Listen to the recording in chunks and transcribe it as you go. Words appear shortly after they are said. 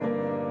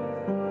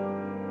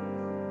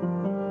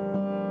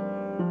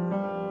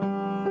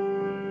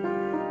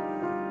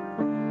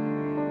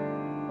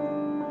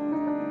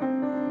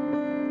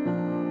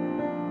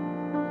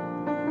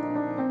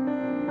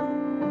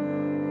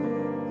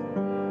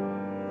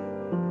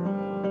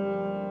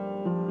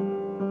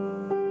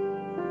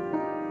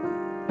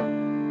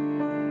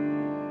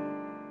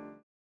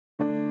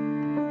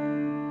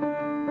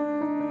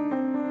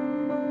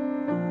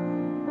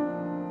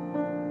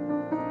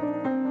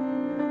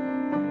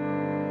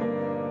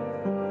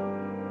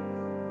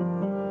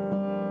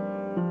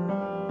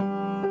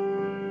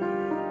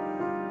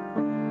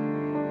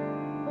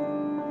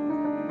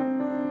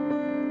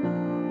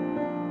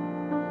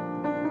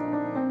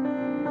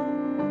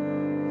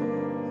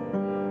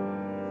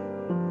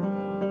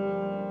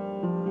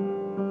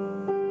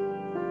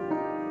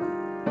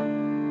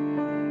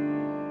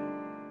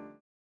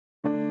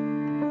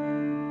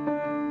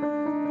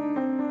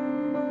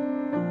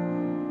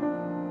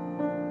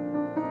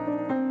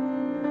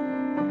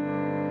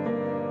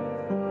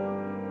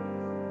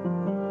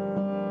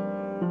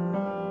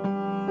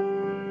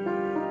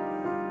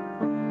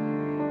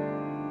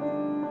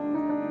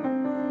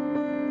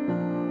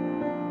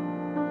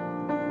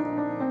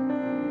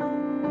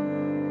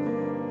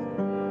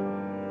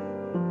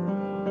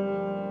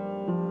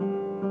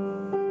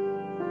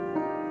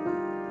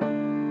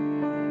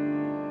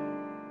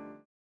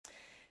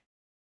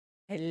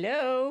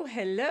Hello,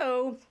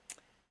 hello.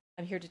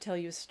 I'm here to tell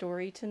you a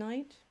story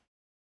tonight.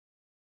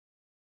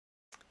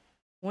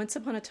 Once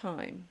upon a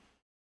time,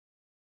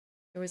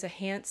 there was a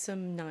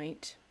handsome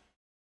knight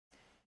who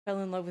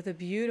fell in love with a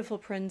beautiful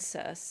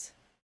princess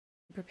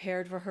and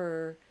prepared for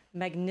her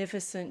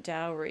magnificent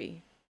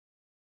dowry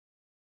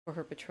for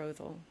her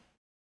betrothal.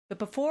 But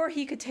before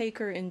he could take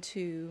her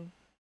into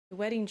the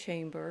wedding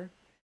chamber,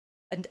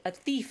 a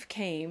thief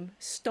came,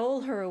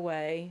 stole her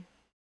away,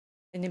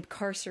 and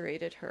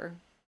incarcerated her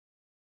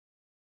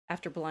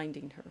after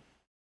blinding her.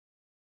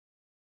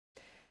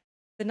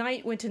 The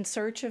knight went in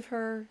search of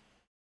her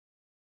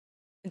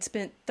and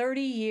spent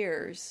 30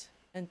 years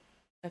and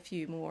a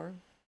few more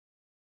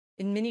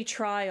in many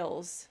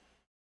trials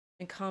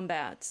and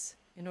combats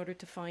in order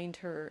to find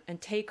her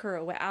and take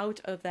her out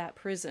of that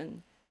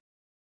prison,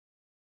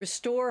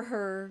 restore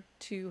her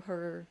to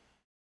her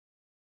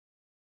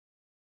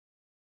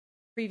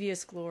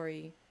previous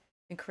glory,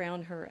 and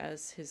crown her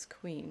as his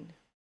queen.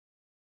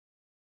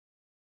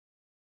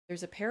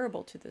 There's a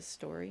parable to this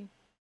story,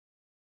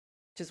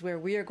 which is where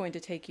we are going to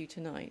take you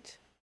tonight.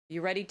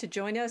 You ready to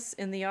join us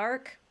in the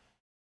ark?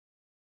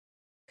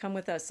 Come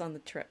with us on the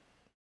trip.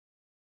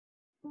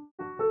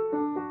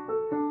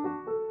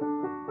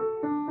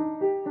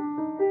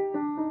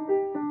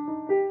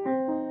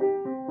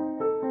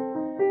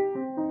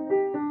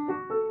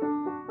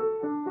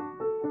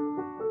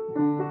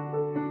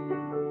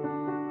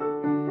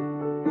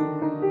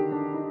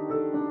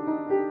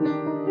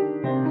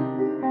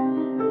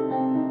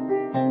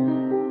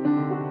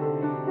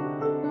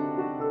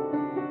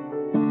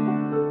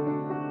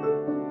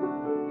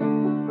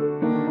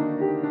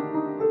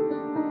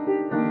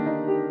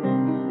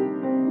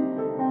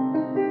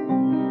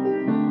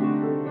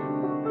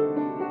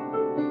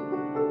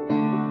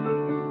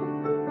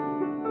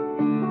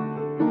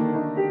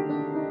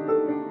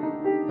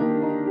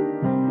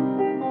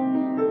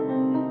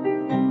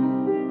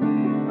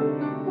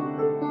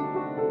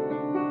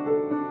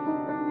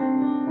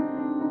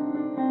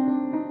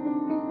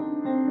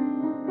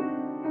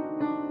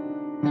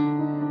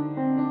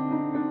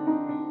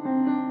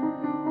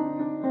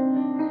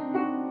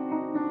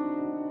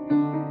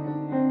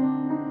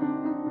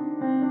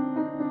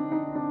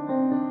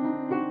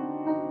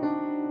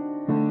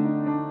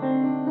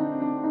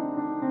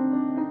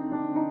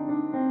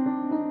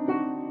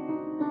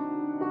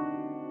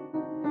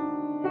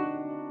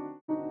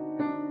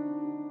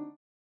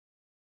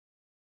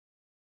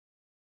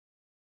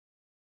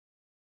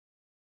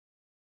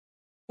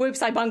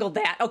 Whoops, I bungled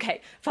that.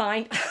 Okay,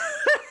 fine.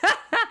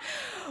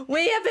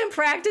 We have been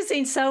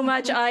practicing so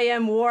much. I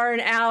am worn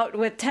out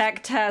with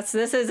tech tests.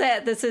 This is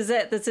it. This is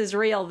it. This is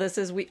real.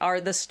 We are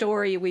the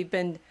story we've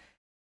been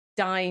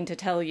dying to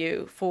tell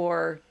you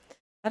for,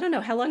 I don't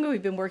know, how long have we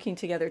been working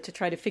together to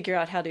try to figure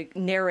out how to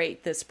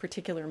narrate this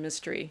particular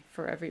mystery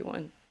for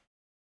everyone?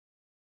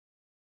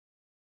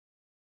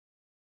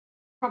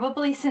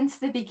 Probably since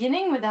the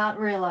beginning without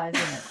realizing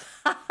it.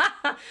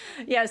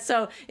 Yeah,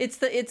 so it's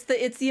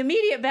the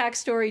immediate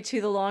backstory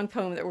to the long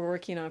poem that we're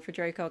working on for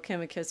Draco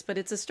Alchemicus, but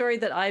it's a story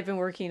that I've been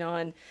working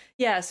on.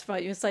 Yes,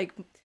 it's like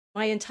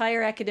my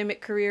entire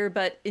academic career,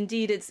 but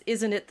indeed,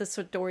 isn't it the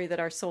story that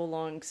our soul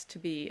longs to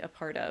be a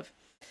part of?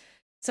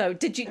 So,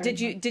 did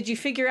you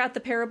figure out the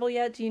parable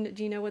yet? Do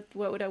you know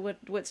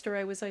what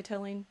story was I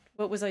telling?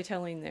 What was I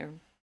telling there?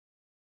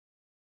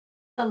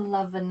 The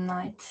Lover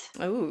Knight.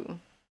 Oh.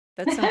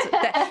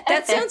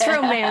 That sounds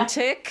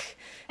romantic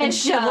and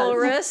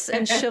chivalrous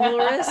and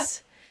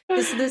chivalrous.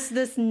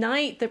 This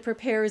knight that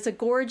prepares a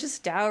gorgeous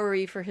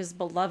dowry for his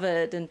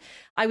beloved, and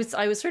I was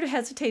sort of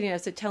hesitating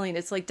as to telling.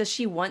 It's like, does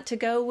she want to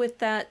go with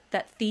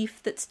that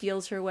thief that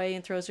steals her away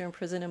and throws her in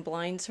prison and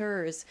blinds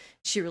her, or is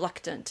she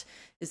reluctant?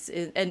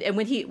 And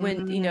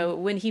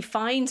when he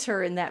finds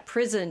her in that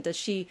prison, does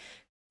she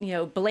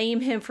blame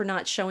him for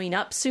not showing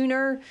up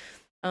sooner?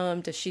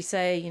 Does she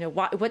say,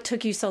 what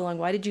took you so long?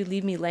 Why did you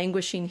leave me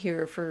languishing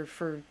here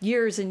for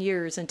years and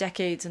years and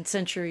decades and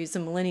centuries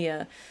and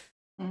millennia?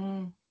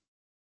 Mm.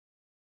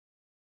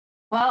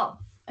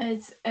 Well,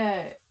 it's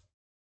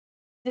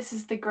this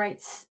is the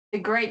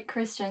great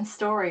Christian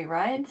story,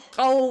 right?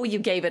 Oh, you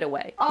gave it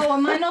away. Oh,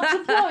 am I not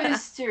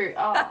supposed to?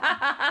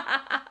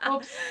 Oh.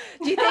 Oops.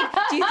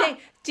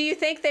 Do you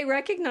think they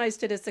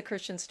recognized it as the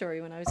Christian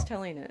story when I was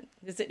telling it?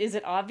 Is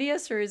it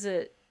obvious, or is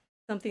it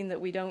something that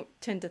we don't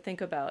tend to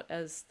think about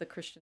as the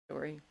Christian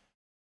story?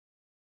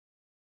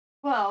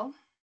 Well,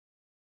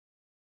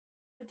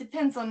 it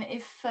depends on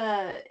if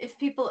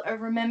people are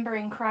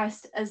remembering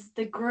Christ as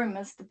the groom,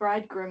 as the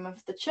bridegroom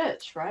of the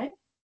church, right?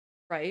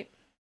 Right.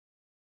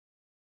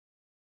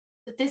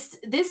 But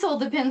this all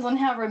depends on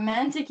how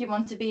romantic you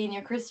want to be in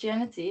your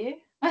Christianity.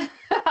 I'm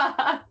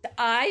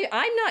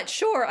not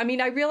sure. I mean,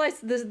 I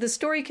realize the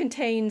story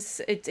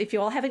contains, if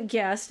you all haven't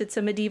guessed, it's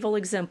a medieval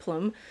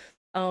exemplum.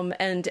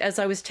 And as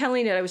I was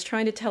telling it, I was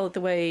trying to tell it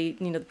the way,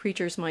 the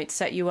preachers might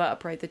set you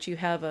up, right? That you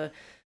have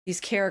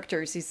these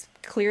characters, these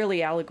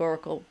clearly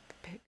allegorical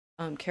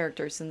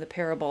characters in the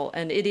parable.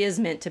 And it is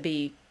meant to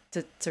be,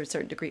 to a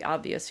certain degree,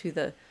 obvious who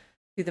the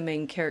who the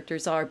main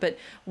characters are. But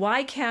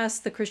why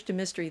cast the Christian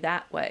mystery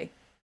that way?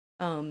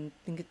 And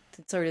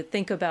to sort of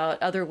think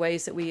about other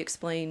ways that we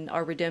explain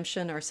our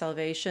redemption, our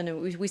salvation.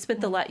 And we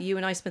spent you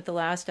and I spent the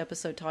last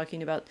episode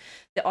talking about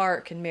the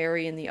Ark and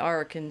Mary and the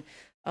Ark, and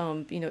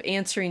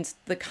answering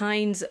the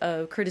kinds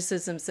of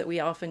criticisms that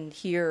we often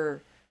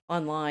hear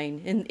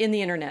online, in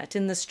the internet,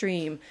 in the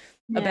stream,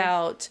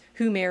 about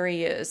who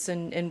Mary is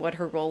and what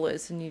her role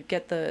is. And you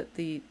get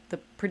the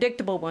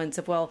predictable ones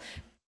of, well,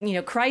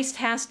 Christ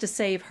has to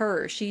save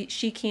her.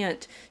 She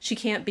can't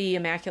be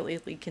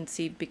immaculately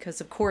conceived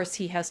because of course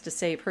he has to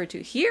save her too.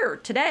 Here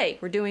today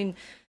we're doing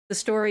the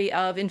story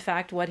of, in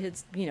fact, what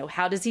his,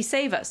 how does he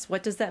save us?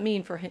 What does that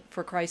mean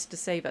for Christ to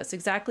save us?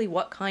 Exactly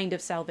what kind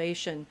of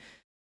salvation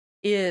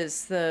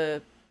is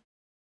the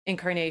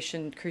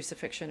incarnation,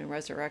 crucifixion, and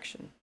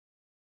resurrection?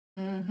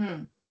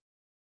 Mm-hmm.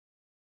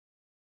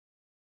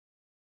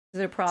 Is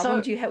it a problem?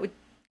 So, Do you have?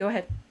 Go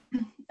ahead.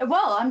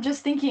 Well, I'm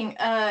just thinking,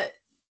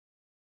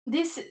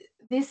 this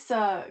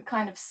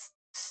kind of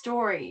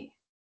story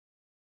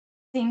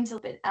seems a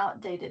bit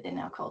outdated in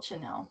our culture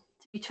now,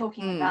 to be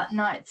talking about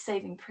knights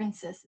saving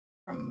princesses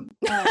from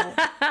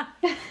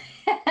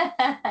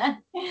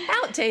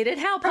outdated.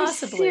 How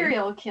possibly?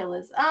 Serial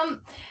killers.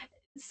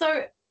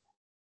 So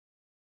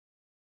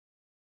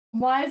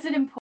why is it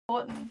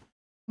important?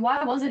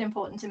 Why was it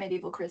important to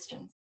medieval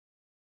Christians?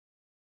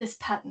 This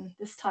pattern,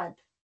 this type.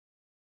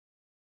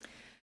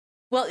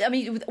 Well, I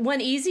mean, one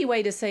easy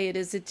way to say it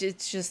is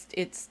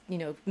it's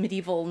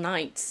medieval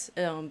knights.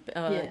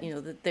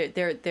 It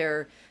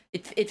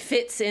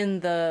fits in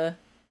the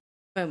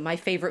my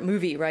favorite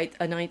movie, right?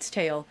 A Knight's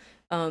Tale,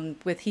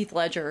 with Heath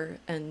Ledger,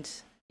 and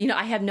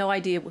I have no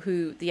idea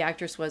who the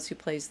actress was who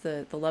plays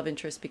the love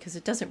interest, because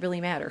it doesn't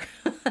really matter.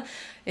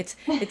 it's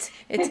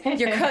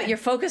you're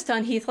focused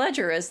on Heath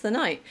Ledger as the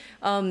knight,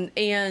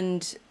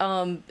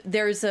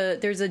 there's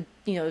a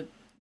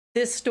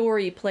this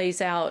story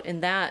plays out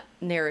in that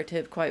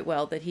narrative quite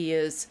well, that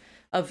he's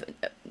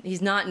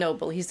not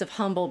noble, he's of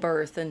humble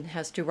birth and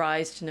has to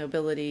rise to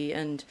nobility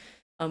and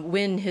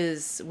win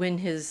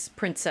his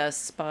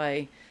princess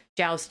by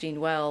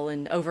jousting well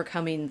and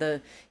overcoming the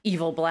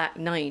evil Black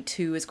Knight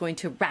who is going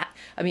to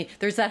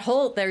there's that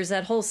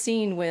whole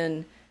scene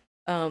when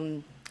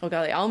oh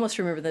god, I almost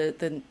remember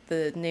the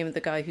name of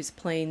the guy who's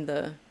playing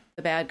the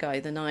bad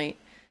guy, the knight,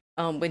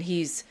 when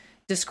he's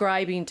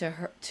describing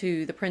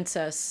to the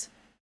princess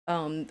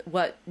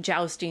what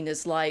jousting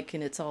is like,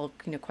 and it's all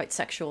quite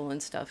sexual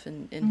and stuff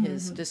in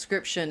his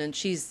description, and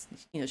she's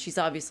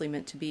obviously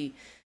meant to be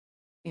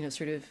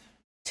sort of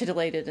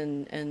titillated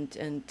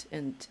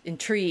and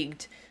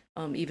intrigued,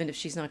 even if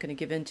she's not going to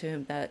give in to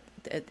him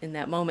in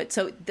that moment.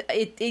 So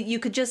you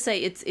could just say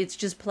it's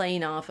just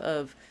playing off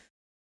of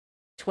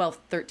 12th,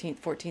 13th,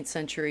 14th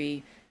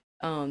century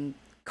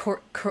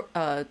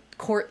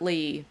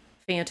courtly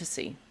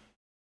fantasy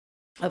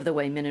of the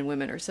way men and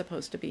women are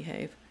supposed to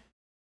behave.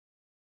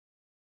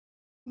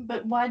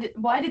 But why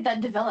did that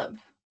develop?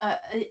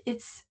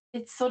 It's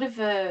sort of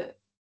a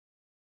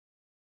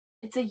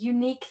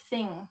unique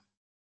thing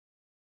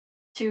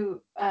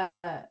to,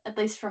 at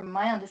least from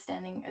my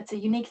understanding, it's a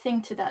unique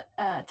thing to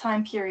that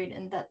time period,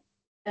 and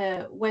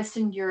that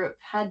Western Europe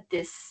had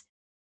this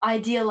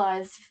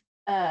idealized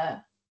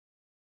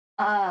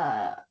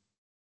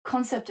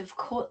concept of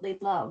courtly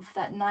love,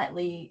 that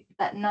knightly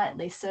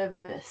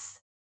service.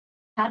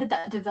 How did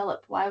that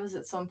develop? Why was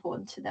it so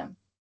important to them?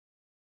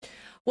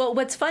 Well,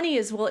 what's funny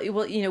is,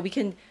 we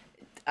can.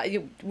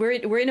 We're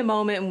in a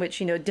moment in which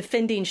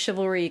defending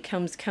chivalry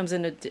comes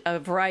in a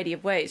variety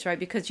of ways, right?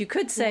 Because you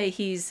could say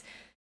he's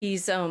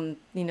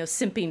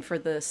simping for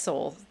the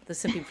soul,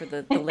 simping for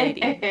the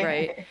lady,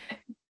 right?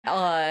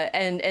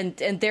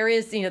 And there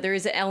is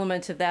an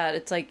element of that.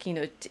 It's like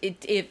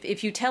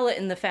if you tell it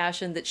in the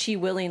fashion that she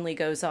willingly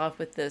goes off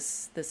with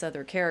this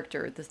other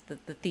character,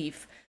 the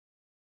thief.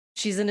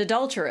 She's an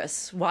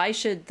adulteress. Why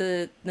should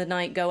the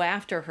knight go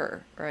after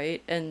her,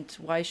 right? And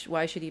why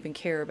should he even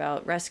care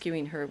about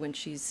rescuing her when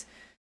she's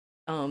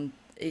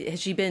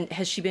has she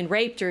been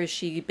raped, or has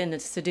she been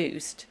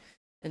seduced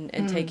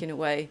and taken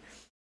away?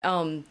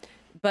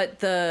 But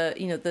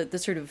the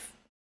sort of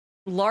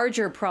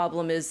larger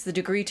problem is the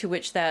degree to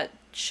which that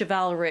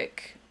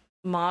chivalric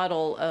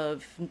model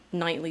of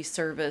knightly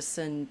service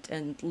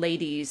and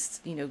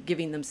ladies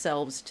giving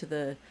themselves to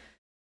the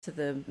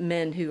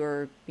men who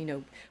are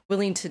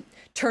willing to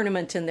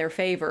tournament in their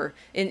favor.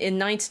 In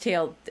Knight's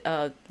Tale,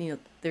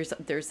 there's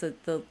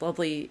the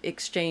lovely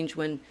exchange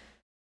when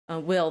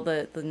Will,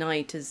 the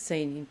knight, is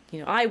saying,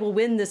 I will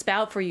win this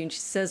bout for you, and she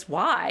says,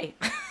 why?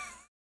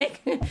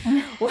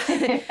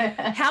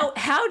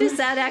 How does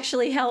that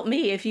actually help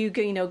me if you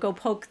go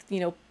poke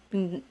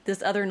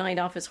this other knight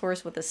off his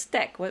horse with a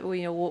stick? What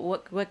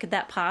could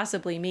that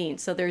possibly mean?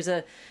 So there's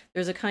a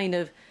kind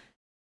of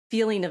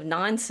feeling of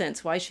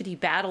nonsense. Why should he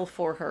battle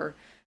for her?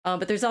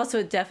 But there's also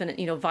a definite,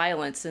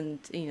 violence, and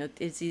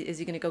is he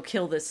going to go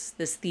kill this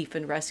thief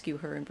and rescue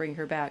her and bring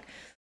her back?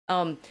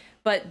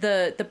 But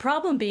the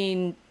problem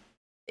being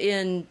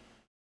in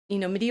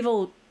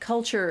medieval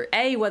culture,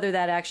 whether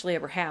that actually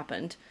ever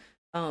happened,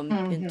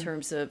 in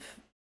terms of,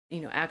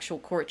 actual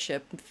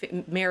courtship.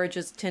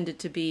 Marriages tended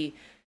to be,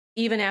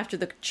 even after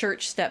the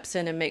church steps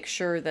in and makes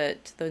sure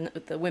that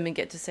the women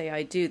get to say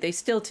I do, they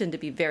still tend to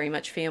be very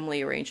much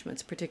family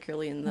arrangements,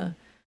 particularly in the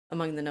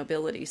among the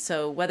nobility.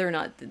 So whether or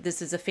not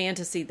this is a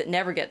fantasy that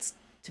never gets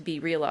to be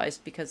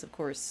realized, because of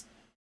course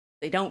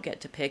they don't get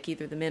to pick,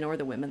 either the men or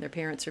the women, their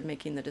parents are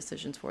making the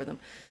decisions for them,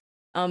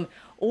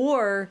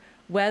 or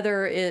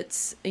whether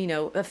it's,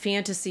 a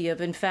fantasy of,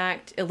 in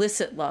fact,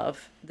 illicit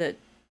love, that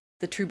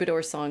the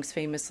troubadour songs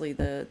famously,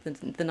 the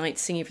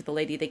knights singing for the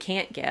lady they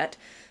can't get.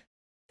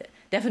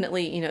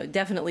 Definitely,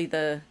 definitely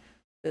the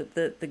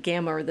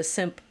gamma or the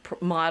simp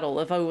model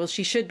of, oh well,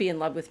 she should be in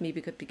love with me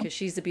because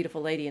she's a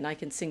beautiful lady and I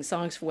can sing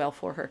songs well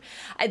for her.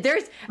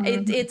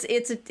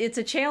 It's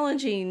a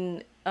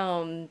challenging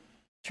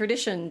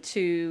tradition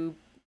to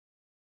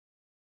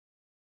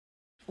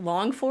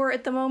long for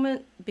at the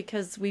moment,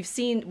 because we've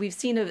seen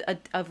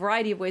a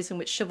variety of ways in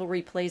which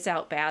chivalry plays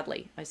out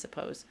badly, I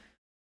suppose.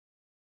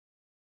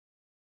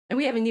 And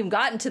we haven't even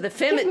gotten to the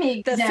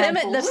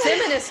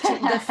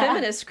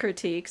feminist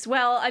critiques.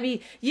 Well, I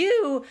mean,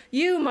 you,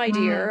 my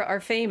dear,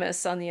 are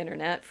famous on the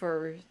internet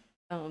for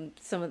some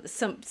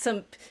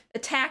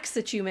attacks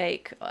that you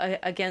make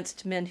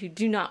against men who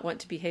do not want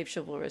to behave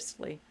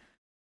chivalrously.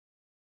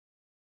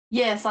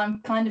 Yes,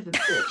 I'm kind of a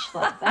bitch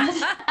like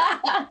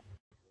that.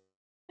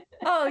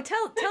 Oh,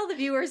 tell the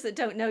viewers that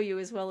don't know you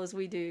as well as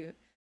we do.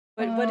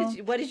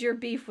 What is your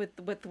beef with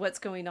what's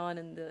going on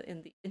in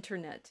the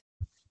internet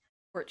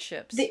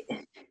courtships? The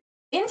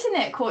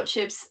internet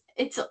courtships,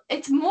 it's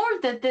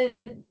more that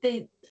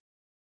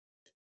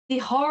the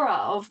horror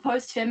of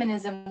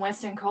post-feminism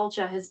Western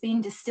culture has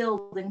been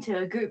distilled into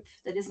a goop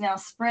that is now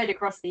spread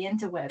across the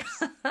interwebs.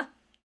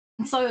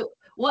 And so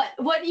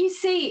what you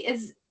see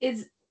is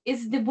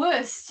the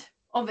worst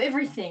of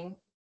everything,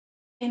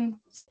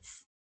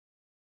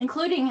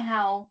 including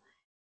how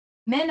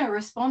men are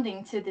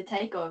responding to the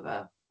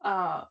takeover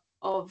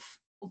of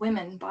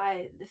women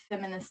by the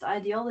feminist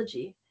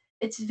ideology.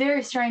 It's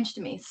very strange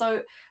to me.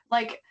 So,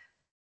 like,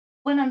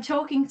 when I'm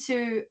talking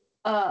to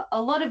a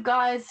lot of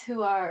guys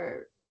who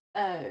are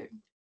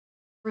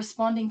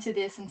responding to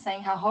this and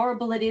saying how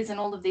horrible it is and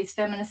all of these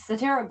feminists are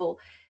terrible,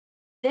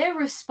 their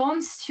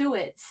response to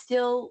it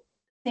still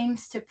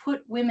seems to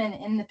put women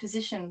in the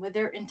position where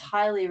they're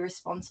entirely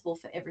responsible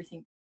for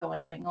everything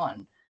going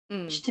on,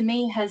 which to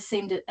me has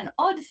seemed an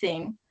odd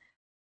thing,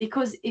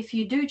 because if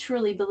you do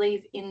truly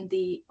believe in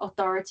the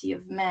authority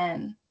of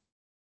man,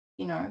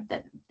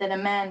 that a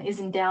man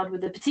is endowed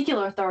with a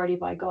particular authority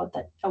by God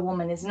that a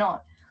woman is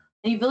not,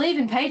 and you believe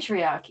in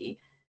patriarchy,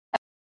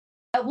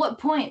 at what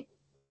point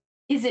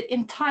is it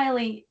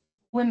entirely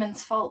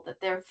women's fault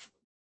that they've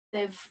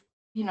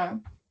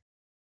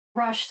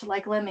rushed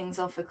like lemmings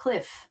off a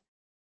cliff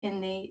in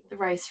the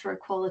race for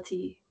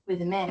equality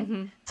with men?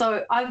 Mm-hmm.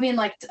 So I've been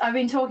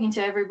talking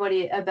to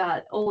everybody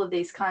about all of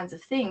these kinds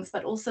of things,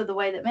 but also the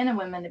way that men and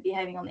women are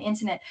behaving on the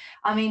internet.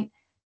 I mean,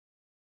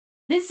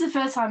 this is the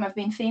first time I've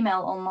been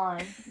female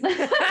online.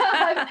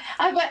 I've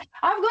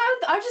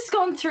just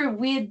gone through a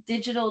weird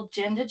digital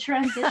gender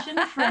transition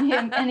for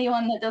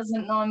anyone that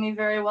doesn't know me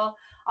very well.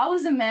 I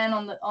was a man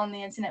on the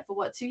internet for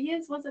what, 2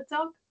 years? Was it,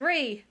 Doug?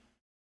 3.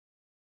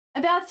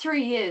 About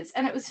 3 years,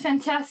 and it was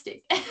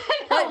fantastic.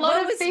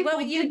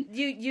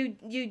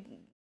 You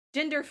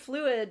gender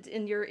fluid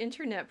in your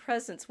internet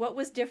presence. What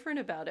was different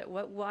about it?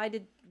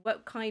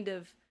 What kind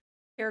of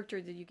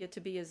character did you get to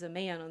be as a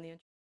man on the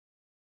internet?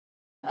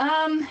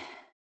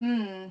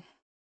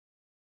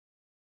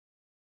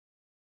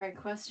 Great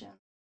question.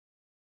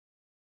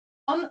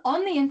 On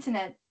the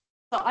internet,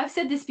 so I've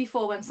said this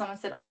before when someone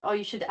said, "Oh,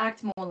 you should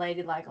act more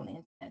ladylike on the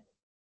internet."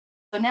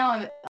 So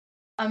now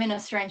I'm in a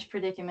strange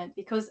predicament,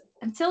 because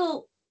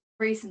until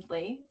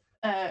recently,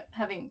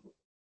 having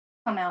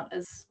come out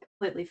as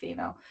completely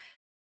female,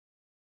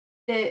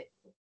 to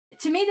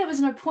me there was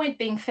no point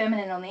being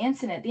feminine on the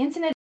internet. The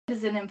internet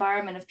is an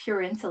environment of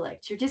pure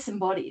intellect. You're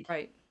disembodied.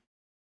 Right.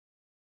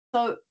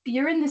 So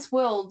you're in this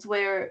world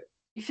where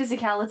your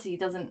physicality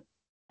doesn't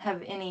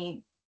have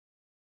any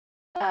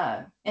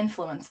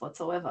influence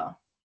whatsoever.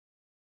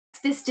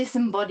 It's this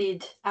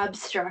disembodied,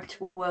 abstract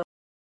world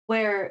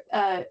where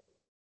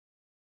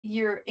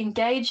you're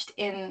engaged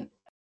in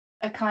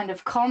a kind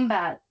of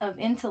combat of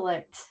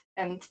intellect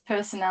and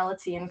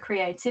personality and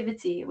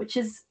creativity, which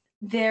is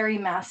very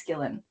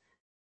masculine.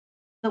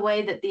 The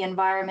way that the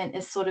environment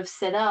is sort of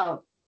set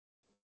up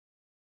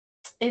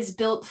is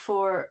built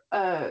for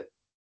a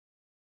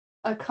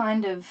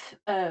kind of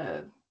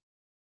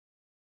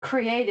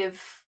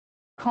creative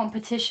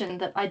competition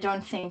that I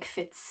don't think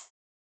fits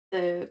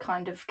the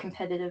kind of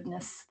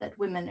competitiveness that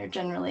women are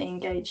generally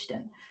engaged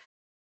in.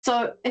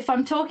 So if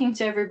I'm talking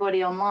to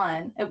everybody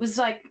online, it was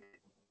like,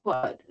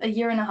 what, a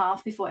year and a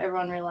half before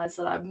everyone realized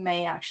that I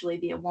may actually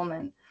be a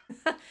woman.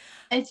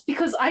 It's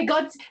because I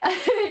got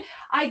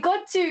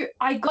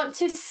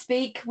to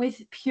speak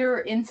with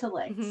pure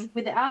intellect, mm-hmm.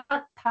 without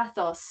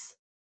pathos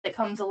that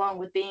comes along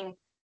with being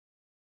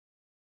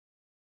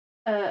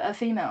a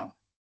female,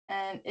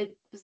 and it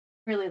was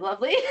really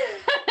lovely.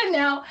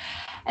 Now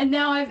And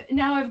now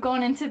I've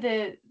gone into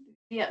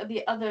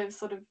the other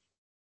sort of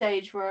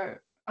stage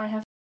where I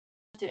have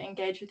to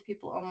engage with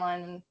people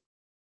online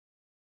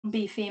and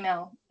be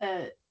female.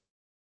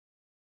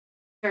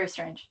 Very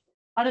strange.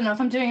 I don't know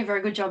if I'm doing a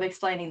very good job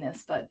explaining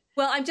this, but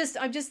Well, I'm just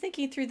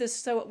thinking through this.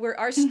 So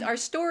our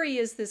story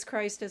is this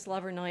Christ as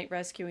lover knight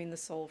rescuing the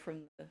soul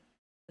from the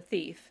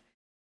thief,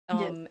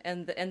 yes,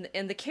 and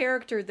the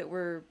character that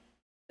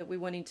we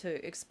wanting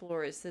to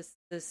explore is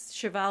this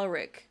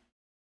chivalric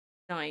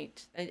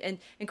knight, and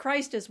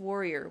Christ as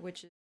warrior,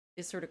 which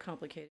is sort of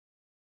complicated.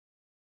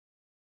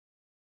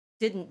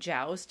 Didn't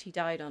joust; he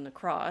died on the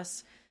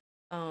cross,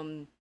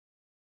 and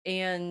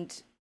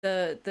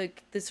the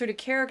sort of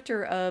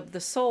character of the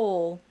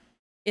soul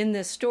in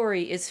this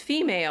story is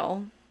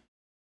female,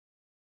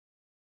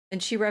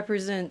 and she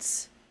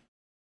represents,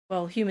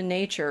 well, human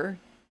nature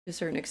to a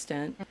certain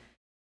extent.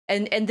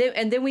 And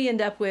then we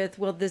end up with,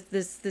 well,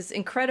 this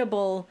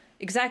incredible,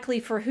 exactly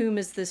for whom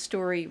is this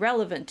story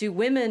relevant? Do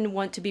women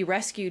want to be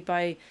rescued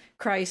by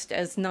Christ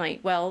as knight?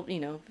 Well,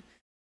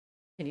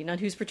 depending on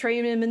who's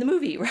portraying him in the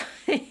movie,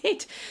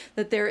 right?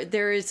 That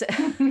there is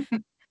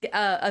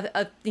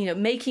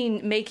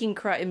making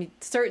Christ. I mean,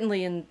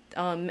 certainly in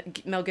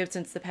Mel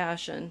Gibson's The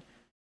Passion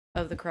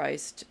of the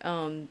Christ,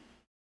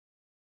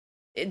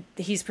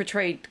 he's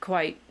portrayed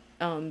quite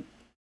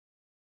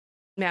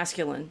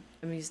masculine.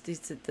 I mean, he's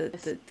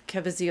the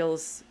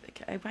Caviezel's.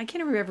 I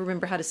can't ever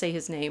remember how to say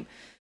his name.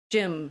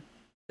 Jim,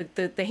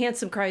 the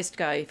handsome Christ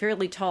guy,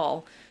 fairly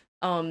tall.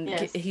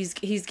 yes.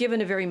 He's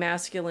given a very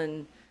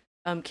masculine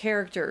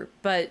character,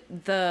 but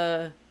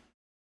the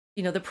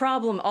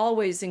problem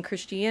always in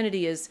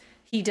Christianity is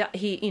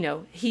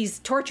he's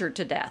tortured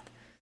to death.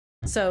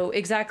 So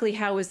exactly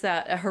how is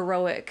that a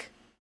heroic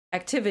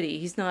activity?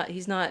 He's not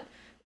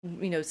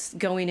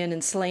going in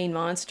and slaying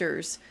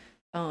monsters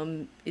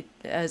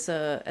as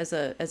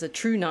a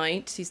true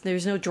knight.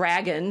 There's no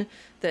dragon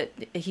that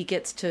he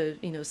gets to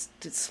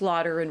to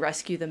slaughter and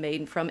rescue the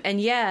maiden from.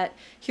 And yet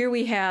here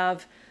we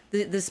have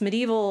this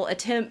medieval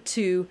attempt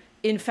to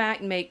in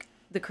fact make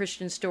the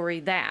Christian story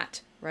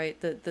that, right,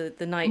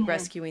 the knight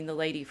rescuing the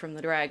lady from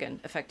the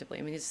dragon, effectively.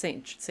 I mean, it's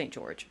Saint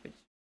George.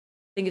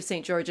 Think of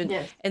Saint George, and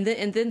Yes. and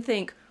then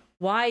think,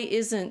 why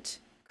isn't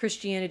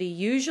Christianity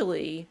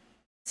usually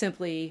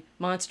simply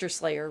monster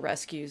slayer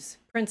rescues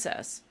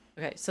princess?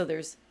 Okay, so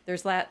there's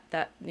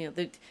that you're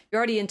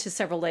already into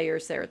several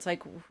layers there. It's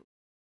like,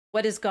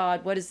 what is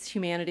God? What is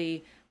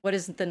humanity? What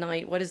is the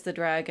knight? What is the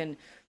dragon?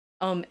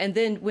 And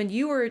then when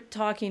you were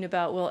talking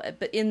about, well,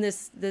 but in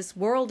this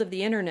world of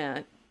the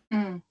internet,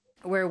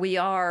 where we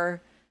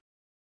are,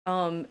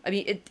 I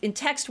mean, in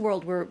text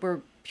world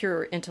we're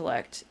pure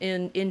intellect.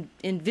 In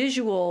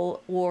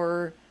visual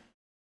or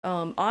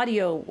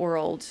audio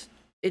world,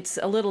 it's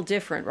a little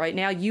different. Right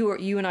now,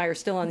 you and I are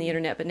still on the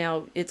internet, but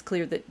now it's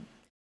clear that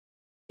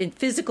in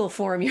physical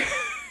form you're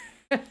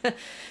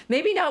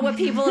maybe not what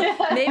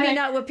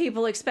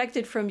people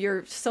expected from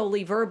your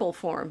solely verbal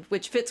form,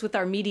 which fits with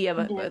our media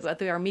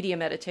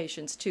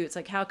meditations too. It's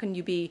like, how can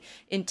you be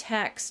in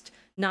text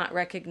not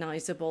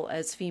recognizable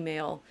as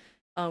female,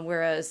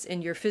 whereas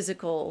in your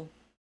physical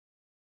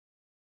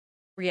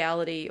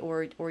reality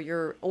or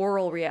your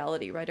oral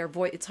reality, right? Our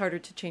voice, it's harder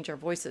to change our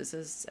voices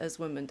as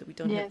women, that we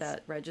don't have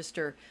that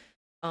register.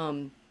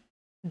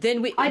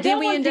 Then we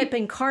end up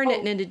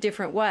incarnate in a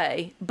different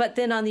way. But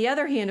then on the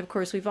other hand, of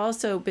course, we've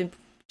also been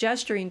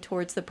gesturing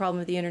towards the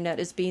problem of the internet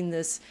as being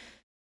this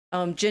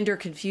gender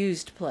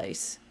confused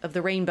place of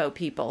the rainbow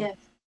people. Yes.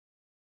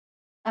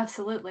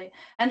 Absolutely.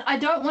 And I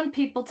don't want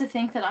people to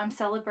think that I'm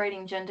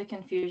celebrating gender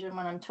confusion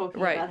when I'm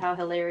talking about how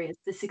hilarious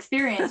this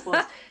experience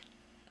was.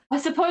 I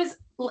suppose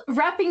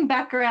wrapping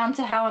back around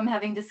to how I'm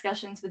having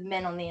discussions with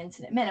men on the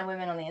internet, men and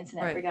women on the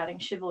internet regarding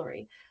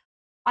chivalry.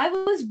 I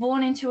was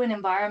born into an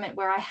environment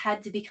where I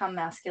had to become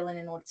masculine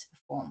in order to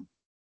perform.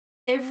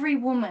 Every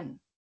woman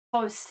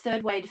post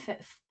third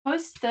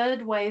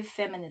wave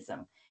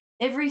feminism,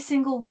 every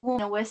single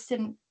woman in a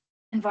Western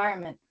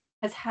environment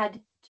has had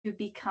to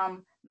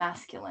become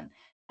masculine.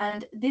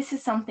 And this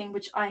is something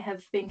which I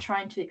have been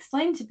trying to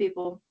explain to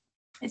people.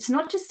 It's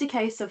not just a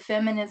case of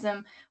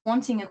feminism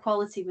wanting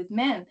equality with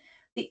men.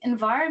 The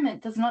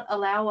environment does not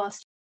allow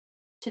us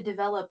to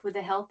develop with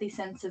a healthy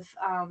sense of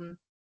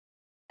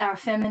our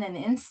feminine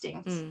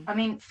instincts. I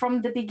mean,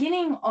 from the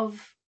beginning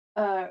of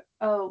a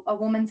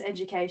woman's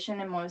education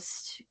in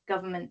most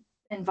government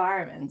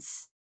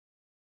environments,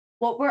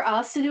 what we're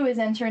asked to do is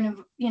enter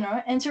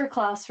a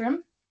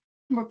classroom.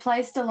 We're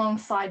placed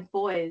alongside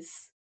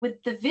boys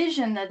with the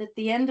vision that at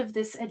the end of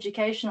this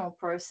educational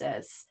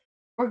process,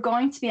 we're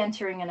going to be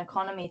entering an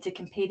economy to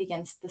compete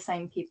against the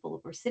same people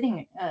that we're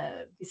sitting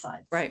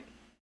beside. Right.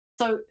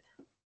 So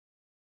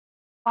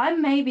I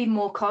may be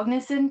more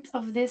cognizant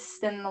of this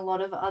than a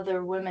lot of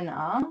other women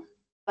are,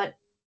 but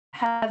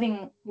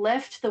having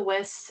left the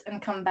West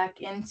and come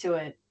back into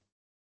it,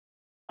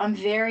 I'm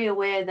very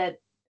aware that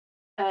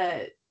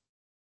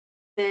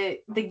the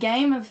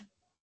game of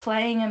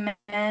playing a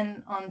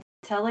man on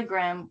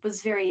Telegram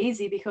was very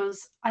easy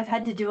because I've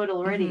had to do it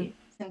already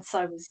since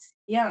I was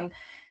young.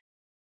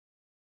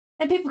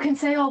 and people can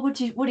say, oh, what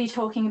are you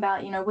talking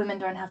about? You know, women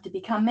don't have to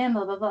become men,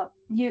 blah, blah, blah.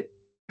 You,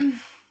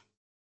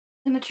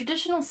 in a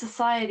traditional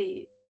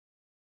society,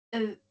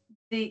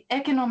 the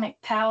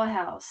economic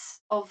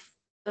powerhouse of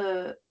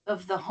the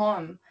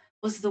home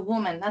was the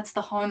woman. That's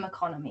the home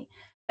economy.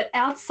 But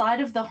outside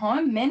of the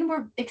home, men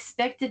were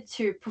expected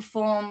to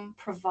perform,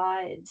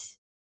 provide,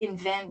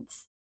 invent,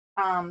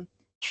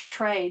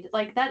 trade.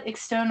 Like that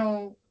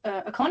external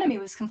economy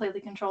was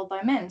completely controlled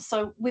by men.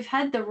 So we've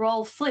had the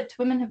role flipped.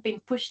 Women have been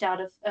pushed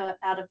out of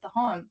the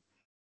home.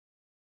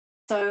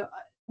 So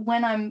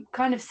when I'm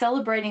kind of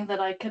celebrating that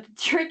I could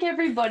trick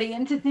everybody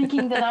into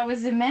thinking that I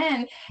was a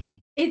man,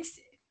 it's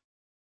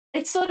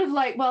sort of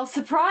like, well,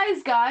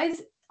 surprise,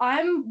 guys,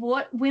 I'm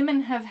what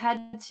women have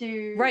had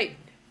to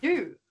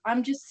do.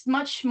 I'm just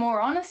much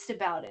more honest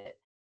about it.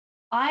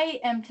 I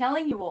am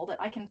telling you all that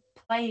I can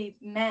play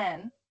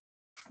man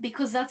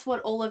because that's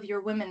what all of your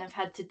women have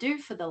had to do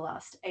for the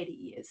last 80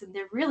 years, and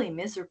they're really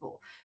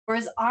miserable.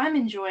 Whereas I'm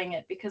enjoying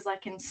it because I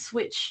can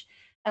switch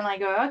and I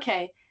go,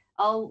 okay,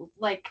 I'll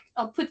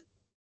put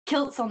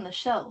kilts on the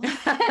shelf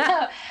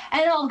and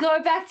I'll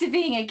go back to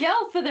being a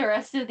girl for the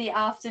rest of the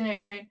afternoon.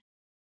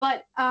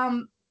 But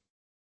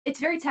it's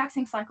very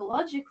taxing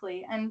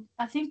psychologically, and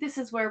I think this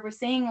is where we're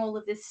seeing all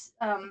of this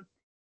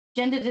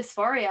gender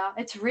dysphoria.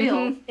 It's real.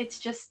 Mm-hmm. It's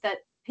just that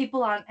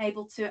people aren't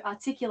able to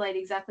articulate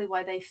exactly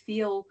why they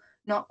feel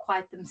not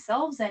quite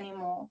themselves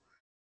anymore.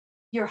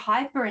 You're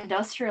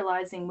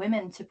hyper-industrializing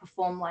women to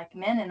perform like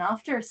men, and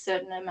after a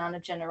certain amount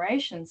of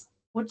generations,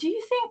 what do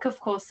you think? Of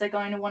course, they're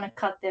going to want to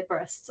cut their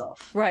breasts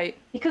off. Right.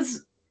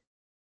 Because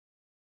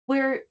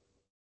we're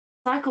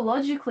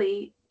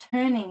psychologically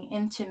turning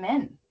into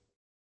men.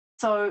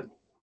 So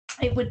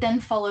it would then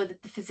follow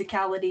that the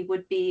physicality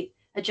would be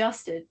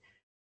adjusted.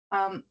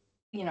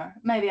 You know,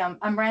 maybe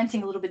I'm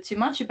ranting a little bit too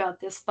much about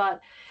this,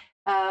 but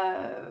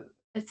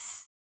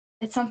it's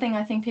something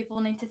I think people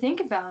need to think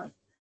about.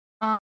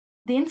 The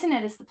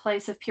internet is the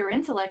place of pure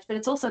intellect, but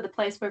it's also the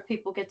place where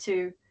people get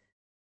to,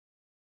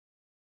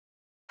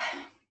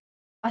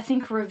 I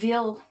think,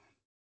 reveal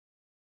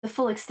the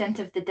full extent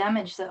of the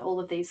damage that all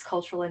of these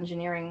cultural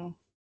engineering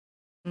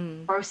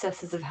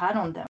processes have had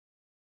on them.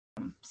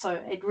 So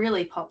it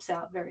really pops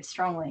out very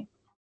strongly.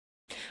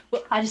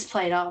 Well, I just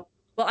played up.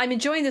 Well, I'm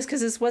enjoying this because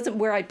this wasn't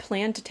where I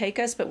planned to take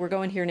us, but we're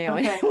going here now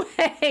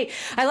anyway.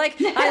 I like.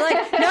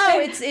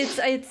 No, this is.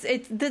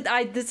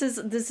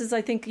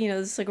 I think, you know,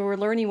 this is like we're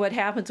learning what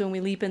happens when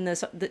we leap in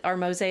our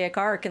mosaic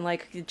arc and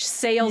like it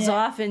sails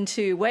off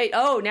into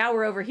now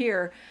we're over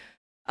here.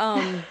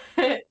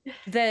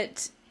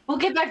 That. We'll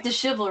get back to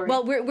chivalry.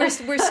 Well, we're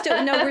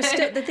still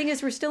the thing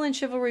is we're still in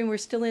chivalry, and we're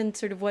still in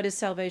sort of what is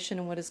salvation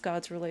and what is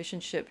God's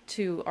relationship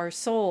to our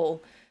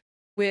soul,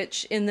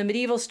 which in the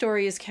medieval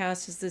story is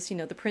cast as this, you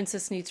know, the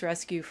princess needs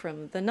rescue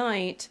from the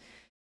knight,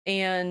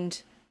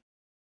 and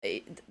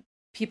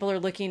people are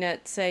looking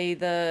at, say,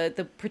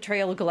 the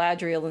portrayal of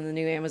Galadriel in the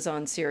new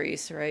Amazon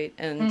series, right?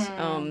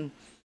 And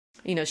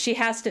you know, she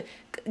has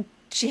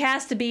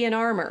to be in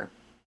armor,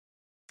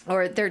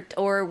 or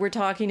we're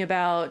talking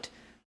about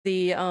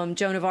the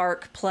Joan of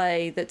Arc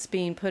play that's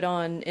being put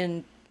on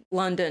in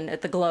London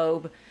at the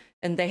Globe,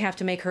 and they have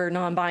to make her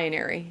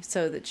non-binary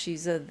so that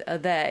she's a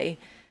they.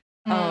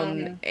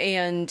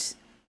 And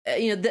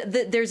you know,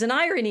 there's an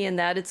irony in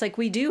that. It's like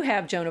we do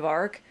have Joan of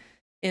Arc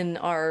in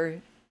our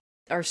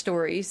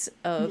stories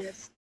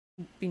of,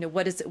 you know,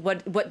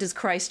 what does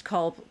Christ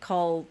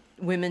call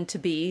women to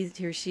be?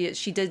 Here she is.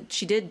 She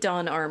did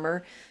don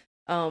armor.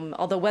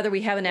 Although whether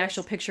we have an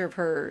actual picture of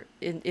her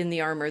in the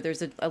armor,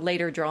 there's a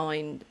later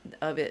drawing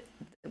of it,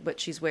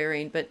 what she's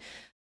wearing. But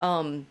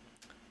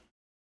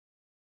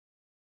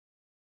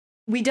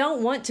we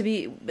don't want to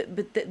be.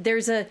 But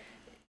there's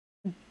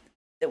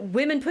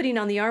women putting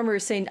on the armor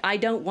saying, "I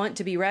don't want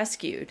to be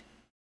rescued.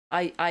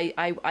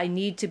 I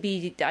need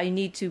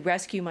to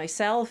rescue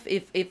myself."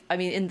 If I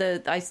mean,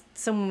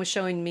 someone was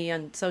showing me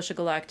on Social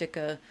Galactic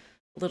a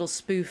little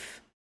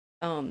spoof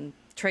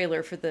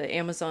trailer for the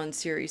Amazon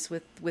series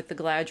with the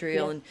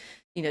Galadriel, and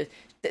you know,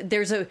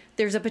 there's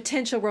a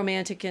potential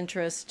romantic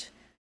interest,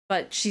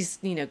 but she's,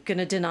 you know,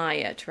 gonna deny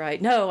it,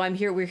 right? No,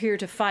 we're here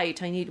to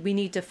fight. We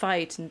need to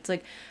fight. And it's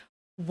like,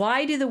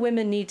 why do the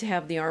women need to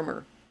have the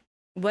armor?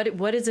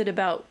 What is it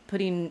about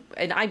putting,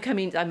 and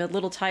I'm a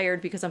little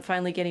tired because I'm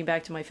finally getting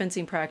back to my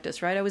fencing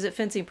practice, right? I was at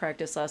fencing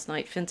practice last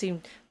night,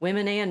 fencing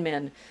women and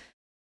men.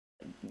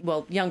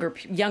 Well, younger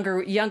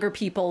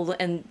people,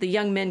 and the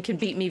young men can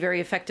beat me very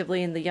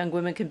effectively, and the young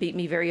women can beat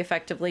me very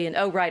effectively. And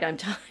I'm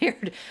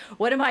tired.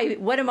 What am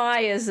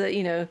I as a,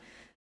 you know,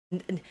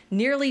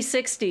 nearly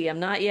 60? I'm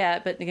not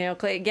yet, but, you know,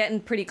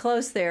 getting pretty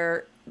close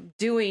there.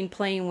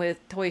 Playing with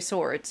toy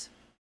swords.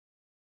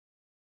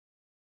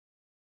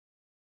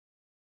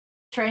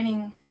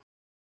 Training.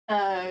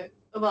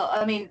 Well,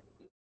 I mean,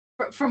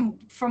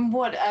 from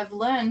what I've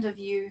learned of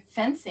you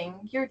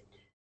fencing, you're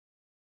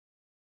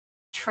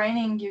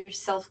training your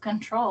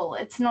self-control.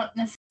 It's not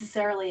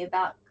necessarily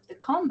about the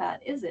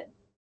combat, is it?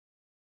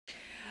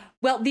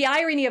 Well, the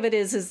irony of it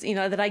is, you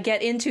know, that I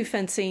get into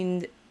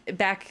fencing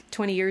back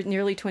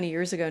nearly 20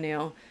 years ago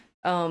now,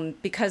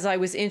 because I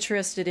was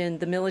interested in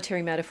the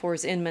military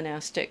metaphors in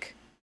monastic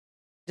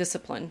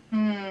discipline,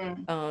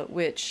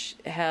 which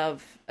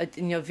have a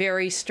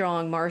very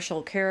strong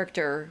martial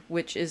character,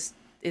 which is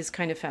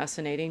kind of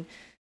fascinating.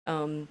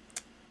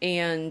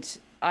 And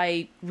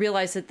I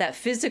realized that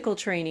physical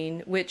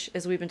training, which,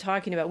 as we've been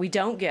talking about, we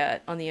don't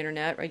get on the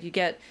internet, right?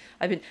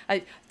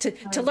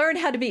 To learn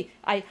how to be.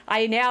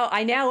 I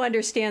now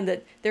understand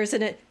that there's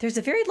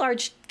a very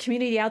large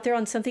community out there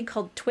on something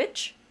called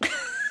Twitch.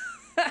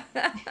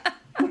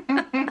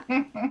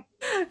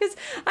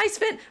 I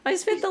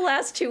spent the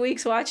last 2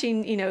 weeks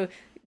watching,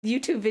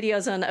 YouTube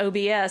videos on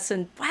OBS,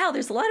 and wow,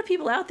 there's a lot of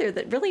people out there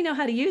that really know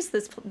how to use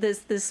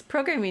this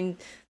programming,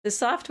 this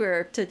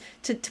software to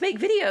make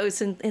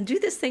videos and do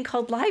this thing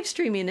called live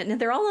streaming, and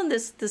they're all on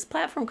this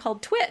platform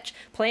called Twitch,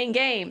 playing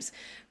games,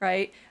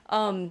 right?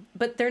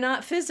 But they're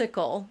not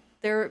physical.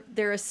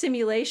 They're a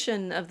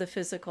simulation of the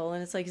physical,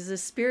 and it's like, is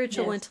this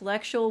spiritual, yes,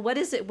 intellectual? What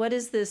is it? What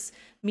is this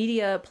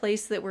media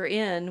place that we're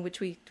in, which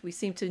we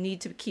seem to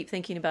need to keep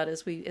thinking about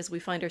as we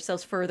find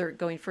ourselves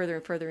going further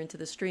and further into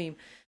the stream,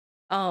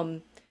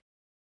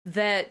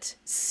 that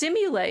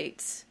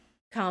simulates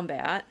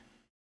combat,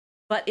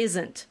 but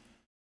isn't.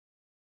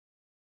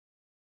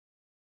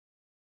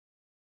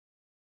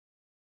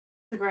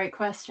 That's a great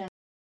question.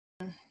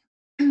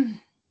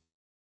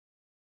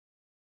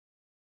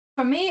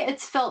 For me,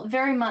 it's felt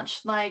very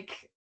much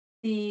like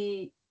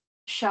the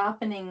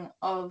sharpening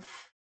of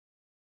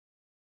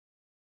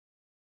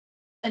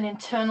an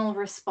internal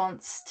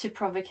response to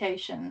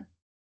provocation.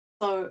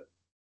 So,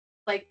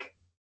 like,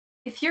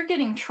 if you're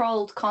getting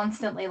trolled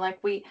constantly,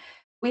 like we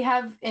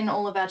have in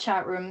all of our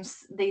chat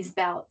rooms these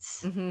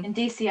bouts. Mm-hmm. In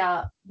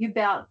DCR, you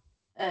bout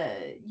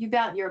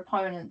your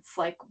opponents.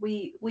 Like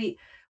we've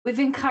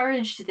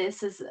encouraged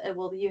this as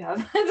well. You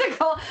have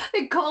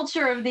the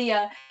culture of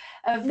the.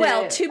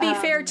 Well, to be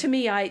fair to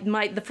me,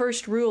 the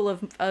first rule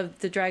of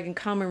the Dragon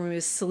Common Room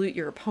is salute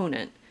your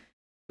opponent,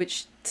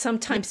 which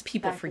sometimes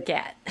people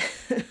forget.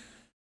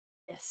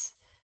 Yes.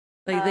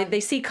 Like they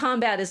see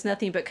combat as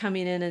nothing but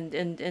coming in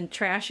and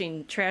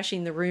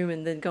trashing the room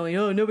and then going,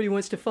 oh, nobody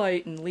wants to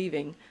fight, and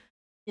leaving.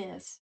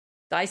 Yes.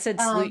 I said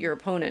salute your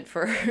opponent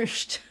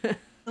first.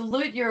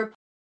 Salute your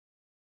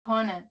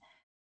opponent.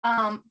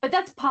 But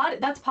that's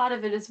part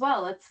of it as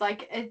well. It's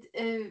like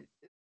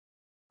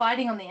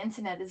fighting on the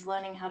internet is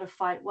learning how to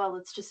fight well.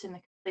 It's just in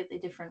a completely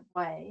different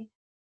way.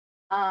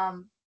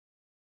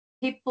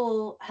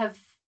 People have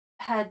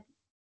had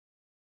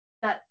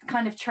that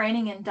kind of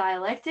training in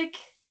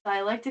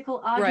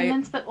dialectical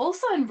arguments, right, but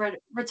also in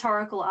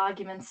rhetorical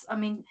arguments. I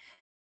mean,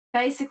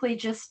 basically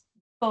just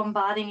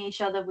bombarding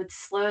each other with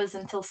slurs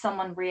until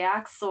someone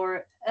reacts,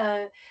 or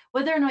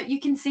whether or not you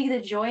can see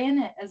the joy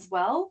in it as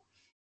well,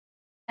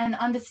 and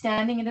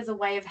understanding it as a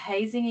way of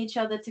hazing each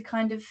other to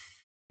kind of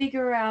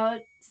figure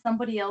out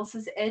somebody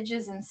else's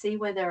edges and see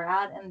where they're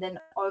at, and then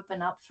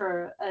open up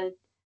for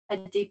a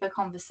deeper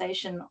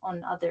conversation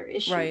on other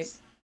issues. Right.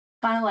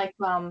 Kind of like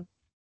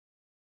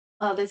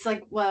there's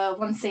like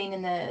one scene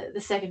in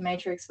the second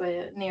Matrix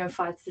where Neo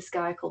fights this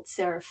guy called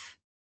Seraph,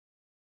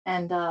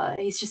 and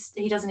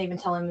he doesn't even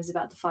tell him he's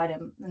about to fight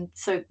him, and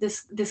so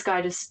this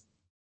guy just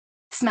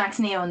smacks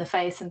Neo in the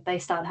face, and they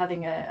start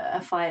having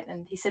a fight.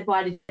 And he said,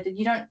 "Why did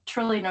you don't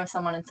truly know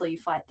someone until you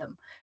fight them?"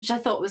 Which I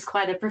thought was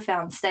quite a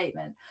profound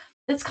statement.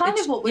 That's kind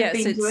of what we've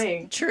been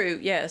doing. True.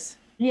 Yes.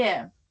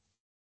 Yeah.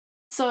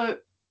 So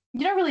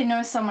you don't really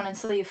know someone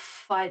until you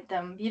fight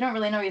them. You don't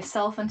really know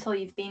yourself until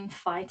you've been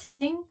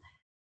fighting.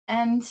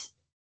 And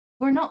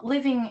we're not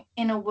living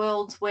in a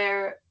world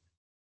where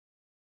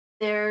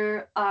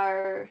there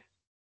are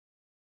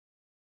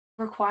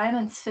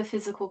requirements for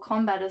physical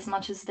combat as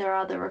much as there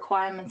are the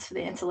requirements for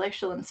the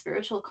intellectual and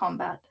spiritual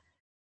combat.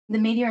 The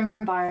media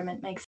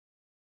environment makes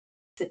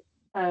it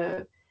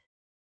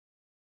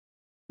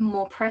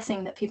more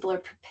pressing that people are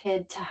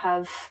prepared to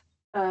have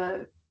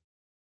an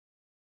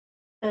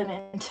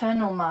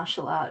internal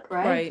martial art,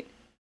 right? Right.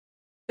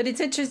 But it's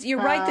interesting.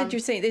 You're right that you're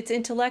saying it's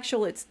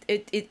intellectual.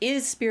 It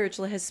is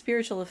spiritual. It has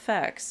spiritual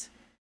effects.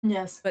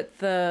 Yes. But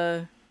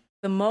the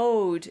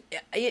mode,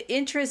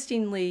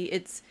 interestingly,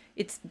 it's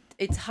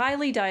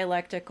highly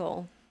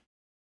dialectical,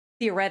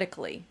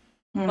 theoretically.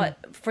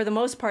 But for the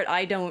most part,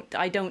 I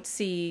don't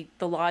see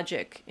the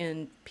logic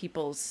in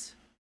people's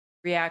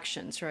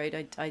reactions. Right.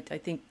 I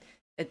think.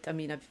 I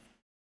mean, I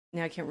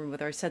can't remember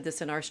whether I said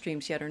this in our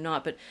streams yet or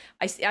not. But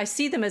I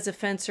see them as a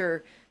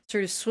fencer,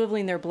 sort of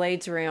swiveling their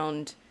blades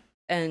around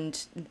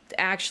and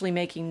actually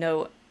making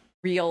no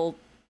real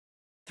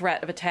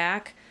threat of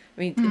attack. I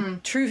mean,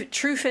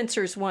 true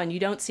fencers, you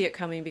don't see it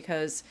coming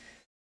because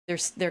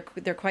they're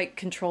quite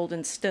controlled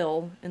and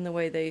still in the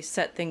way they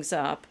set things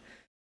up,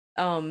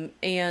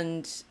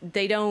 and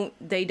they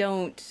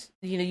don't.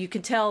 You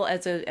can tell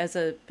as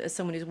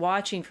someone who's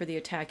watching for the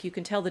attack, you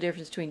can tell the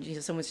difference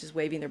between someone's just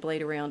waving their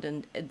blade around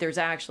and there's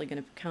actually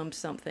going to become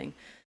something,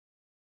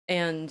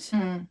 and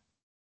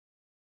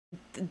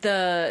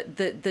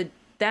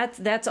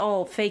that's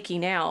all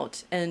faking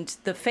out. And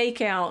the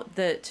fake out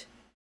that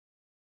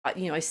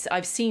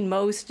I've seen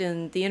most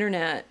in the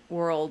internet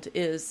world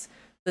is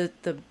the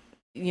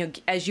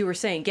as you were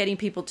saying, getting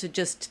people to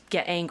just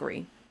get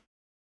angry.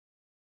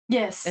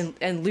 Yes.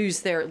 And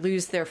lose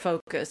their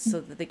focus so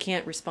that they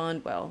can't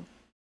respond well.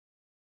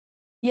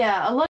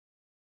 Yeah, a lot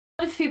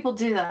of people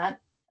do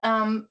that.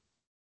 I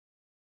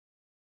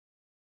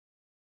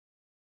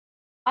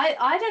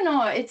don't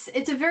know. It's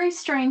a very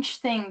strange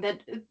thing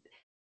that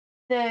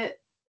the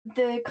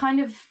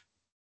kind of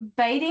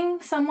baiting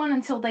someone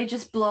until they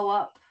just blow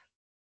up.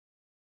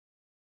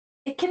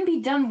 It can be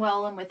done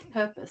well and with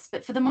purpose,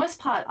 but for the most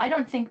part, I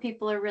don't think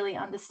people are really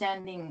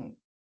understanding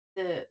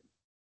the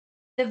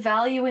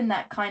value in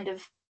that kind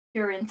of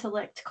pure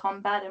intellect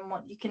combat and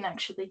what you can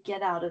actually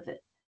get out of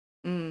it.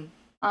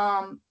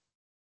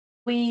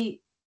 We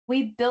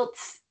built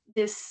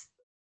this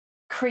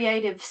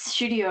creative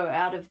studio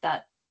out of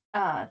that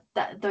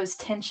those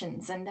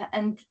tensions,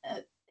 and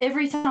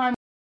every time,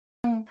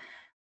 I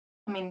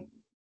mean,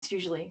 it's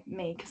usually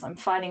me because I'm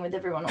fighting with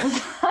everyone all the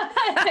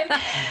time.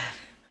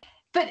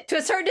 But to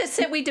a certain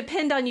extent, we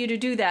depend on you to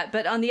do that.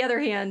 But on the other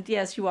hand,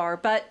 yes, you are.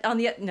 But on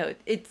the no,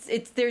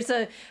 there's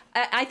a.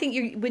 I think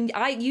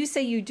you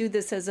say you do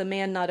this as a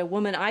man, not a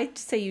woman. I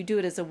say you do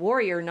it as a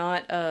warrior,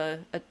 not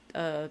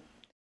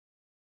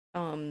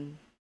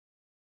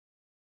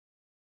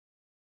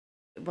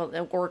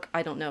well, or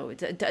I don't know,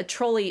 a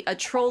trolley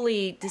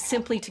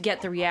simply to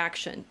get the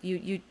reaction.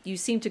 You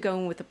seem to go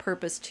in with a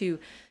purpose to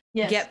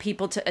get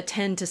people to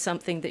attend to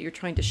something that you're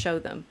trying to show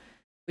them,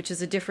 which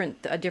is a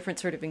different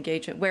sort of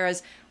engagement.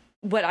 Whereas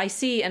what I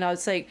see, and I would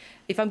say,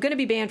 if I'm going to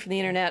be banned from the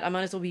internet, I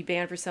might as well be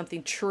banned for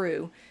something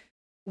true.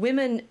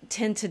 Women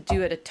tend to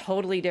do it a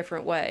totally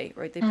different way,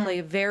 right? They play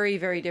a very,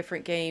 very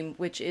different game,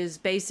 which is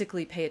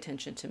basically pay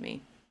attention to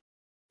me.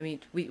 I mean,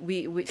 we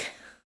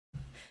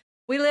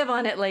live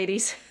on it,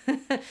 ladies.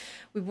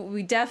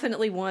 we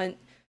definitely want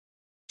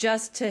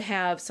just to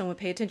have someone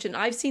pay attention.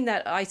 I've seen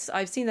that.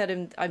 I've seen that.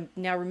 I'm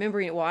now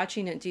remembering it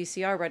watching at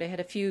DCR. Right, I had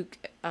a few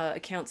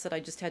accounts that I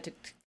just had to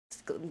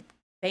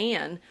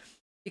ban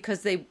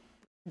because they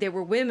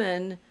were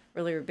women,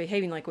 or they were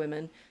behaving like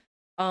women,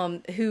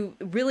 who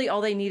really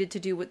all they needed to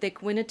do, they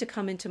wanted to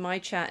come into my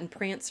chat and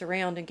prance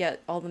around and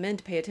get all the men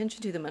to pay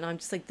attention to them, and I'm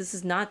just like, this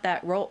is not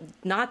that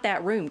not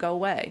that room. Go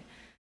away.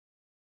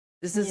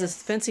 This is a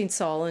fencing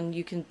stall, and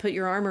you can put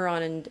your armor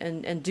on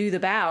and do the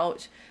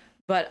bout.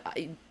 But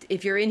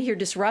if you're in here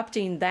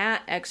disrupting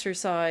that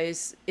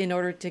exercise in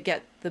order to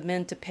get the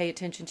men to pay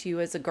attention to you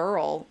as a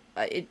girl,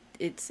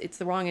 it's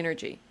the wrong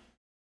energy.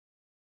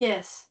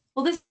 Yes.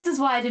 Well, this is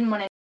why I didn't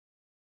want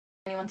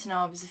anyone to know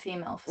I was a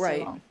female for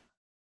so long.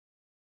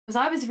 Because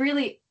I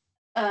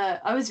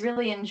was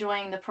really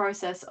enjoying the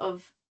process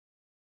of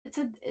it's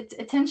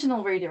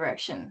attentional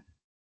redirection.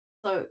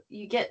 So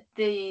you get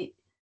the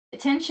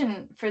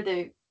attention for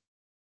the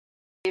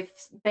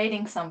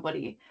baiting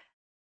somebody,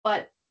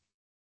 but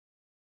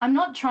I'm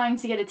not trying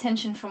to get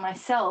attention for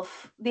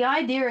myself. The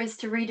idea is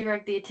to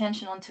redirect the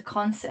attention onto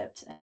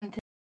concept and to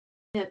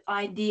the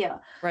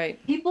idea.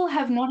 Right. People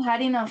have not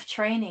had enough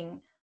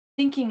training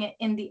thinking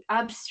in the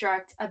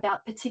abstract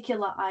about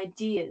particular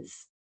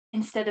ideas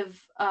instead of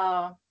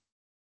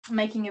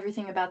making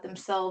everything about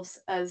themselves,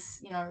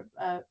 as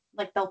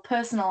like they'll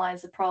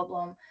personalize the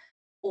problem,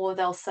 or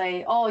they'll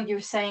say, oh, you're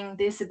saying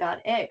this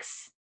about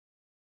X.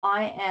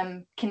 I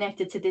am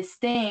connected to this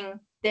thing,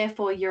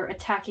 therefore you're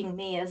attacking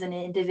me as an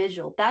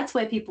individual. That's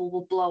where people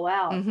will blow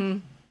out. Mm-hmm.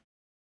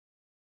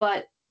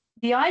 But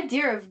the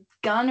idea of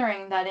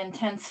garnering that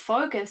intense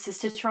focus is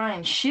to try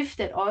and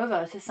shift it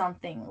over to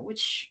something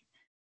which,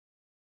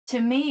 to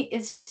me,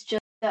 is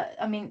just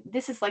I mean,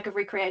 this is like a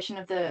recreation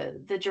of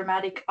the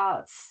dramatic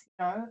arts.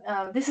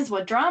 This is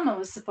what drama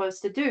was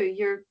supposed to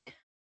do.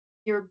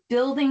 You're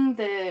building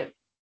the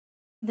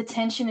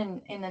tension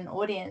in an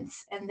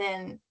audience, and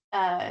then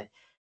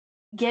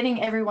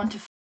getting everyone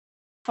to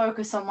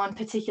focus on one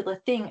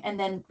particular thing, and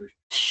then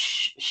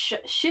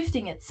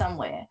shifting it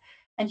somewhere,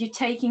 and you're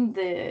taking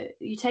the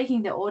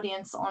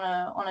audience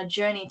on a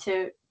journey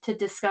to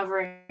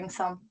discovering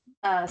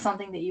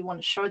something that you want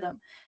to show them,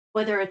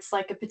 whether it's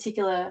like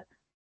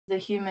the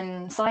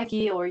human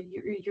psyche, or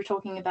you're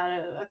talking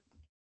about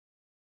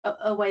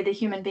a way that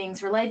human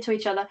beings relate to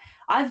each other.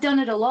 I've done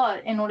it a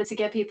lot in order to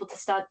get people to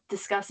start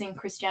discussing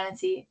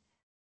Christianity,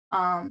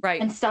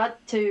 Right, and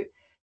start to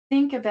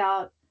think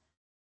about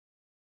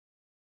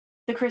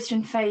the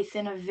Christian faith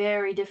in a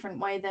very different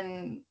way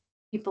than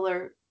people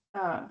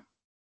have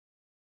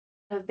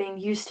been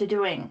used to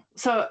doing.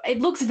 So it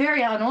looks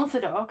very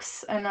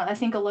unorthodox, and I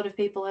think a lot of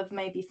people have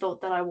maybe thought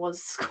that I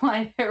was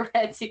quite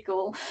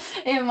heretical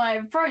in my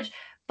approach.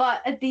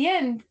 But at the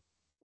end,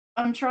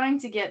 I'm trying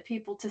to get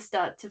people to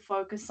start to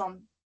focus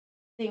on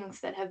things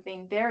that have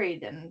been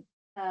buried, and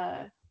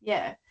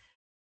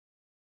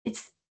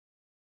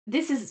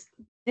this is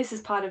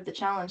part of the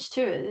challenge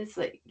too. It's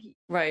like,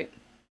 right.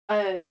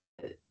 I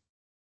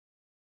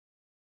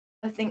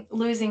think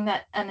losing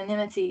that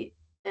anonymity,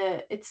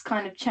 it's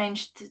kind of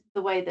changed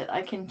the way that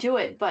I can do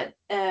it. But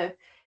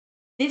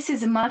this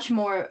is much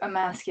more a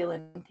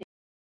masculine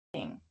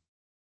thing.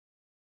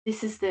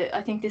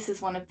 I think this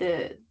is one of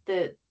the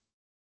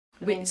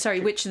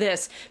which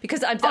this,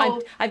 because I've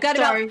got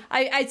sorry. about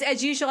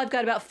as usual I've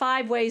got about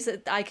 5 ways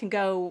that I can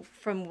go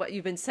from what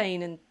you've been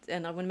saying,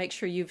 and I want to make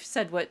sure you've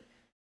said what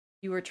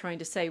you were trying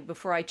to say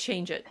before I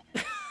change it.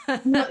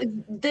 No,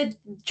 the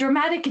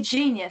dramatic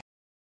genius,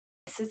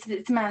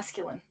 it's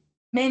masculine.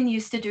 Men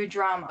used to do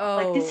drama,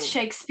 like this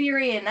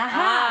Shakespearean,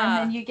 and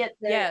then you get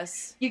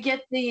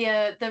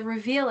the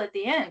reveal at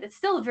the end. It's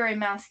still a very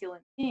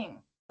masculine thing.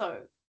 So,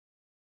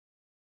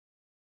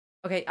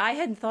 okay, I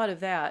hadn't thought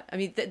of that. I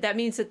mean, that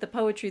means that the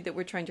poetry that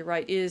we're trying to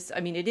write is, I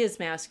mean, it is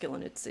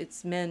masculine.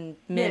 It's men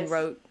yes.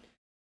 wrote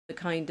the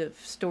kind of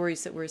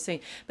stories that we're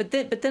saying. But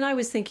then I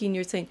was thinking,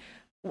 you're saying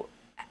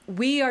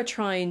we are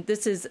trying.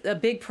 This is a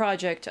big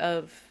project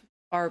of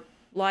our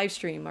live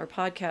stream, our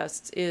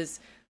podcasts. Is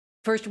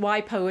first,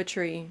 why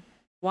poetry?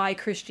 Why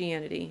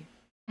Christianity?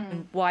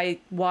 And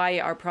why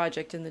our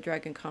project in the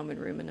Dragon Common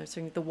Room? And I was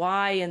saying the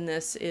why in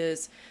this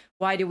is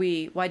why do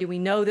we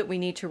know that we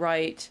need to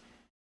write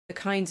the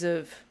kinds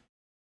of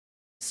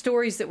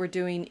stories that we're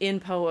doing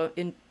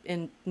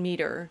in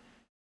meter?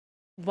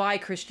 Why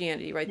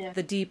Christianity, right? Yeah.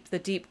 The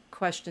deep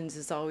questions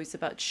is always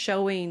about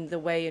showing the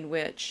way in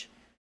which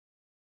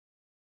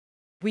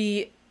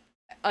we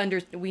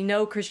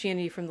know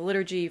Christianity from the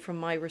liturgy, from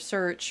my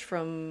research,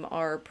 from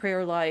our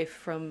prayer life,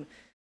 from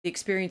the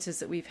experiences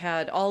that we've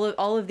had,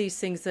 all of these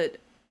things that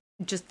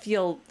just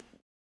feel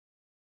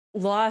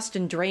lost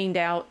and drained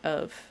out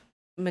of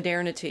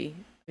modernity.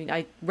 I mean,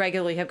 I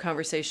regularly have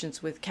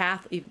conversations with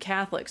even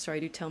Catholics,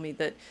 right, who tell me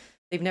that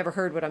they've never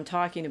heard what I'm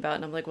talking about,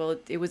 and I'm like, well,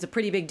 it was a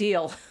pretty big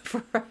deal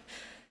for a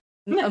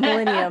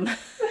millennium.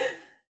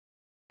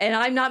 And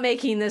I'm not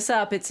making this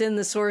up. It's in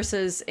the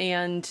sources,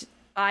 and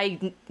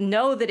I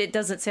know that it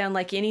doesn't sound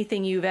like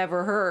anything you've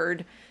ever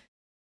heard,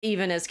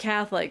 even as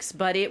Catholics,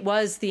 but it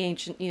was the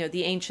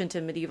ancient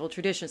and medieval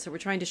tradition. So we're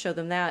trying to show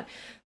them that.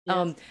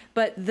 Yes.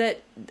 But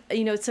that,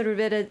 sort of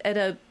at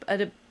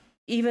a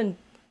even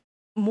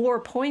more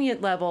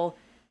poignant level,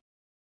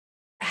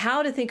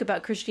 how to think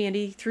about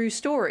Christianity through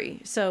story.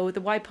 So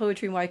the why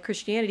poetry and why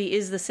Christianity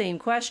is the same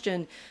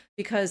question,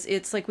 because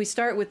it's like we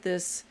start with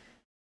this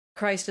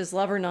Christ as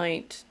Lover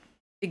Knight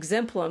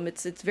exemplum.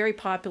 It's very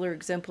popular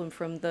exemplum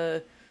from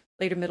the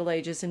later Middle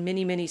Ages and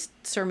many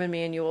sermon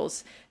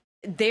manuals.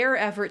 Their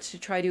efforts to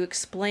try to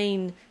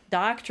explain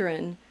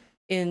doctrine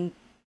in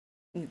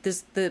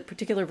the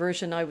particular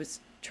version I was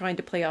trying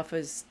to play off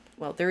as,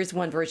 well, there is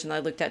one version that I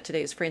looked at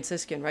today is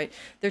Franciscan, right?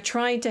 They're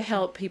trying to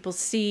help people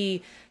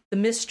see the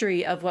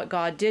mystery of what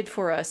God did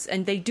for us,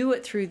 and they do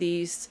it through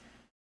these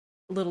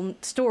little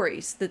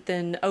stories that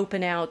then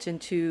open out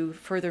into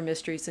further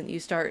mysteries, and you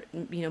start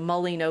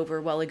mulling over,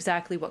 well,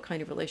 exactly what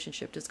kind of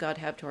relationship does God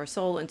have to our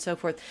soul, and so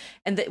forth.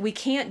 And that we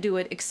can't do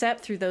it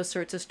except through those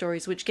sorts of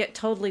stories, which get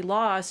totally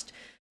lost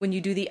when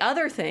you do the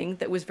other thing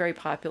that was very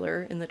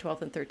popular in the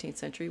 12th and 13th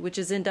century, which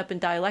is end up in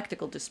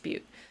dialectical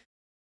dispute.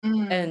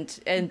 And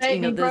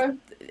the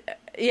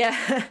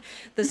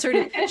sort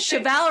of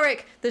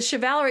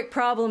chivalric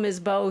problem is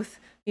both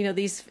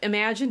these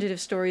imaginative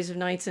stories of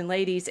knights and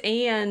ladies,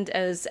 and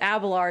as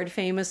Abelard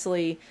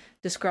famously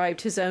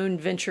described his own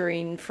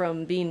venturing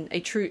from being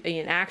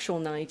an actual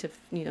knight, of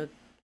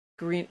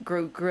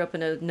grew up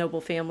in a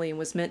noble family and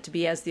was meant to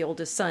be, as the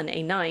oldest son,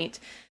 a knight,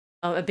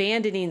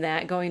 abandoning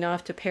that, going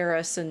off to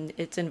Paris and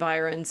its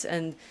environs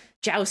and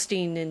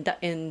jousting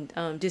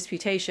and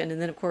disputation, and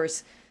then of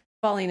course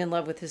falling in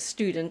love with his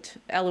student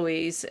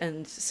Eloise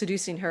and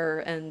seducing her,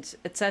 and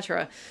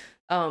etc.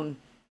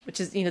 Which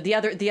is, the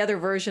other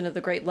version of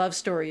the great love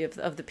story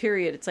of the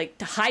period. It's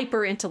like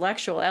hyper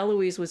intellectual.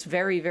 Eloise was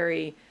very,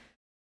 very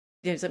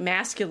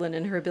masculine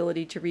in her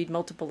ability to read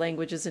multiple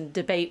languages and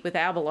debate with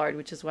Abelard,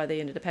 which is why they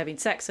ended up having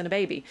sex and a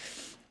baby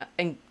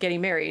and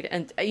getting married.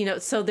 And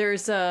so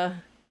there's I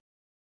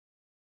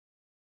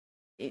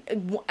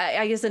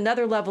guess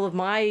another level of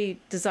my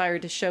desire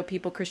to show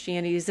people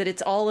Christianity is that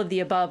it's all of the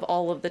above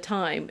all of the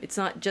time. It's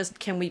not just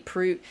can we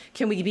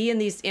be in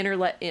these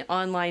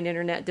online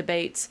internet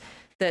debates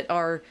that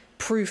are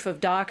proof of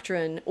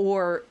doctrine,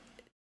 or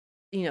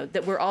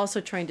that we're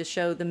also trying to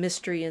show the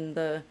mystery in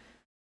the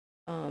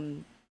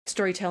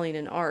storytelling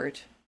and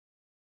art.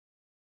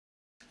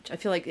 Which I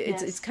feel like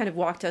it's kind of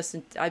walked us,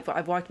 and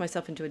I've walked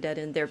myself into a dead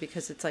end there,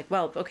 because it's like,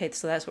 well, okay,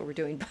 so that's what we're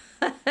doing,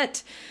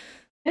 but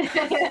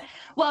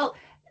well,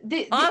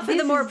 often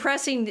the more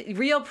pressing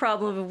real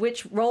problem of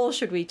which role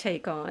should we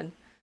take on.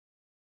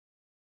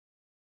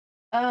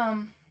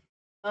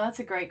 Well, that's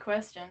a great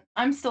question.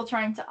 I'm still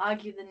trying to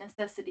argue the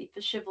necessity for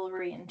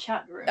chivalry in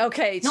chat rooms.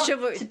 Okay, not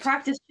to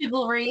practice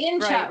chivalry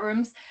in chat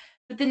rooms,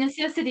 but the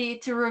necessity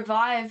to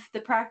revive the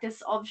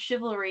practice of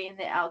chivalry in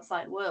the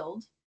outside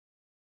world.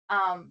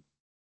 And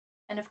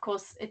of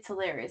course, it's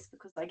hilarious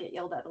because I get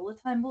yelled at all the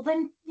time. Well,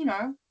 then,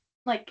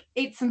 like,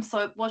 eat some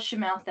soap, wash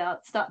your mouth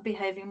out, start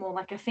behaving more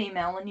like a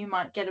female, and you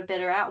might get a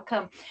better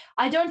outcome.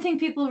 I don't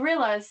think people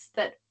realize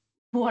that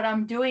what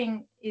I'm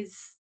doing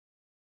is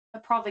a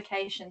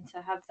provocation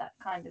to have that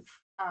kind of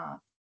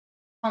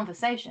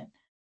conversation,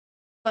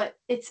 but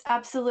it's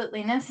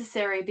absolutely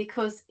necessary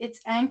because it's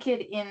anchored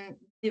in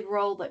the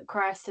role that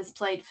Christ has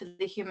played for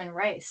the human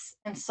race.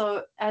 And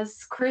so,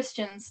 as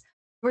Christians,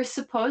 we're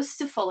supposed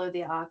to follow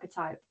the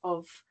archetype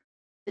of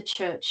the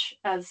church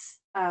as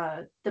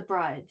the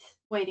bride,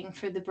 waiting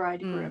for the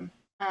bridegroom.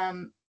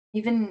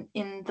 Even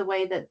in the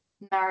way that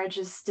marriage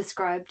is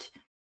described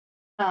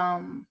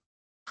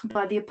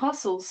by the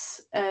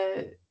apostles,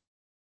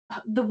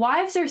 the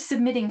wives are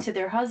submitting to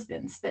their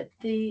husbands, but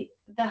the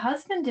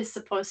husband is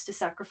supposed to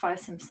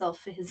sacrifice himself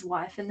for his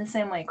wife in the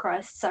same way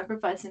Christ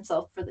sacrificed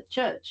himself for the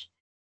church.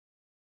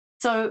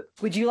 So,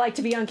 would you like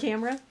to be on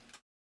camera?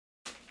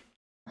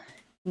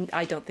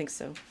 I don't think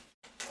so.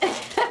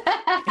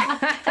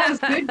 That was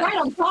good, right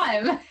on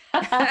time.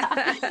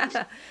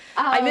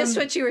 I missed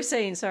what you were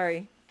saying.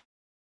 Sorry.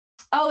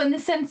 Oh, in the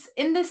sense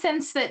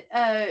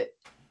that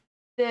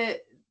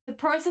the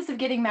process of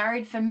getting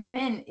married for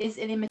men is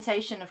an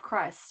imitation of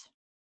Christ.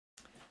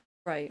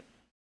 Right.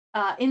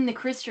 In the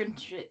Christian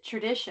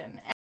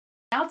tradition.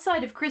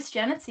 Outside of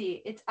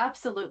Christianity, it's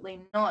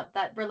absolutely not.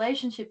 That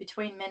relationship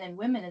between men and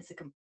women is a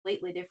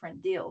completely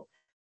different deal,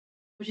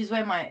 which is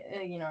where my,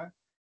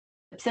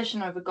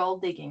 obsession over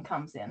gold digging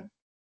comes in.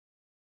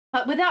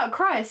 But without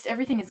Christ,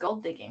 everything is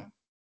gold digging.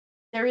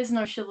 There is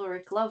no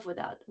chivalric love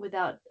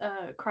without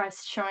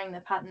Christ showing the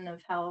pattern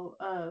of how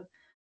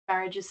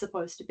marriage is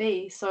supposed to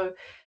be. So,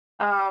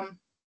 well,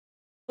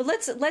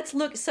 let's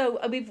look. So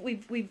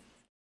we've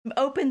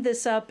opened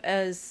this up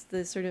as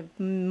the sort of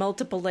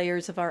multiple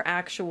layers of our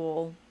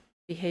actual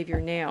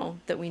behavior now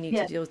that we need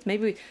to deal with.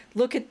 Maybe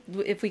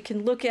if we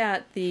can look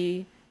at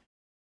the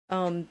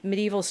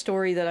medieval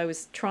story that I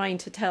was trying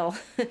to tell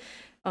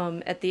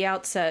at the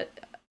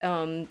outset.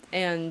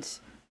 And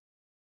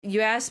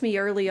you asked me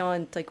early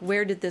on, like,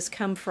 where did this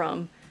come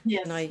from?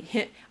 Yes. And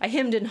I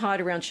hemmed and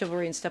hawed around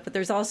chivalry and stuff, but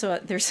there's also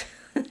there's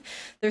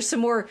some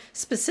more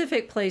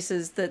specific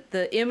places that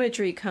the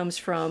imagery comes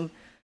from.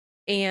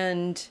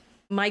 And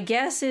my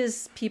guess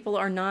is people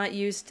are not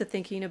used to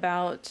thinking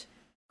about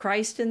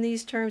Christ in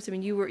these terms. I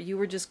mean, you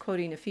were just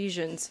quoting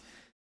Ephesians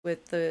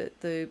with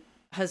the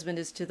husband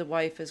is to the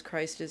wife as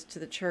Christ is to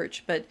the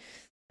church, but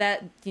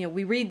that,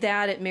 we read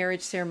that at marriage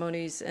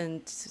ceremonies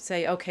and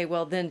say, okay,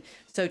 well then,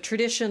 so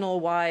traditional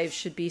wives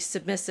should be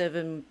submissive,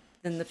 and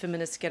then the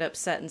feminists get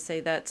upset and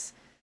say that's,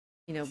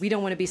 we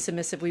don't want to be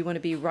submissive. We want to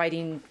be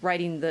riding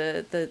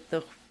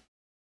the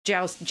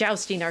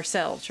jousting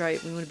ourselves,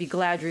 right? We want to be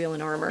Gladriel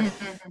in armor,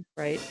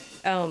 right?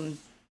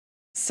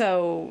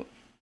 So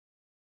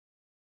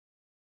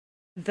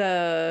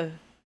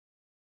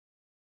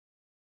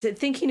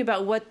thinking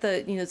about what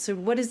so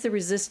what is the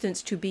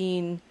resistance to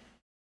being,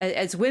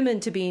 as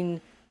women, to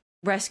being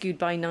rescued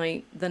by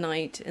the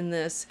night in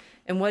this,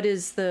 and what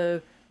is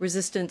the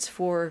resistance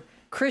for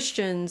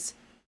Christians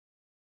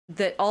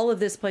that all of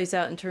this plays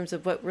out in terms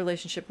of what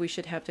relationship we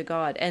should have to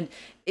God. And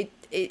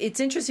it's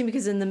interesting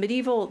because in the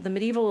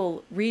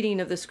medieval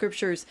reading of the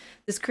scriptures,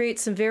 this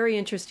creates some very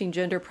interesting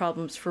gender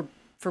problems for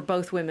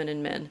both women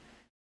and men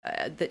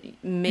that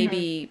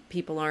maybe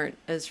people aren't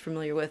as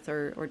familiar with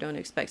or don't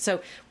expect.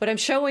 So what I'm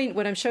showing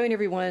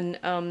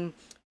everyone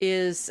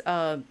is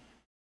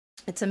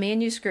it's a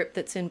manuscript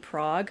that's in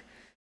Prague.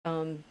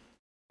 I'll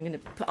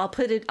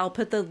put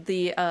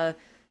the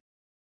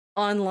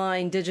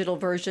online digital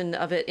version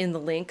of it in the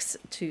links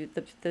to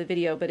the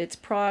video, but it's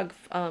Prague,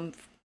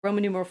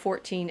 Roman numeral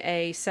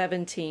 14a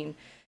 17,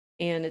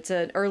 and it's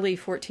an early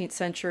 14th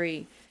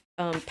century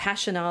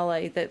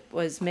passionale that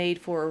was made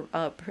for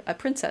a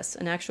princess,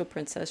 an actual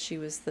princess. She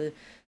was the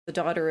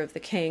daughter of the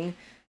king,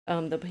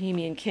 the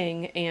Bohemian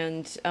king,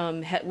 and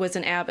was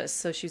an abbess.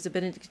 So she was a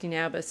Benedictine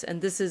abbess,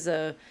 and this is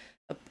a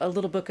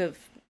little book of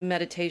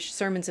meditation,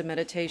 sermons and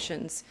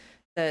meditations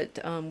that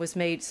was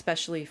made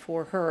specially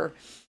for her.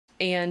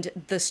 And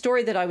the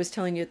story that I was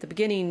telling you at the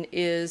beginning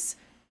is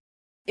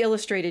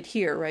illustrated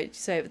here, right?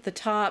 So at the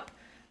top,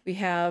 we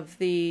have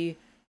the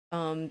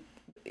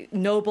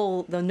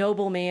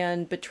noble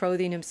man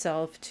betrothing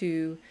himself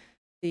to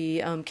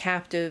the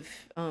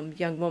captive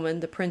young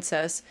woman, the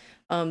princess.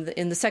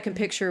 In the second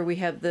picture, we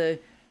have the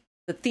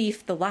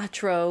thief, the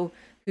latro,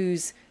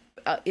 who's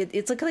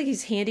it's like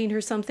he's handing her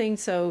something,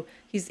 so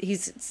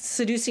he's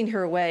seducing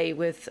her away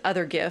with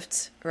other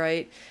gifts,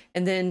 right?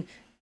 And then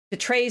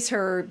betrays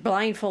her,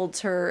 blindfolds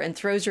her, and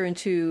throws her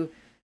into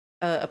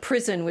a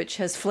prison which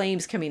has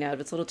flames coming out of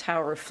its little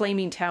tower, a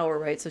flaming tower,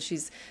 right? So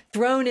she's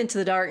thrown into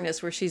the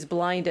darkness where she's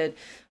blinded.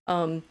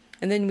 And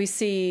then we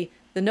see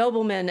the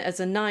nobleman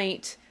as a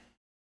knight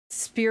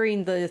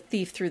spearing the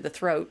thief through the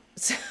throat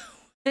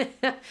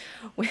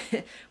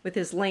with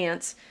his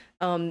lance.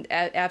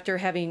 After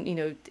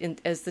having,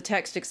 as the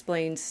text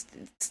explains,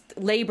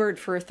 labored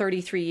for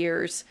 33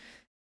 years,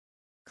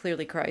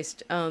 clearly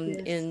Christ,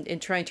 in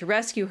trying to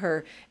rescue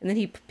her. And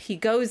then he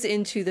goes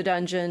into the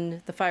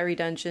dungeon, the fiery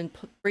dungeon,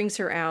 brings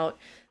her out,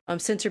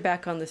 sends her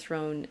back on the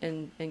throne,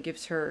 and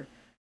gives her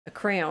a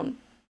crown.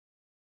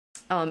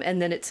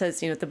 And then it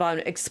says, at the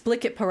bottom,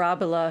 explicit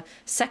parabola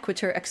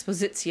sequitur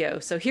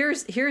expositio. So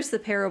here's the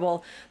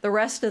parable. The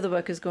rest of the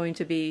book is going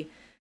to be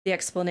the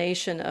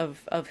explanation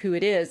of who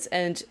it is.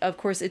 And of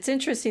course, it's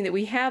interesting that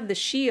we have the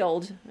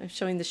shield. I'm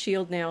showing the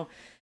shield now.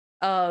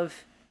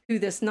 of who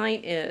this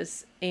knight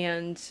is,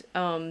 and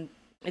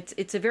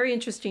it's a very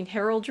interesting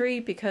heraldry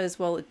because,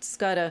 well, it's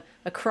got a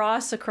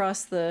cross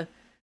across the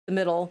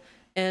middle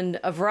and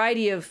a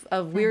variety of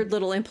weird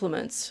little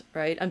implements,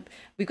 right?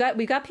 We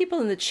got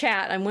people in the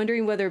chat. I'm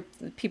wondering whether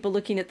people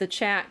looking at the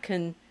chat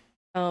can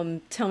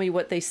tell me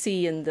what they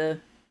see in the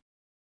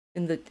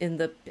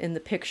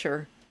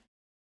picture.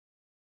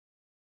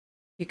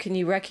 Can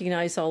you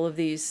recognize all of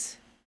these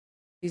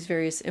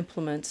various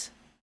implements?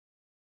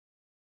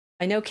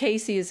 I know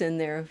Casey is in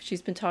there.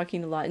 She's been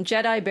talking a lot. And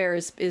Jedi Bear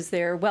is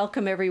there.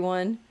 Welcome,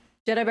 everyone.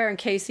 Jedi Bear and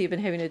Casey have been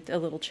having a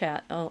little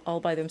chat all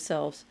by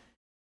themselves.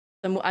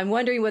 I'm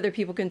wondering whether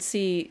people can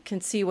see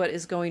what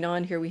is going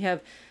on here. We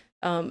have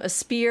a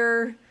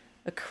spear,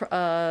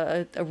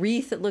 a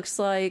wreath, it looks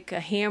like, a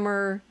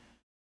hammer,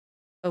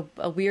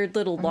 a weird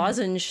little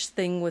lozenge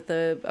thing with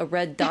a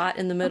red dot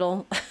in the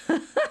middle.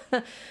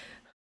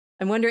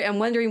 I'm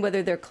wondering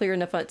whether they're clear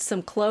enough on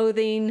some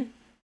clothing.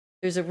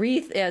 There's a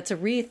wreath. Yeah, it's a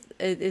wreath.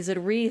 Is it a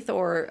wreath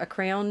or a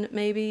crown,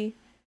 maybe?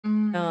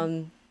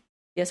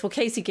 Yes. Well,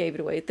 Casey gave it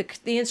away.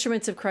 The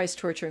instruments of Christ's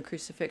torture and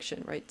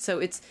crucifixion, right? So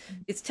it's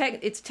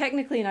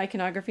technically an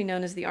iconography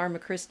known as the Arma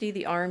Christi,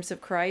 the arms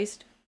of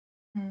Christ.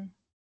 And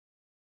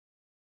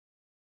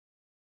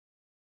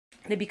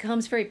it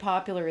becomes very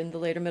popular in the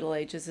later Middle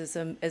Ages as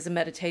a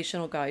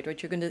meditational guide,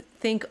 right? You're going to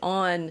think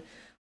on,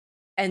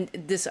 and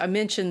this I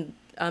mentioned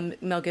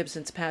Mel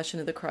Gibson's Passion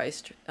of the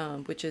Christ,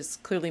 which is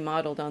clearly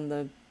modeled on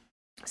the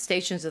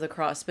Stations of the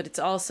Cross, but it's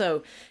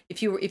also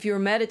if you were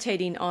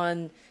meditating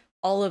on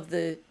all of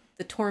the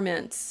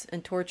torments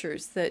and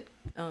tortures that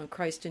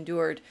Christ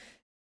endured,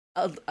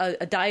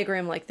 a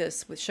diagram like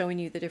this with showing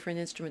you the different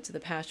instruments of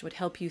the Passion would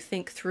help you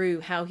think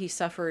through how he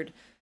suffered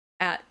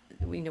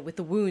with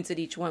the wounds at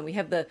each one. We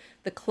have the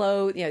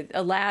clothes,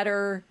 a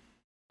ladder,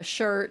 a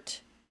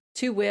shirt,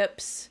 2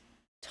 whips,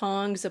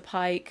 tongs, a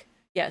pike,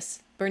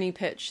 yes, burning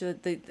pitch.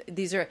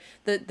 These are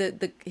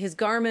the his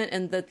garment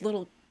and the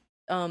little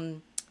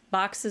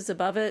boxes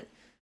above it,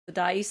 the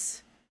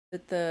dice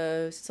that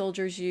the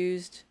soldiers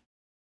used.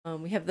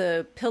 We have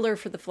the pillar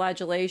for the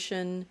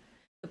flagellation.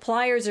 The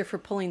pliers are for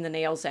pulling the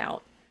nails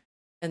out,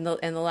 and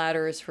the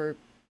ladder is for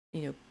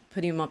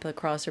putting him up the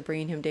cross or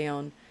bringing him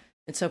down,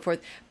 and so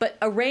forth. But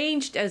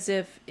arranged as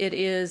if it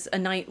is a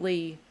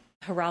knightly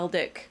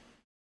heraldic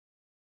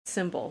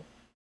symbol.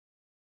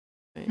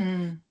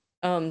 Right?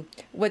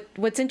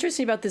 What's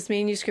interesting about this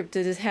manuscript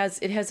is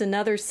it has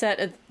another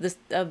set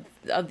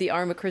of the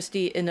Arma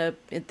Christi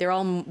they're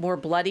all more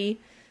bloody,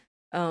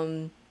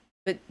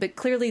 but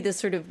clearly this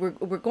sort of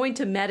we're going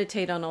to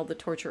meditate on all the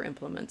torture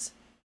implements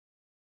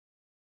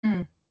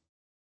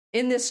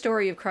in this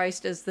story of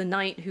Christ as the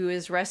knight who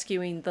is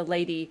rescuing the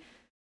lady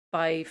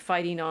by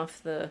fighting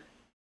off the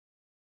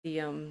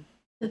thief.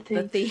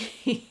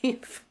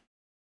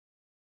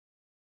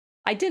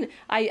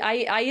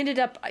 I ended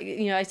up,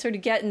 I sort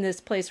of get in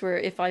this place where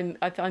if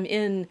I'm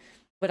in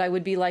what I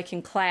would be like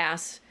in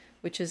class,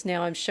 which is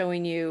now I'm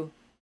showing you,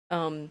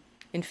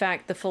 in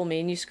fact, the full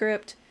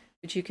manuscript,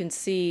 which you can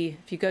see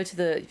if you go to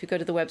the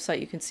website,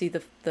 you can see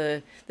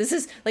the this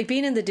is like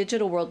being in the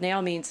digital world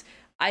now means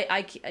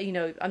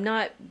I'm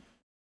not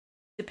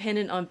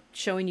dependent on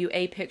showing you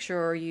a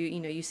picture or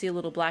you see a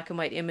little black and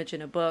white image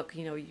in a book,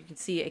 you can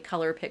see a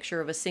color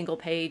picture of a single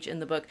page in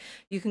the book.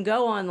 You can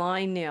go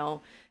online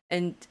now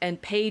and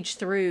page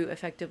through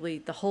effectively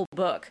the whole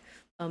book,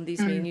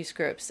 these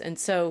manuscripts. And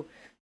so,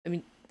 I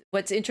mean,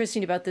 what's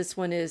interesting about this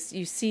one is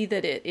you see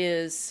that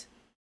it's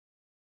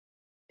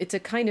a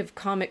kind of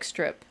comic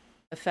strip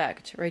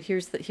effect, right?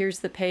 Here's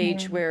the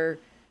page where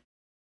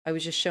I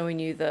was just showing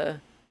you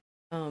the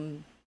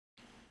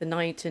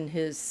knight and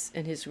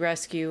his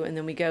rescue, and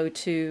then we go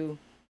to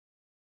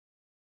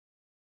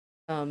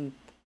the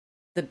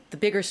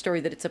bigger story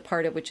that it's a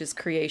part of, which is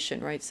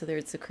creation, right? So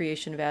there's the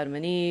creation of Adam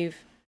and Eve,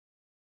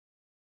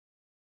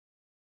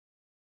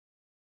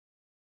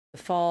 the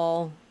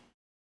fall.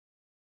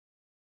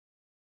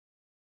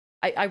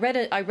 I read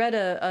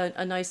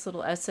a nice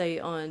little essay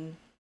on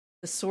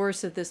the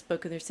source of this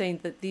book, and they're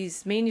saying that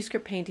these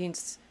manuscript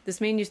paintings,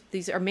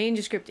 these are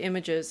manuscript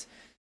images,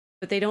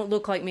 but they don't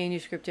look like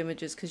manuscript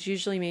images because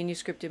usually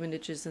manuscript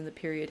images in the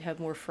period have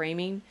more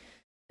framing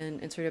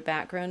and sort of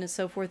background and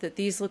so forth. That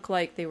these look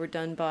like they were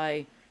done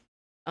by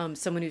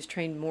someone who's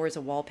trained more as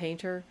a wall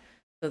painter.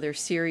 So they're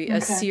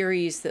a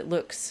series that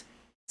looks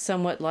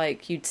somewhat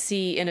like you'd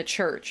see in a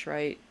church,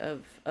 right?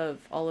 Of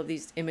all of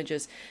these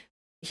images.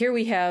 Here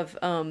we have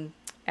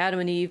Adam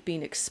and Eve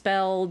being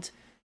expelled,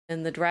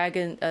 and the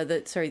dragon,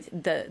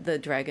 the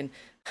dragon,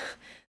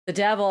 the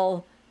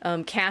devil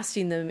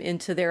casting them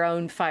into their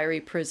own fiery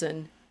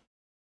prison.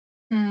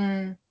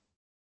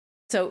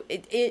 So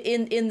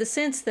in the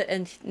sense that,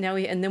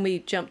 and then we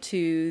jump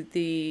to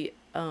the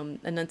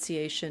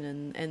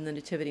Annunciation and the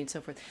Nativity and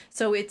so forth.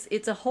 So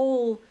it's a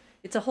whole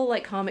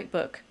like comic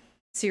book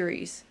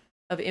series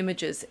of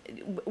images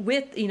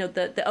with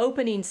the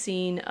opening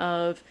scene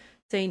of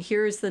saying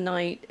here's the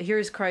knight,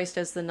 here's Christ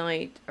as the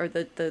knight, or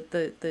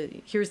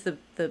here's the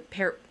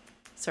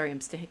sorry, I'm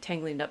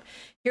tangling it up.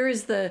 Here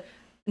is the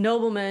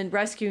nobleman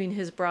rescuing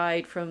his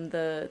bride from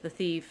the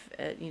thief,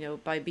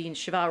 by being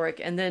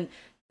chivalric, and then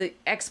the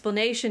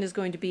explanation is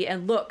going to be,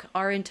 and look,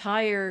 our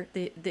entire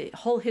the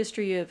whole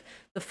history of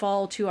the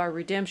fall to our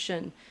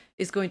redemption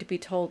is going to be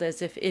told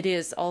as if it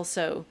is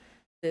also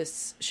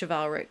this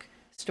chivalric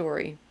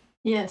story.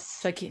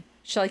 Yes.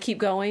 Shall I keep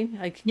going?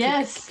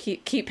 Yes.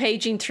 Keep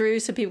paging through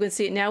so people can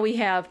see it. Now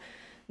we've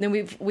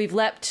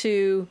leapt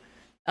to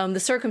the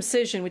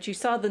circumcision, which you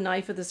saw the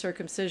knife of the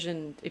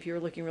circumcision, if you were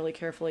looking really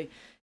carefully,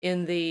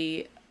 in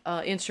the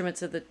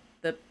instruments of the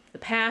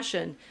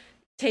Passion,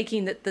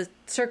 taking that the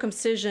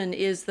circumcision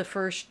is the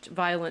first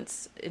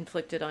violence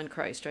inflicted on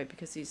Christ, right?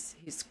 Because he's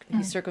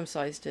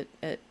circumcised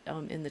at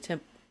in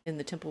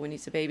the temple when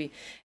he's a baby,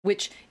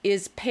 which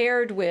is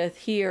paired with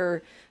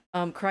here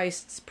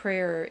Christ's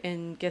prayer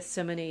in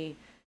Gethsemane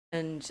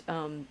and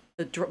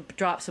the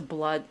drops of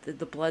blood,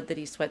 the blood that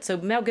he sweat. So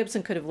Mel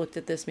Gibson could have looked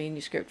at this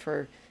manuscript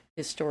for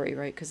his story,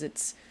 right? Because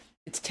it's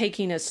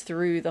taking us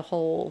through the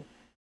whole.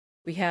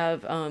 We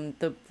have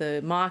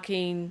the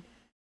mocking.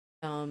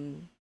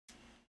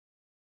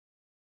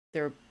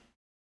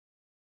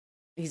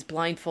 He's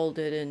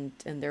blindfolded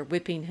and they're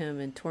whipping him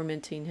and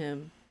tormenting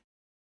him.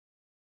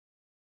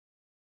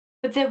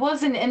 But there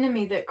was an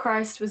enemy that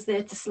Christ was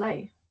there to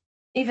slay,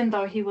 even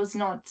though he was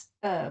not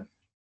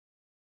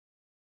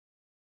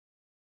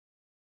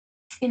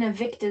in a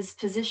victor's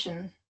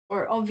position,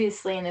 or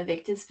obviously in a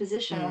victor's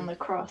position on the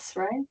cross,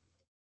 right?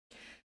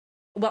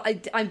 Well,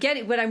 I'm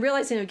getting what I'm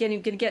realizing. I'm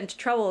going to get into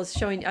trouble. Is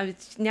showing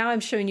now. I'm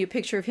showing you a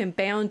picture of him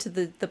bound to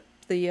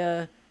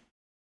the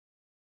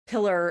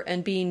pillar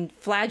and being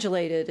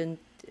flagellated. And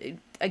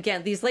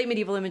again, these late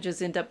medieval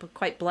images end up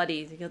quite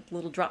bloody. You get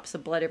little drops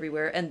of blood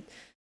everywhere. And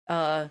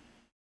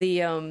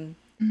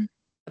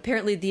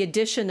apparently the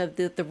addition of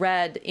the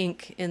red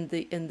ink in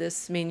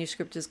this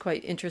manuscript is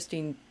quite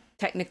interesting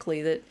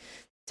technically. That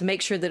to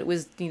make sure that it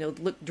was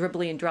look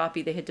dribbly and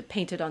droppy, they had to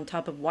paint it on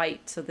top of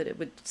white so that it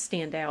would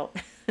stand out.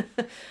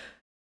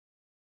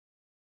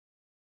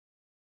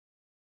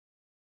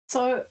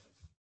 So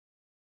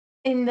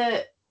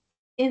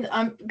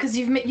because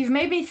you've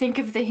made me think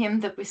of the hymn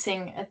that we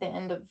sing at the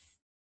end of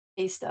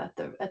Easter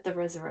at the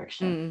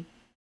resurrection,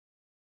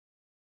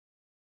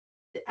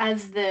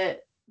 as the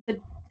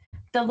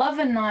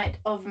lover knight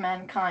of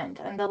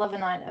mankind and the lover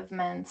knight of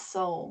man's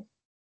soul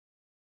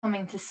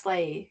coming to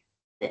slay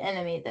the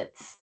enemy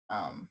that's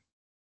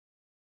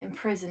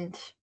imprisoned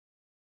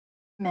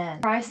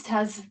man. Christ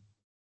has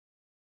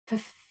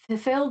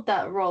fulfilled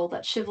that role,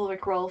 that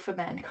chivalric role for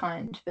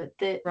mankind, but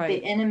the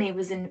enemy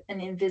was an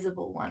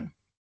invisible one.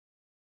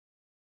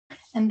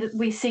 And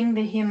we sing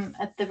the hymn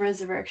at the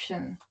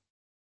resurrection,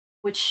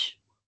 which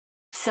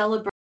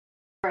celebrates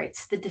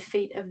the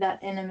defeat of that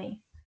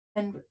enemy.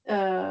 And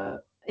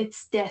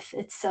it's death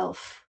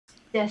itself.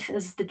 Death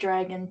is the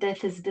dragon.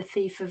 Death is the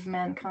thief of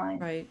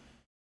mankind. Right.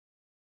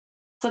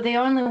 So the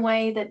only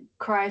way that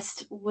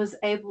Christ was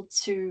able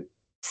to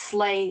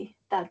slay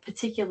that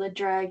particular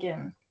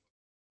dragon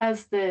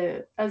as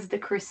the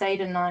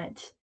Crusader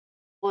Knight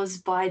was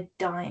by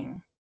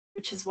dying,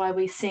 which is why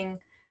we sing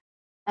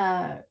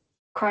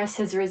Christ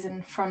has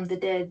risen from the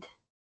dead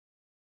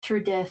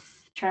through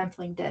death,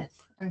 trampling death,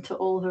 and to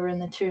all who are in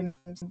the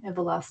tombs,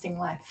 everlasting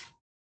life.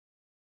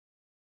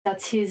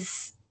 That's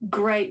his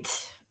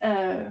great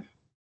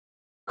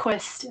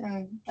quest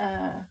and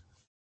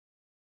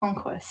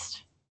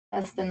conquest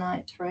as the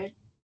knight, right?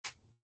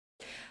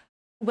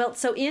 Well,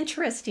 so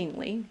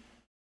interestingly,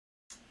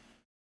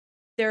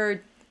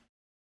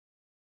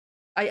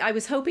 I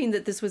was hoping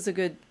that this was a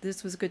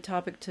good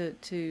topic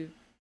to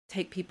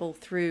take people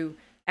through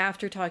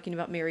after talking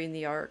about Mary and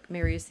the Ark.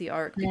 Mary is the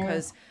Ark,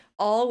 because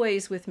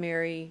always with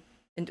Mary,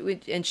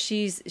 and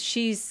she's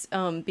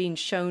being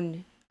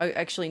shown.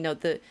 Actually, no.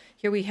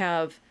 Here we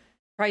have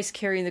Christ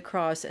carrying the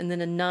cross, and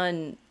then a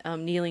nun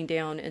kneeling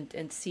down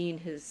and seeing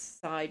his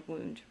side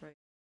wound. Right.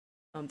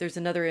 There's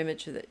another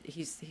image that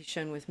he's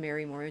shown with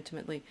Mary more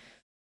intimately.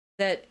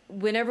 That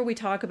whenever we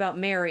talk about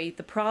Mary,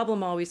 the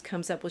problem always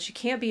comes up. Well, she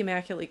can't be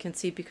immaculately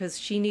conceived because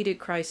she needed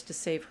Christ to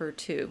save her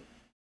too.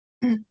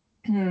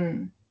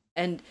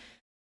 And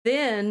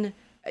then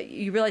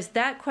you realize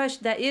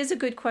that is a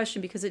good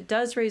question, because it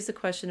does raise the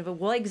question of,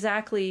 well,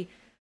 exactly,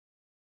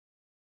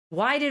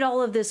 why did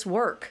all of this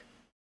work?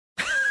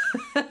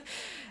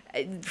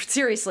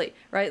 Seriously,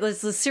 right? Let's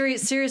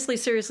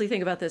seriously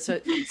think about this.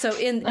 So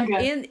in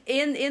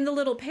the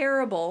little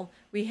parable,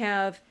 we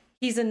have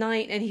he's a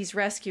knight and he's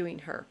rescuing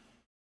her.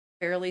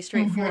 Fairly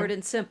straightforward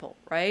and simple,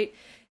 right?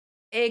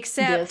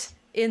 Except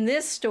in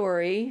this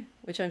story,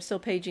 which I'm still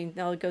paging,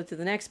 I'll go to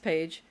the next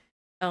page.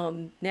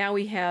 Now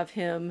we have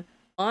him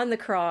on the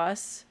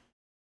cross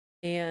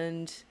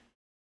and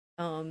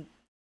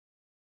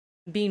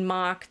being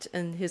mocked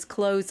and his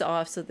clothes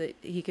off so that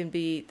they can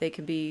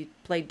be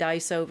played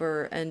dice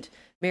over, and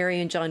Mary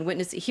and John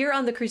witness here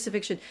on the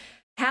crucifixion.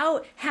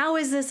 How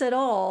is this at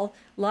all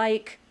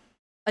like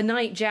a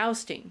knight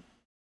jousting?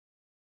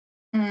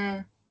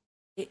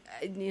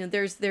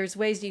 There's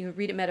ways you can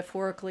read it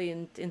metaphorically,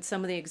 and in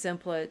some of the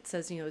exempla it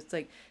says, it's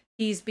like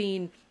he's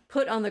being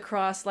put on the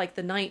cross like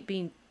the knight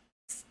being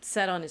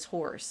set on his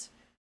horse.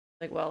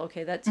 Like, well,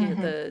 okay, that's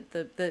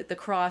the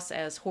cross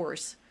as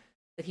horse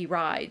that he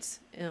rides.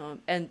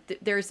 And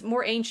there's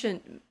more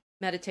ancient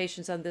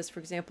meditations on this, for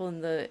example, in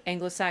the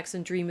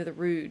Anglo-Saxon Dream of the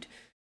Rood,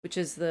 which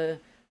is a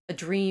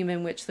dream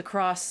in which the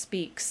cross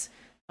speaks.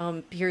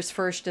 Appears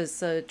first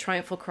as a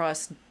triumphal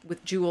cross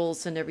with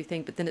jewels and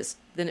everything, but then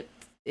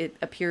it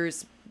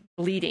appears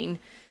bleeding.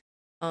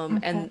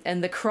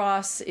 And the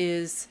cross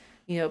is,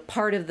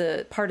 part of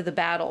the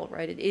battle,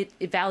 right?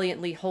 It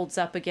valiantly holds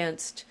up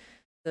against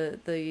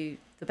the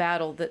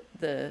battle that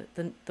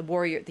the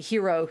warrior, the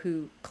hero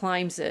who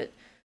climbs it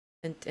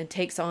and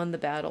takes on the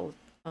battle,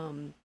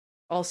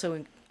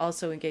 also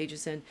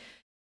engages in.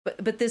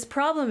 But this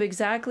problem,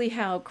 exactly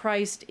how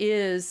Christ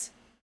is,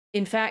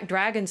 in fact,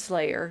 Dragon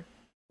Slayer,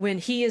 when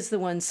he is the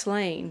one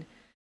slain,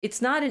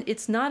 it's not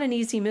an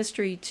easy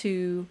mystery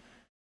to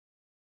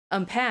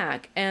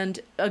unpack.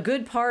 And a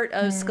good part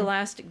of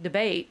scholastic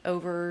debate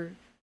over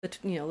the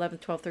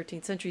 11th, 12th,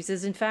 13th centuries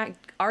is in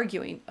fact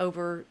arguing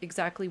over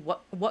exactly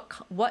what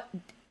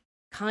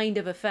kind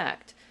of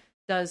effect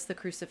does the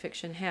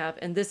crucifixion have.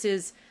 And this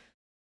is,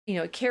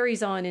 it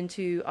carries on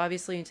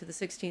obviously into the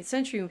 16th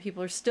century, when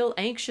people are still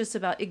anxious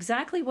about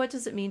exactly what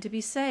does it mean to be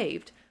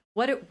saved?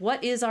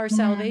 What is our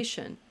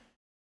salvation?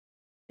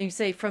 And you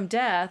say from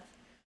death,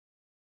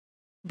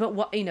 but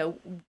why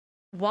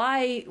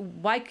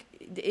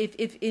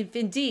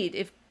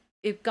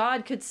if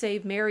God could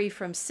save Mary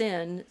from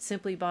sin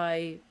simply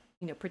by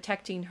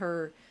protecting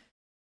her,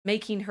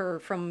 making her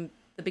from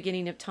the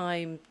beginning of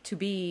time to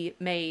be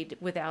made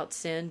without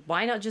sin,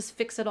 why not just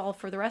fix it all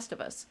for the rest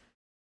of us?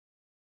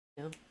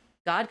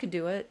 God could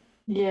do it.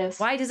 Yes.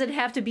 Why does it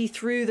have to be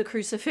through the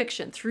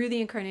crucifixion, through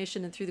the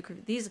incarnation, and through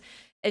these?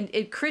 And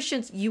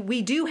Christians,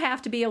 we do have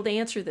to be able to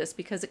answer this,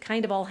 because it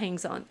kind of all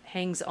hangs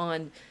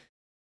on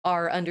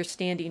our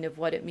understanding of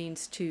what it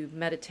means to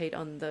meditate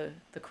on the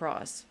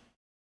cross.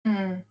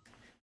 I'll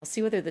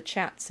see whether the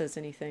chat says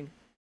anything.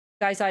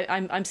 Guys,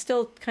 I'm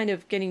still kind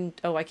of getting...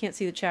 Oh, I can't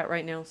see the chat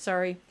right now.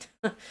 Sorry.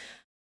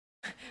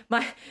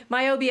 My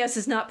OBS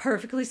is not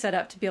perfectly set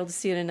up to be able to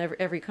see it in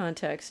every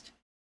context.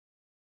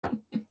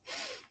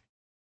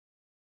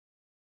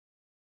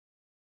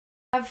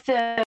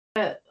 Actually,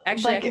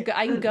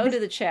 I can go to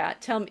the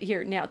chat. Tell me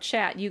here now,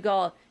 chat. You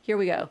go. Here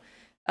we go.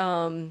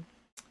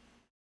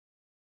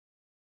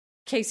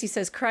 Casey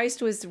says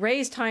Christ was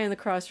raised high on the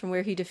cross from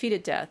where he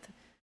defeated death.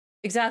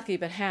 Exactly,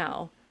 but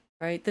how?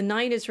 Right? The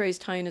knight is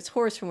raised high on his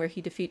horse from where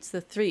he defeats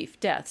the thief,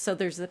 death. So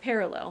there's the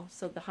parallel.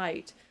 So the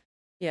height.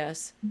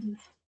 Yes.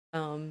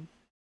 The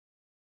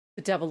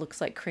devil looks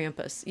like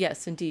Krampus.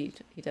 Yes, indeed,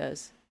 he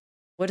does.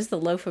 What is the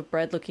loaf of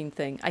bread looking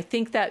thing? I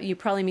think that you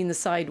probably mean the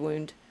side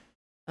wound.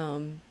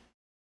 And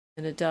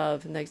a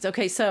dove.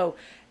 Okay, so,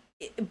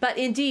 but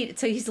indeed,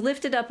 so he's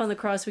lifted up on the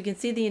cross. We can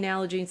see the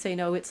analogy and say,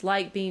 no, it's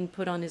like being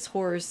put on his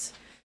horse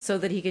so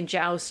that he can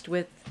joust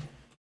with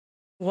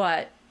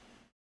what?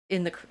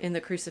 In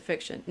the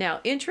crucifixion.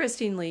 Now,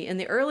 interestingly, in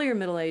the earlier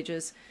Middle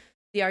Ages,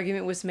 the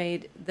argument was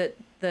made that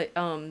the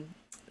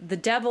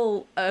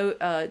devil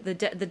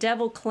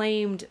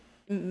claimed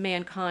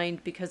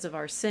mankind because of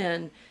our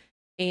sin,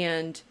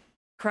 and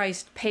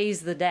Christ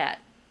pays the debt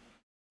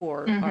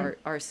for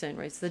our sin,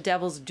 right? It's the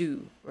devil's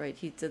due, right?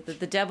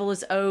 The devil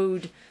is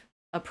owed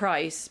a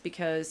price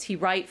because he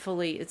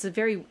rightfully... It's a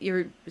very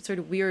sort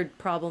of weird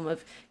problem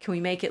of, can we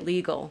make it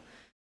legal?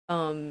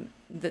 The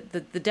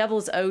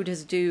devil's owed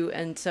his due,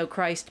 and so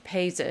Christ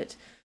pays it.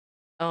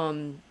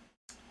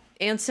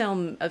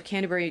 Anselm of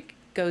Canterbury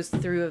goes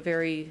through a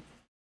very,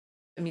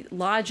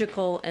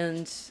 logical,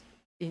 and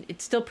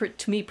it's still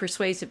to me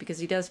persuasive, because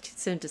he does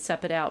seem to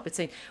step it out, but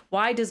saying,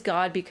 why does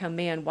God become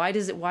man? Why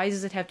does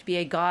it have to be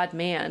a God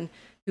man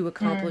who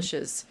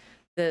accomplishes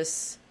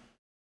this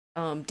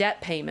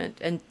debt payment?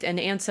 And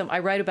Anselm, I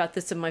write about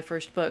this in my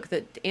first book,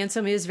 that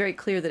Anselm is very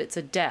clear that it's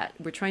a debt.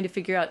 We're trying to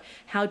figure out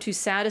how to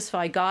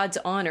satisfy God's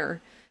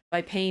honor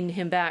by paying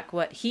him back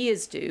what he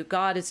is due.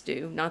 God is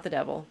due, not the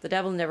devil. The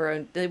devil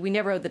we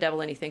never owed the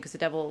devil anything, because the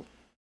devil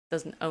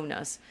doesn't own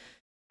us.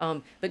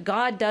 But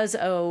God does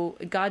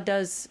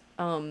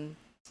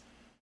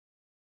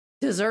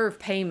deserve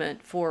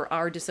payment for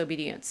our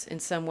disobedience in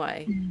some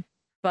way.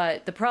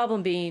 But the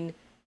problem being,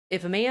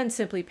 if a man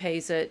simply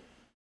pays it,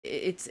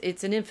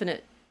 it's an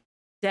infinite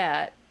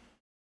debt.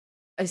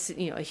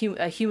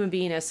 A human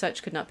being as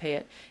such could not pay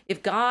it.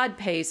 If God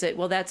pays it,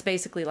 well, that's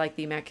basically like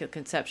the Immaculate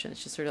Conception.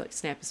 It's just sort of like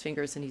snap his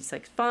fingers and he's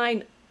like,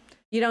 fine,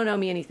 you don't owe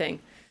me anything.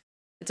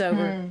 It's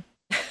over.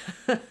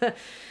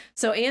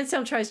 So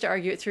Anselm tries to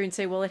argue it through and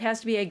say, well, it has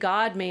to be a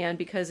God man,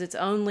 because it's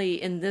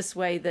only in this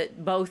way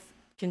that both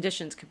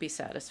conditions could be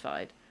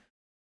satisfied.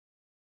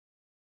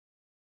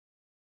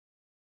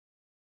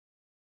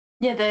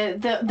 Yeah,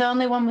 the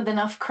only one with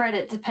enough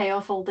credit to pay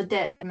off all the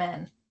debt,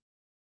 man.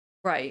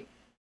 Right.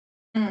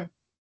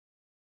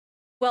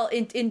 Well,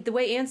 in the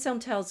way Anselm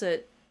tells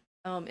it,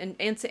 and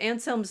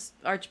Anselm's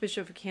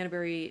Archbishop of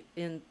Canterbury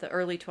in the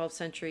early 12th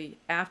century,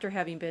 after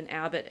having been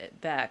abbot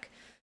at Bec,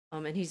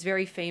 and he's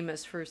very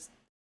famous for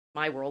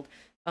my world,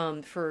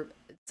 for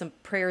some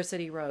prayers that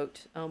he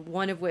wrote.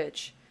 One of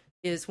which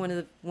is one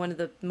of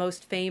the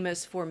most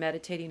famous for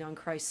meditating on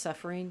Christ's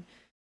suffering,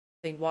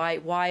 saying,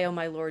 "Why, oh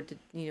my Lord,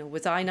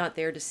 was I not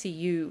there to see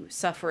you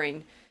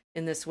suffering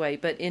in this way?"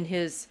 But in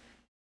his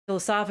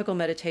philosophical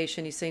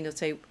meditation, he'll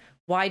say,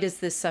 "Why does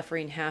this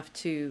suffering have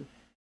to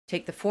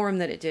take the form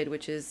that it did,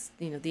 which is,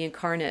 the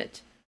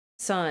incarnate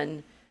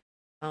Son?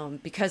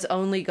 Because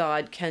only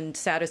God can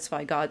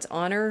satisfy God's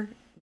honor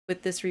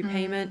with this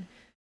repayment,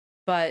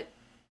 but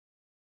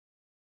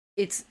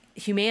it's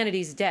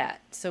humanity's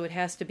debt, so it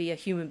has to be a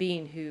human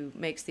being who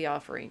makes the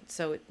offering.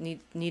 So it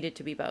needed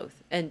to be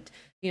both." And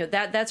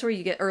that's where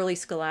you get early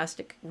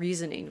scholastic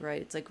reasoning,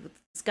 right? It's like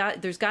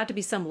there's got to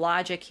be some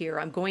logic here.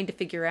 I'm going to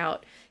figure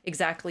out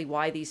exactly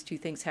why these two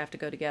things have to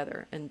go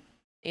together. And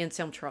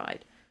Anselm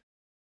tried.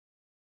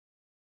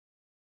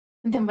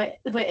 And then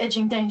we're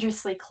edging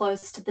dangerously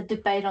close to the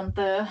debate on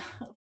the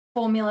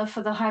formula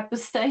for the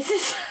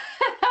hypostasis.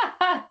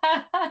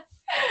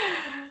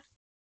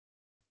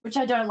 Which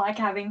I don't like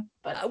having,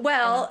 but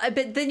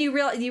but then you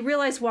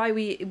realize why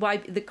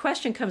the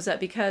question comes up,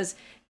 because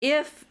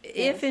if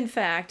in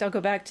fact, I'll go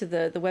back to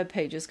the web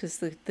pages because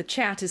the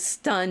chat is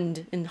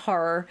stunned in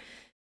horror.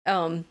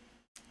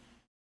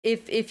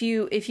 If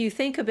you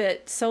think of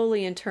it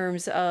solely in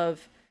terms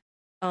of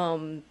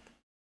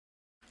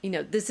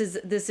this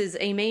is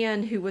a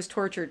man who was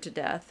tortured to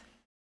death,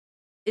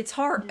 it's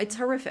hard. It's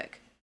horrific.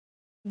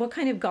 What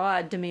kind of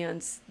God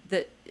demands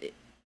that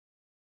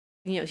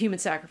human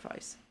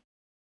sacrifice?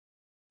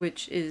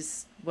 Which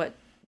is what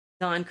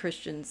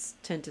non-Christians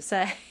tend to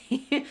say,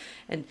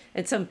 and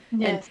some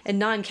and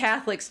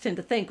non-Catholics tend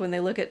to think when they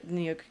look at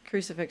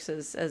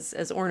crucifixes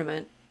as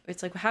ornament.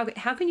 It's like, how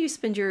can you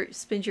spend your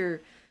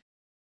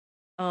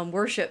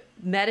worship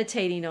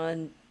meditating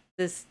on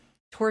this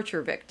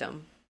torture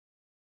victim?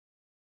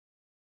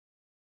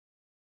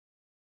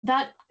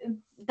 That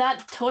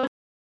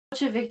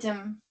torture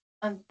victim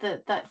and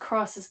that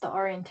cross is the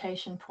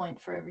orientation point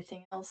for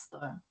everything else,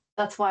 though.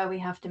 That's why we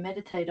have to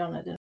meditate on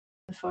it and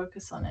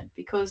focus on it,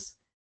 because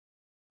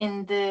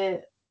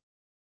it's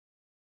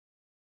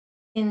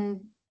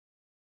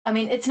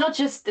not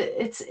just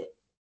it's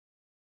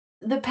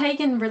the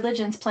pagan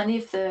religions. Plenty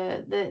of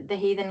the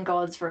heathen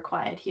gods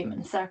required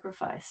human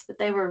sacrifice, but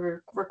they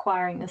were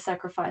requiring the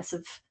sacrifice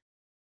of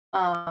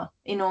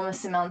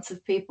enormous amounts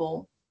of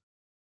people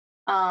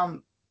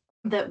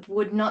that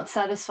would not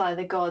satisfy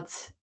the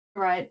gods,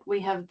 right?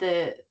 We have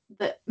the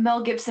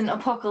Mel Gibson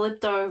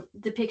apocalypto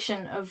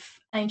depiction of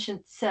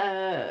ancient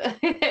South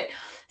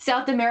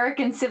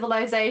American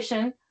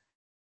civilization,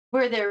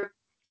 where they're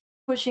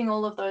pushing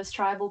all of those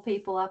tribal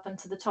people up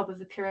into the top of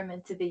the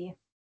pyramid to be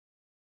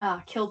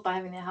killed by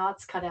having their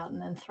hearts cut out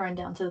and then thrown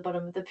down to the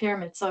bottom of the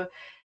pyramid. So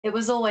it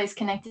was always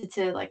connected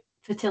to like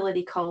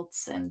fertility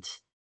cults, and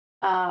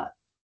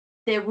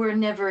there were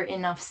never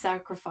enough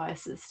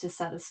sacrifices to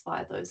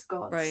satisfy those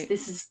gods. Right.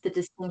 This is the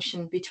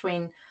distinction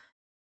between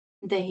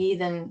the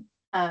heathen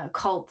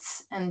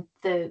cults and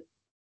the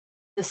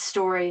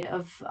story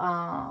of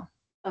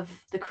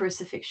the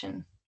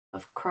crucifixion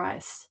of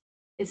Christ.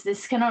 Is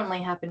this can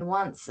only happen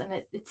once,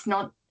 and it's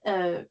not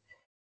a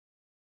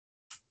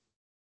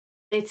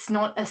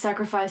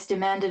sacrifice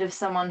demanded of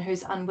someone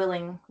who's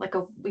unwilling, like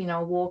a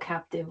war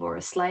captive or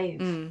a slave.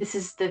 This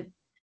is the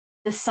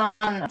Son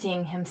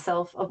emptying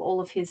himself of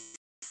all of his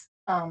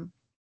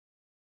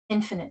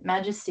infinite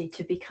majesty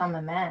to become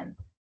a man.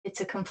 It's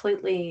a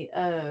completely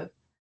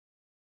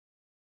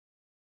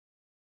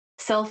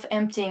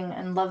self-emptying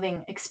and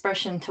loving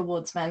expression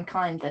towards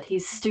mankind, that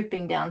he's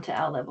stooping down to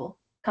our level,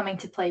 coming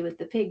to play with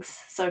the pigs,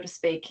 so to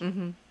speak.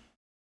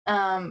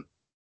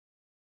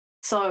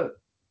 So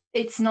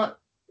it's not,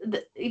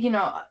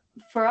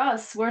 for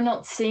us, we're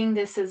not seeing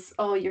this as,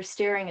 oh, you're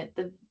staring at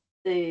the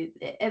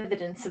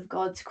evidence of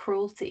God's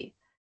cruelty.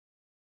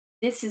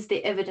 This is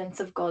the evidence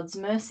of God's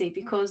mercy,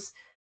 because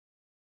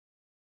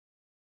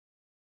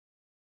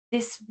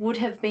this would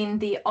have been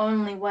the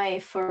only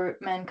way for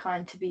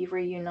mankind to be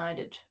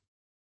reunited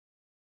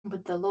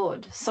with the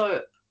Lord.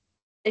 So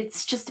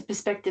it's just a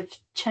perspective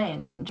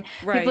change.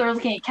 Right. People are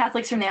looking at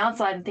Catholics from the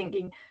outside and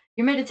thinking,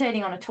 you're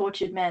meditating on a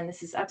tortured man.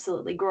 This is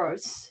absolutely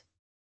gross.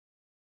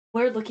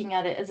 We're looking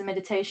at it as a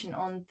meditation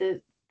on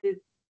the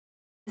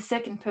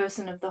second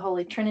person of the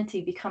Holy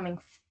Trinity becoming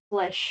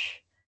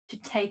flesh to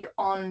take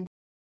on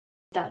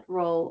that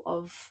role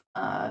of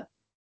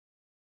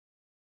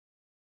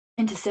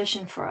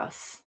intercession for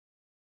us.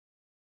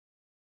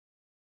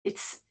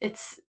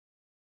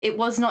 It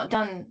was not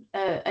done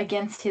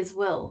against his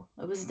will.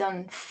 It was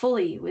done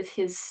fully with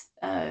his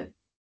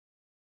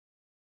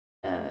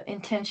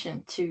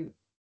intention to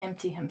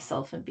empty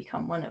himself and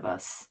become one of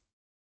us.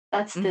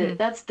 That's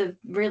the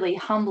really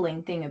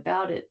humbling thing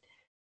about it,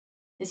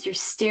 is you're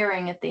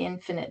staring at the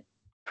infinite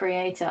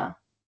creator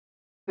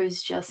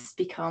who's just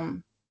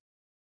become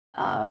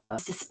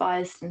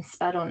despised and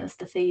spat on as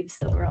the thieves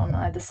that were on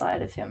either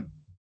side of him.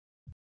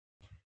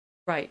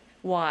 Right.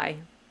 Why?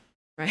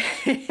 Right.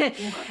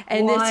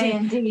 And why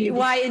indeed?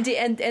 Why indeed?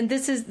 And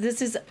this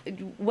is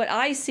what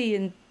I see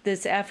in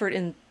this effort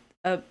in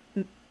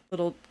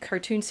little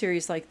cartoon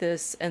series like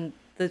this, and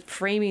the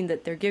framing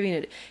that they're giving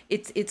it,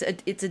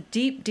 it's a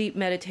deep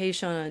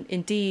meditation on,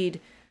 indeed,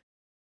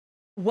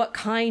 what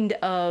kind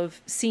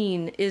of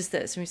scene is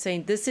this? And we're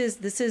saying this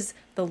is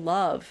the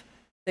love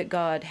that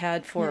God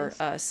had for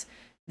us.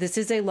 This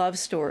is a love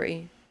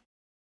story.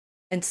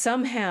 And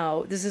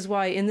somehow, this is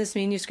why in this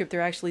manuscript there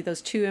are actually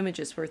those two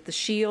images, where the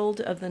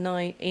shield of the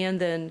knight, and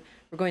then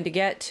we're going to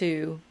get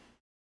to,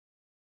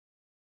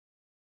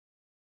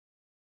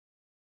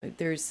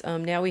 there's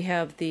now we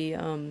have the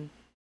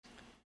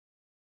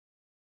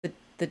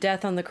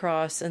death on the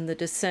cross, and the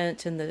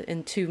descent, and the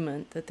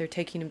entombment, that they're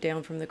taking him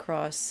down from the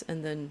cross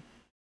and then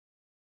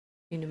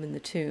putting him in the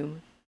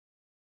tomb.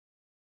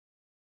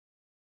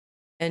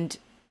 And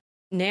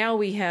now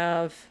we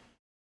have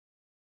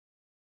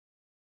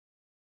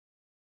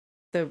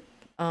the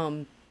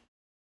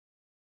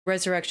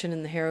resurrection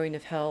and the harrowing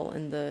of hell,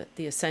 and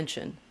the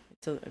ascension.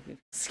 So we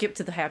skip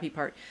to the happy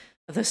part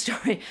of the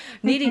story.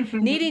 I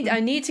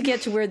need to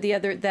get to where the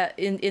other, that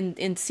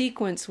in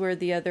sequence, where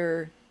the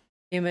other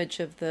image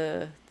of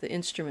the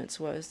instruments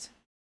was.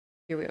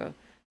 Here we go.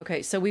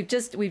 Okay, so we've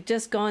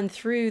just gone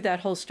through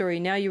that whole story.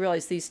 Now you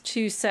realize these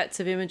two sets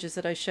of images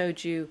that I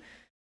showed you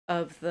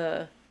of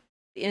the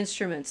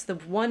instruments. The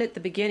one at the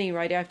beginning,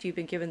 right after you've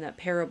been given that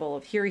parable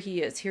of, here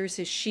he is, here's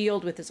his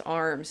shield with his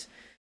arms.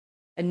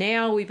 And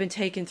now we've been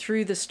taken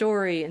through the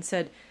story and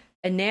said,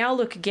 and now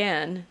look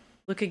again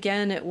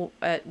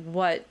at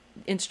what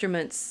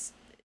instruments,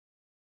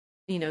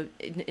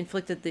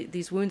 inflicted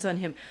these wounds on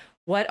him.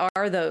 What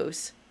are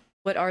those?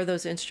 What are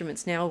those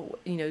instruments? Now,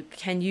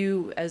 can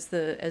you, as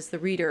the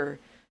reader,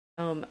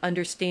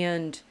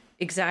 understand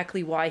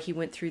exactly why he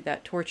went through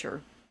that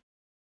torture?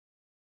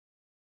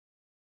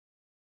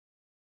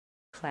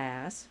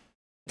 Class.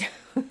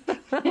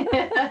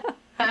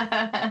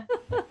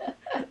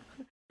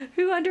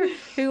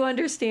 Who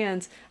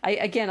understands?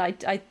 I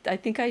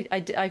think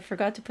I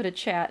forgot to put a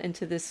chat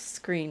into this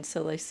screen,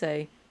 so they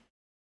say.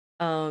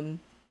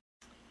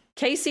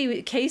 Casey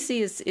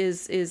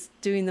is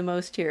doing the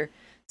most here.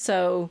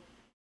 So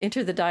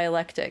enter the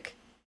dialectic.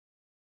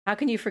 How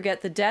can you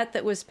forget the debt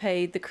that was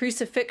paid? The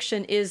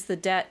crucifixion is the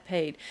debt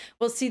paid.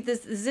 Well, see,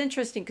 this is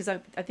interesting, because I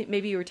think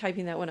maybe you were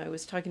typing that when I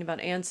was talking about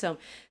Anselm.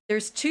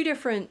 There's two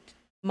different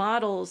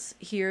models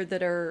here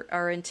that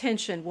are in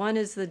tension. One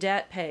is the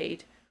debt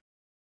paid,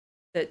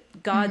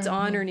 that God's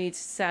honor needs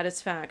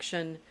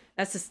satisfaction.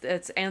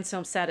 That's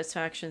Anselm's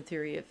satisfaction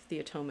theory of the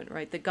atonement,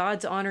 right? That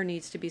God's honor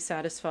needs to be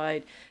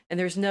satisfied,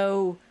 and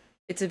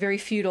it's a very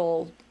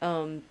futile,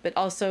 but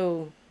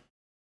also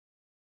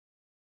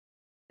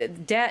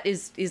debt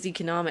is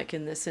economic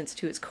in this sense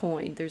too. It's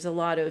coined. There's a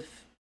lot of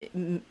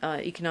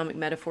economic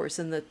metaphors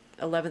in the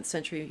 11th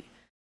century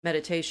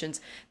meditations.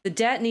 The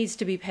debt needs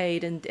to be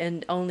paid,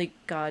 and only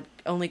God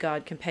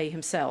can pay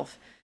himself,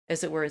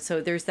 as it were. So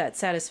there's that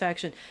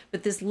satisfaction.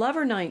 But this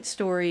lover knight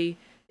story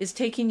is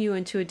taking you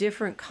into a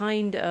different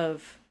kind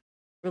of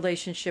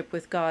relationship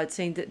with God,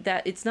 saying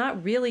that it's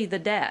not really the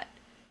debt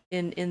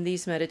in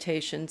these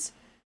meditations.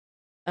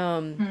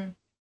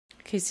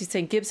 Casey's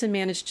saying Gibson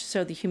managed to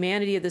show the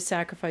humanity of the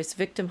sacrifice.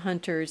 Victim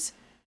hunters,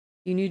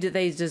 you knew that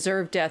they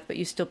deserved death, but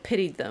you still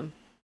pitied them.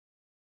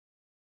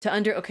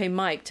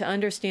 Mike, to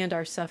understand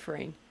our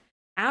suffering.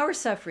 Our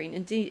suffering,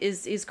 indeed,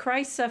 is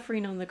Christ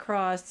suffering on the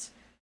cross,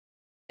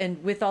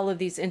 and with all of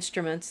these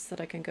instruments that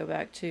I can go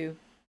back to.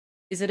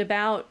 Is it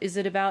about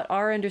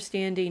our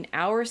understanding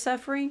our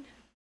suffering?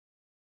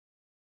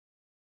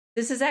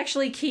 This is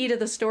actually key to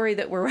the story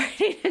that we're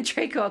writing in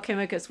Draco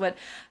Alchemicus. What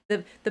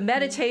the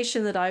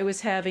meditation that I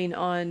was having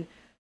on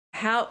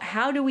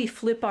how do we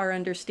flip our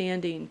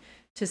understanding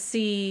to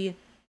see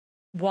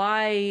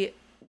why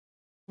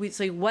we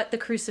say what the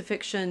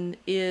crucifixion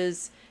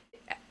is.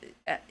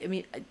 I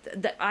mean,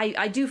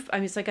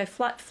 it's like I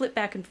flip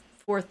back and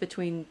forth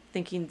between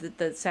thinking that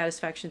the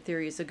satisfaction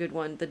theory is a good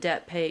one, the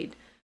debt paid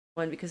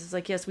one, because it's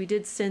like, yes, we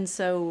did sin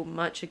so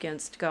much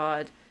against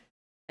God,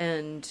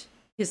 and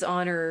his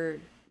honor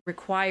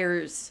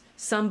requires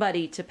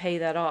somebody to pay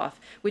that off,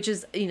 which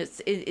is,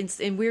 it's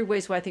in weird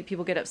ways why I think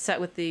people get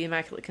upset with the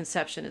Immaculate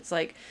Conception. It's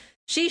like,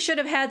 she should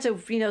have had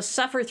to,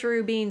 suffer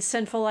through being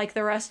sinful like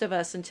the rest of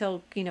us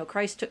until,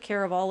 Christ took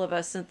care of all of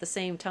us at the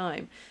same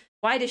time.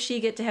 Why does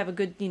she get to have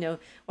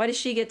why does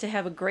she get to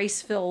have a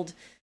grace-filled,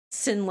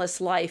 sinless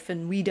life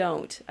and we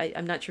don't?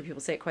 I'm not sure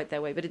people say it quite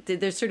that way, but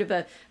there's sort of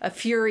a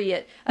fury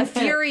at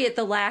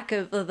the lack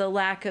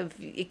of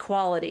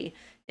equality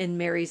in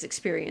Mary's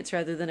experience,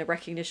 rather than a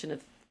recognition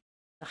of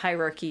the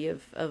hierarchy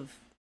of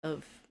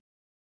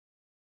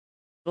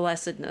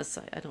blessedness.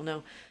 I don't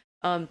know.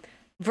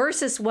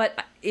 Versus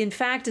what in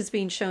fact is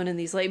being shown in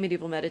these late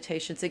medieval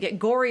meditations. They get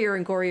gorier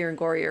and gorier and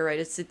gorier, right?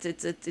 It's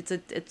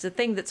a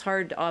thing that's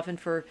hard often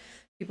for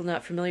people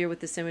not familiar with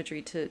this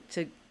imagery to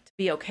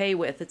be okay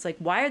with. It's like,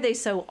 why are they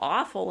so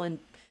awful and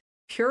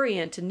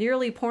prurient and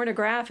nearly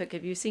pornographic?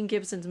 Have you seen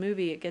Gibson's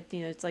movie?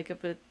 It's like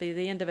at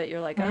the end of it,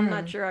 you're like, I'm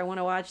not sure I want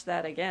to watch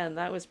that again.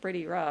 That was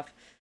pretty rough.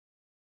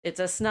 It's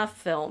a snuff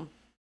film.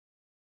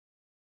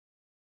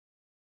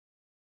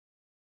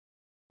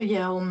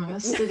 Yeah,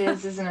 almost. It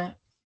is, isn't it?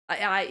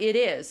 It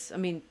is. I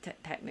mean,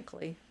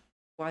 technically,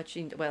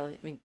 watching. Well, I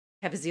mean,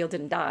 Cavaziel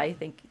didn't die,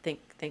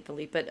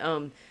 thankfully, but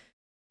Well,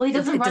 he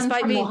doesn't run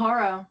despite from the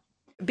horror.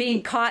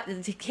 being caught,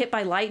 hit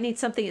by lightning,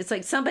 something. It's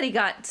like somebody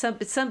got some.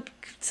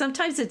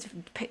 Sometimes it's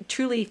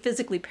truly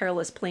physically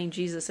perilous playing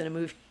Jesus in a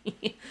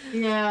movie.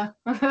 Yeah.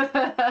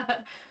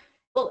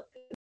 Well,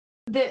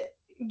 the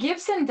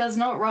Gibson does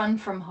not run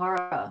from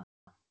horror,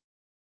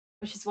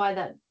 which is why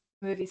that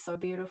movie's so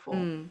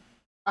beautiful.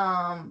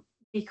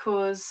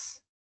 Because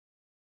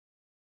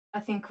I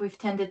think we've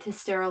tended to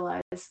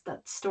sterilize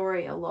that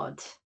story a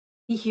lot.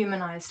 He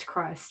humanized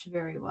Christ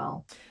very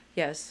well.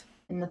 Yes.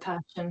 In the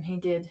Passion, he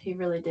did. He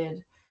really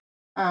did.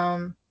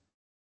 But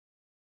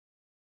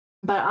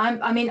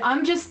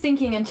I'm just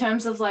thinking in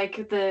terms of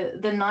like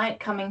the knight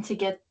coming to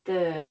get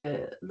the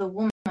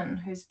woman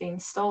who's been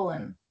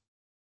stolen.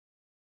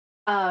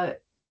 There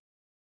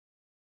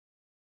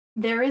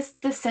is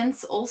the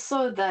sense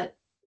also that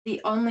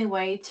the only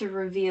way to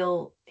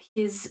reveal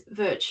his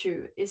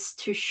virtue is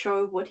to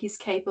show what he's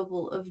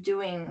capable of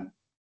doing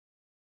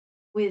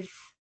with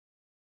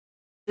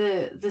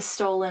the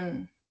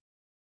stolen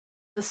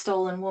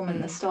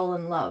woman, the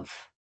stolen love.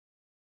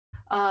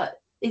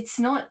 It's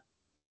not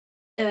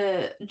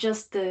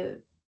just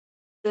the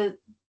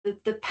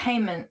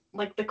payment,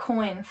 like the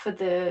coin for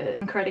the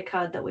credit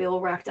card that we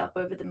all racked up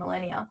over the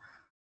millennia,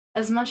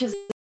 as much as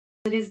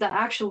it is the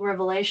actual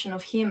revelation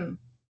of him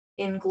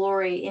in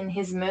glory, in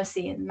his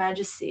mercy and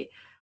majesty.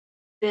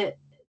 That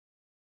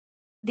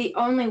the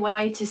only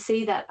way to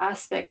see that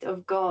aspect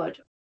of God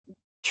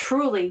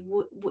truly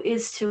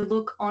is to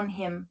look on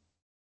him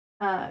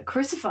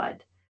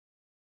crucified.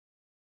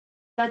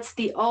 That's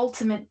the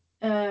ultimate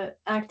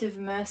act of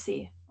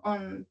mercy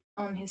on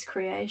his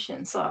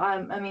creation. So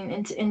I mean,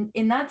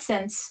 in that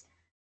sense,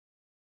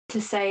 to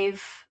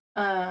save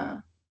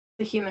the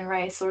human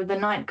race, or the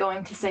knight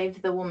going to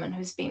save the woman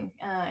who's been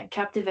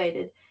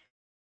captivated,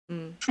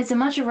 it's as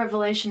much a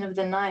revelation of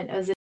the knight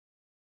as it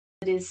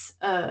is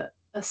a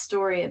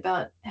story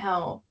about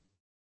how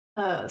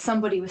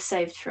somebody was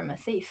saved from a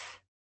thief.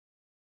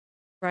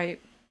 Right.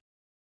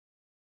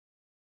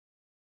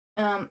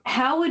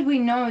 How would we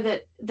know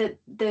that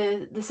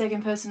the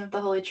second person of the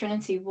Holy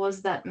Trinity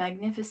was that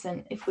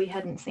magnificent if we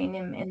hadn't seen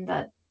him in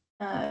that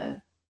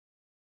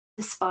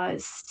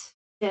despised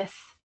death,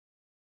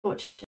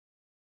 tortured,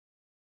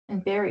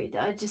 and buried?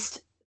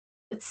 It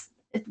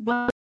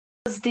was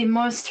the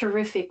most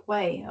horrific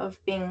way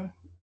of being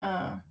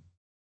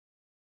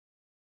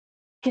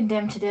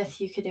condemned to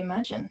death you could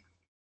imagine.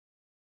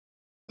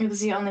 It was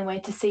the only way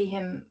to see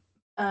him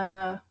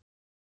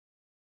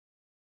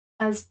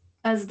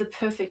as the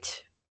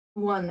perfect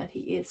one that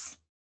he is.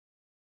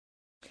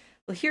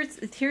 Well,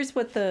 here's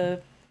what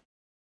the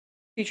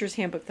Preacher's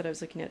Handbook that I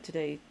was looking at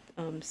today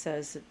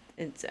says.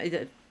 It's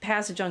a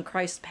passage on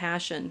Christ's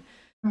Passion,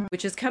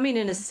 which is coming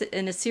in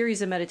a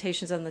series of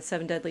meditations on the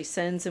 7 deadly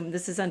sins, and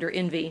this is under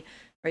envy,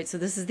 right? So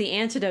this is the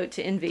antidote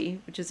to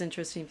envy, which is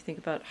interesting if you think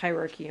about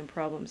hierarchy and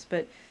problems.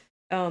 But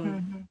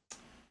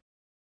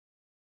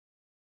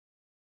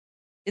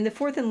in the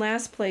fourth and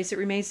last place, it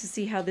remains to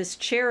see how this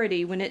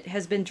charity, when it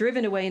has been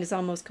driven away and is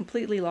almost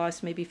completely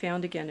lost, may be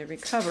found again and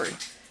recovered.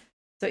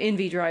 So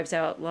envy drives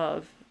out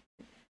love.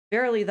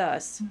 Verily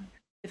thus,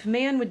 if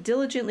man would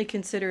diligently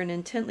consider and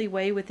intently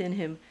weigh within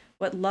him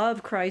what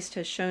love Christ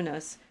has shown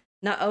us,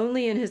 not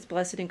only in his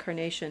blessed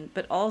incarnation,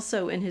 but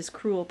also in his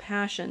cruel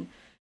passion,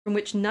 from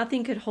which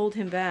nothing could hold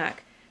him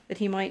back, that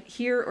he might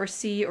hear or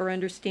see or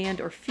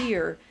understand or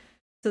fear,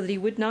 so that he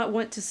would not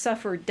want to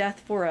suffer death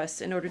for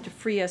us in order to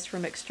free us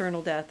from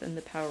external death and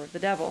the power of the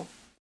devil.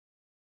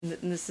 And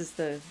this is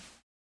the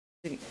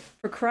thing.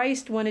 For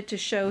Christ wanted to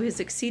show his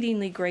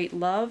exceedingly great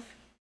love,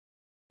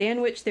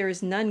 than which there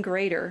is none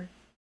greater,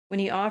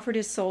 when he offered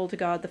his soul to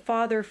God the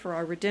Father for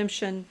our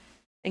redemption,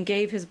 and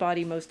gave his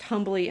body most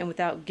humbly and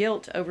without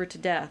guilt over to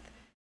death,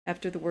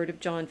 after the word of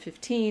John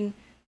 15,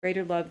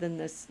 greater love than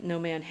this no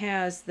man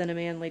has, than a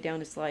man lay down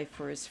his life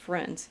for his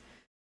friends.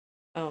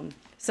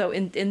 So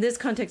in this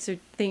context,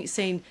 they're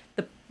saying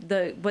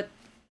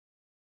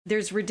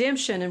there's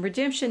redemption, and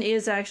redemption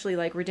is actually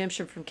like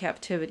redemption from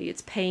captivity.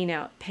 It's paying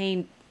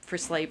for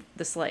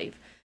the slave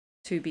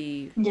to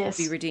be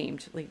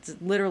redeemed. Like it's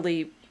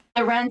literally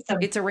a ransom.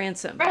 It's a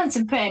ransom.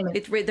 Ransom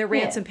payment. They're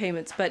ransom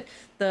payments, but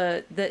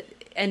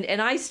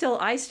and I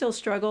still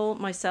struggle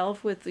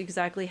myself with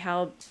exactly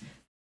how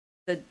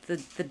the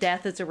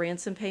death is a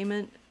ransom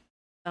payment.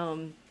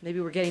 Maybe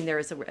we're getting there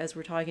as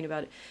we're talking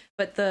about it,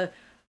 but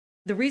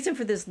the reason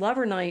for this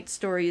lover night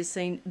story is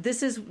saying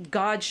this is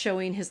God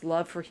showing his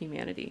love for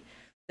humanity,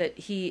 that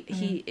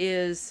he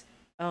is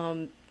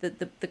the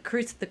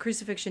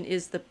crucifixion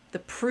is the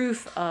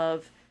proof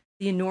of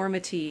the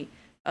enormity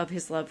of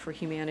his love for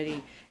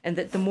humanity, and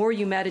that the more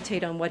you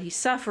meditate on what he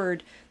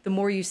suffered, the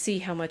more you see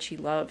how much he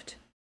loved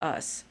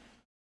us.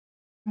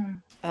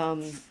 And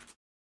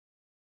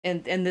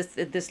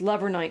this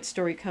lover night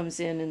story comes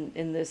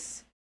in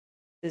this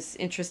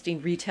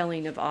interesting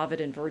retelling of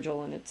Ovid and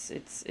Virgil, and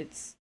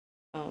it's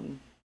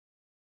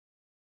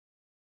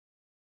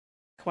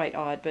quite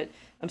odd. But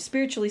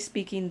spiritually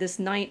speaking, this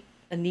knight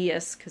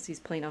Aeneas, because he's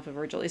playing off of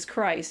Virgil, is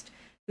Christ,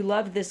 who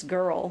loved this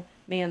girl,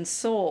 man's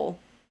soul,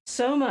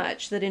 so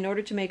much that in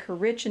order to make her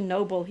rich and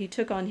noble, he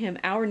took on him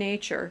our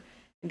nature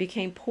and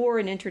became poor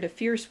and entered a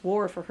fierce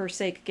war for her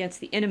sake against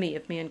the enemy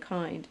of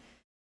mankind.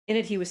 In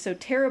it he was so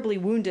terribly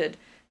wounded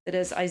that,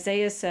 as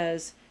Isaiah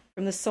says,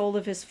 from the sole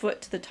of his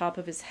foot to the top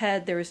of his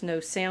head there is no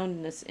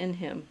soundness in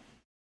him.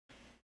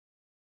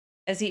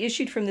 As he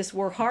issued from this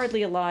war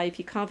hardly alive,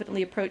 he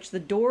confidently approached the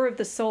door of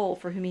the soul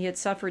for whom he had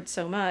suffered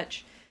so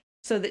much,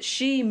 so that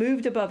she,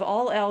 moved above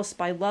all else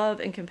by love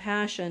and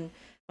compassion,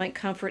 might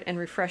comfort and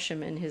refresh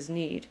him in his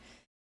need.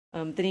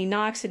 Then he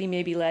knocks that he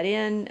may be let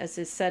in, as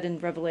is said in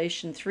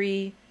Revelation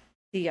 3,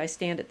 "See, I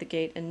stand at the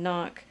gate and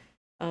knock."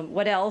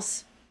 What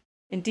else?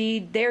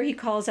 Indeed, there he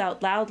calls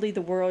out loudly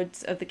the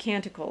words of the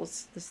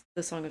Canticles,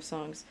 the Song of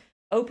Songs.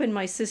 "Open,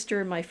 my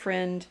sister, my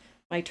friend,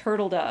 my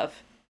turtle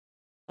dove."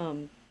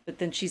 But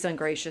then she's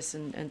ungracious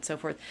and so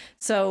forth.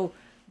 So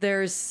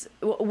there's,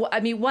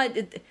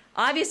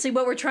 obviously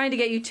what we're trying to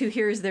get you to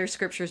here is there's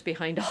scriptures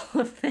behind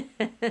all of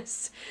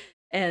this.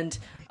 And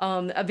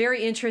a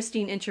very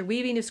interesting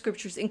interweaving of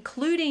scriptures,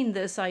 including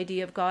this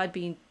idea of God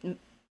being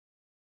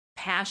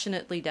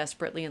passionately,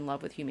 desperately in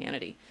love with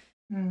humanity.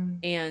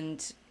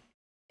 And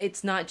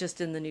it's not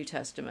just in the New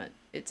Testament.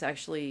 It's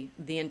actually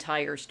the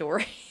entire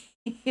story.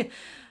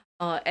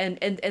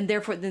 And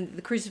therefore then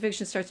the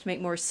crucifixion starts to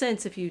make more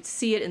sense if you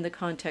see it in the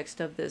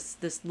context of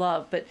this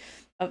love. But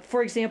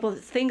for example,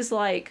 things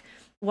like,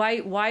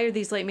 why are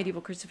these late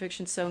medieval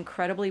crucifixions so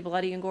incredibly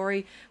bloody and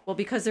gory? Well,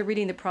 because they're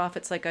reading the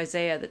prophets like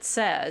Isaiah that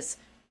says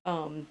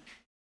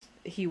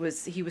he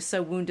was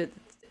so wounded.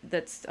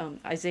 That's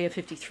Isaiah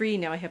 53.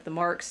 Now I have the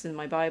marks in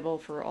my Bible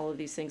for all of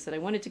these things that I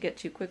wanted to get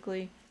to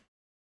quickly.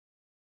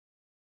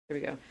 There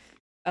we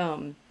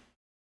go.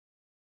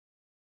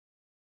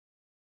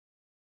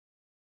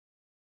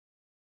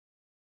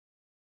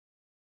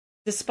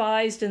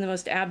 Despised in the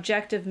most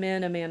abject of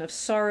men, a man of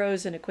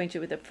sorrows and acquainted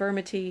with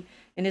infirmity,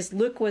 and his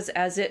look was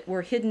as it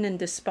were hidden and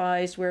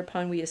despised,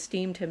 whereupon we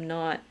esteemed him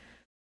not.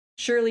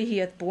 Surely he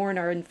hath borne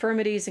our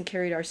infirmities and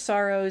carried our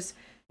sorrows,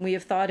 and we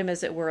have thought him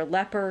as it were a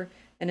leper,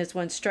 and as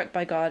one struck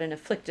by God and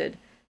afflicted.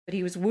 But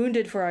he was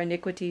wounded for our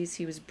iniquities,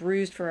 he was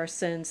bruised for our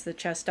sins, the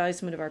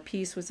chastisement of our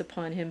peace was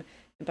upon him,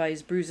 and by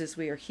his bruises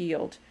we are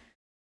healed.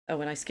 Oh,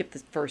 and I skipped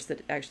the verse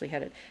that actually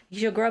had it. He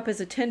shall grow up as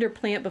a tender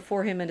plant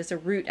before him, and as a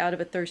root out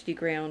of a thirsty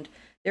ground.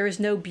 There is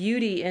no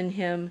beauty in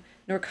him,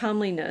 nor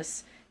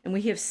comeliness, and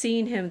we have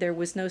seen him, there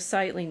was no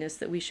sightliness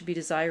that we should be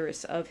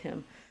desirous of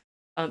him.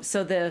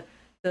 So the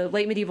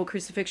late medieval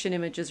crucifixion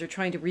images are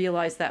trying to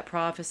realize that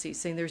prophecy,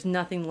 saying there's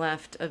nothing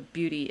left of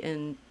beauty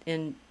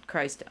in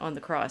Christ on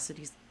the cross.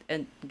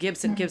 And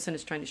Gibson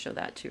is trying to show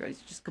that too, right? He's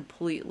just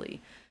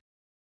completely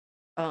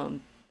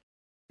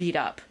beat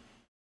up.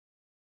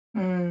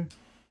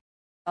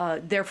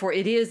 Therefore,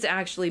 it is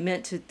actually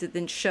meant to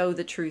then show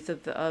the truth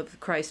of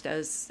Christ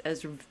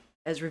as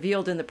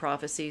revealed in the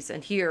prophecies.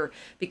 And here,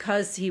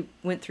 because he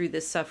went through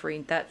this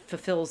suffering, that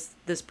fulfills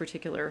this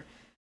particular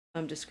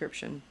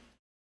description.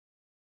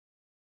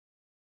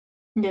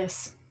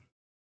 Yes.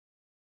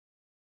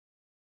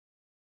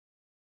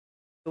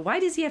 But why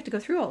does he have to go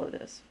through all of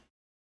this?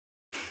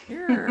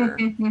 Sure.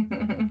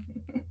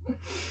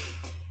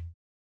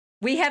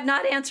 We have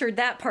not answered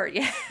that part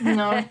yet.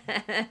 No.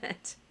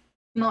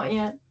 Not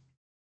yet.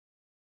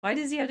 Why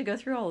does he have to go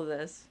through all of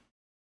this?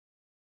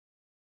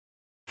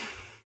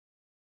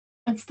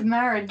 It's the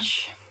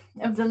marriage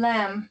of the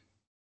Lamb.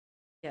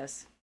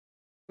 Yes.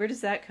 Where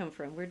does that come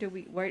from? Why do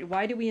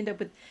we end up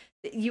with...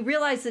 You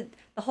realize that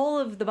the whole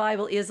of the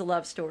Bible is a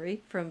love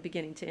story from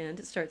beginning to end.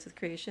 It starts with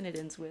creation, it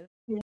ends with...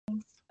 Yes.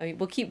 I mean,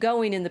 we'll keep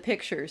going in the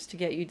pictures to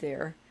get you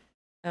there.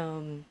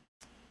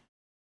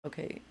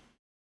 Okay.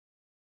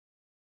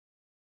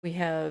 We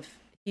have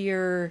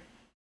here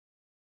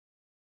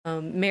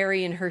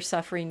Mary and her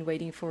suffering,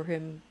 waiting for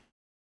him.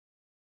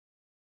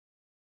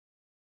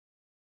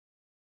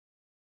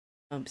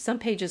 Some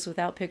pages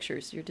without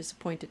pictures. You're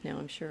disappointed now,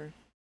 I'm sure.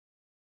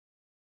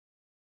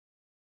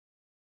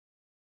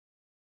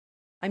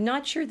 I'm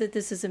not sure that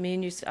this is a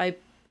manuscript.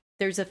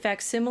 There's a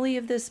facsimile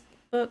of this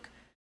book,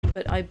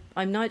 but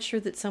I'm not sure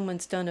that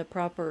someone's done a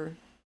proper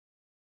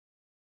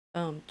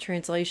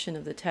translation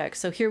of the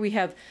text. So here we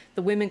have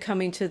the women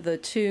coming to the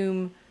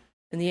tomb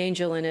and the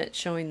angel in it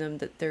showing them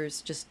that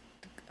there's just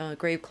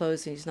grave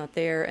clothes and he's not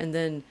there. And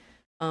then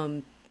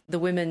the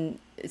women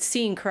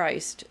seeing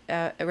Christ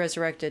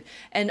resurrected.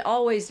 And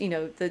always,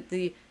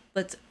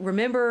 let's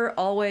remember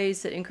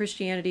always that in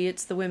Christianity,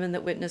 it's the women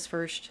that witness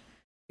first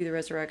to the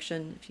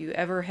resurrection. If you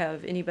ever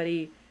have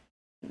anybody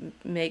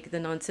make the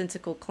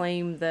nonsensical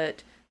claim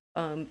that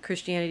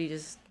Christianity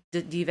just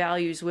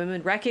devalues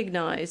women,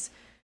 recognize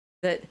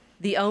that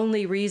the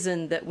only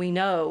reason that we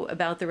know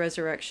about the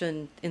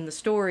resurrection in the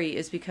story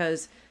is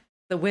because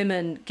the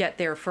women get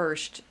there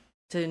first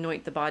to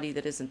anoint the body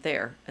that isn't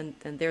there, and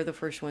they're the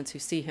first ones who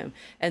see him.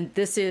 And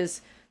this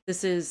is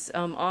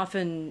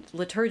often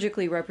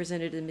liturgically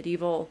represented in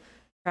medieval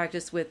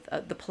practice with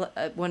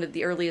one of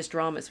the earliest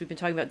dramas. We've been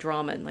talking about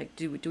drama and like,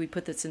 do we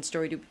put this in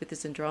story? Do we put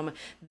this in drama?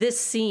 This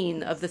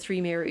scene of the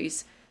three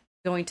Marys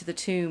going to the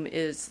tomb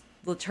is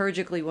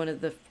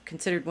liturgically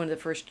considered one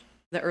of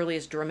the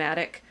earliest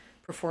dramatic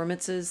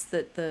performances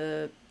that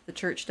the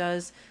church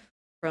does.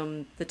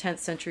 From the 10th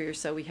century or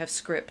so, we have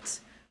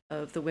scripts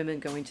of the women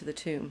going to the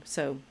tomb.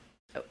 So,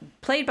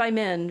 played by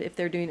men if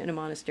they're doing it in a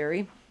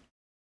monastery.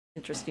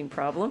 Interesting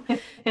problem,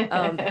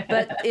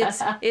 but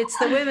it's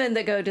the women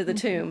that go to the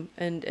tomb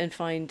and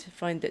find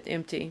it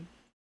empty.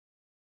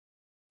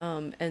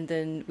 And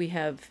then we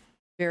have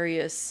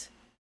various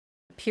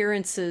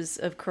appearances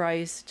of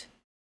Christ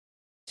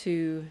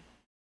to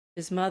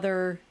his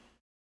mother.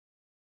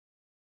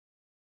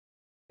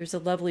 There's a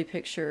lovely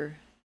picture.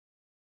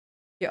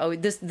 Yeah, oh,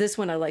 this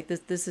one I like.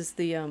 This is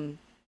the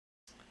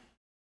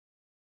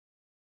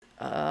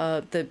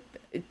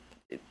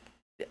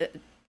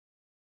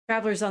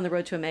travelers on the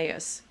road to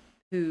Emmaus,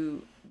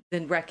 who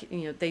then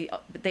they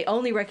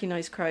only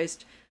recognize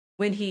Christ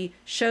when he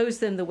shows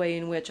them the way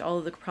in which all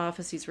of the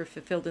prophecies were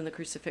fulfilled in the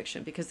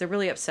crucifixion, because they're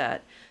really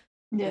upset.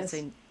 Yes.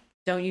 Saying,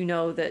 don't you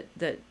know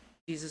that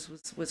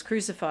Jesus was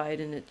crucified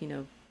and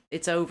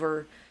it's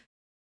over.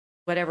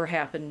 Whatever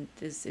happened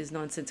is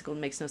nonsensical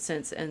and makes no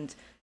sense. And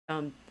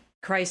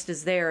Christ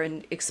is there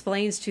and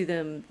explains to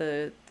them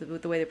the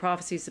way the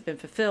prophecies have been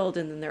fulfilled,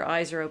 and then their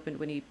eyes are opened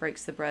when he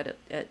breaks the bread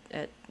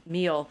at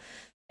meal.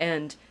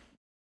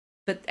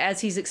 But as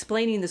he's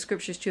explaining the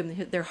scriptures to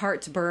them, their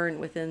hearts burn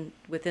within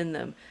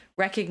them,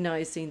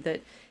 recognizing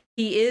that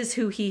he is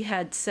who he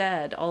had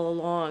said all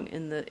along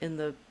in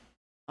the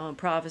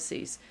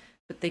prophecies,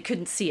 but they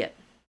couldn't see it,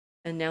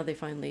 and now they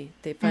finally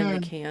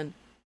can.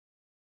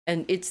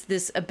 And it's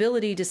this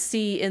ability to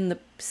see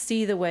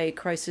the way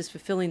Christ is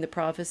fulfilling the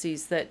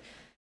prophecies that,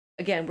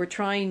 again, we're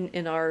trying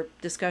in our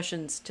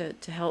discussions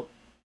to help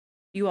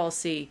you all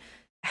see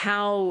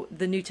how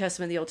the New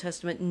Testament and the Old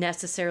Testament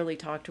necessarily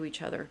talk to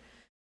each other.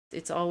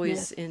 It's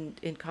always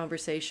in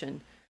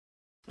conversation.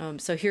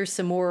 So here's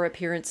some more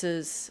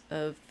appearances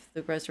of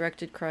the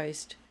resurrected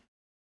Christ.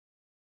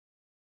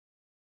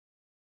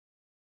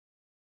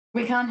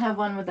 We can't have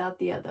one without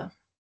the other.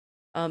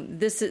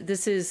 This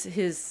is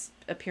his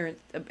appearance,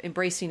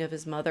 embracing of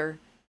his mother.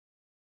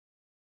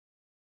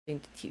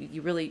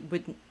 You really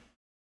wouldn't.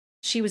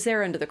 She was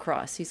there under the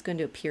cross. He's going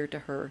to appear to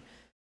her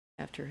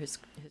after his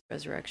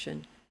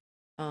resurrection.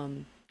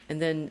 And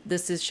then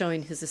this is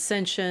showing his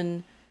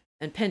ascension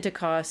and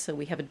Pentecost. So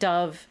we have a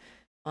dove,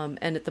 and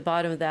at the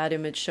bottom of that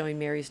image showing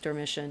Mary's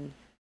dormition.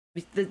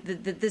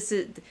 This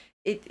is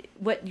it.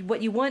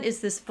 What you want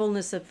is this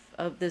fullness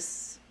of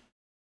this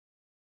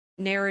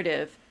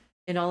narrative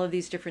in all of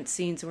these different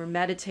scenes, and we're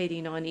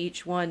meditating on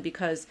each one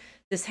because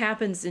this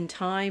happens in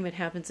time, it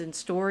happens in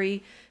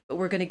story, but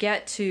we're going to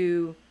get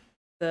to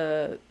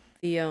the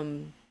sort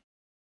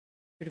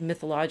of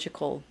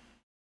mythological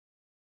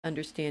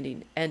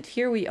understanding. And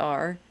here we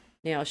are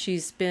now.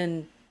 She's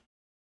died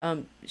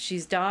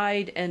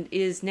and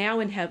is now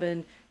in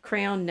heaven,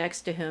 crowned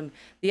next to him.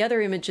 The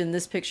other image in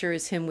this picture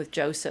is him with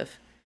Joseph,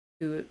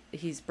 who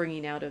he's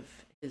bringing out of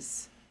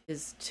his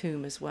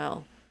tomb as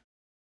well.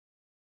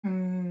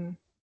 And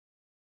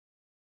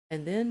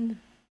then,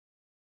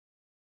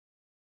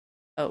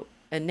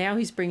 and now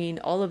he's bringing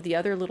all of the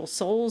other little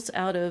souls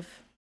out of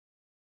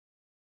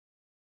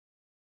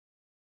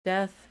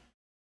death.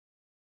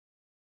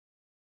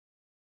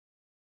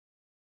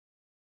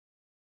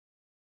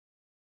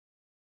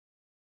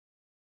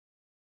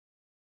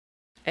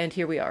 And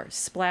here we are,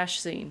 splash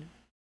scene.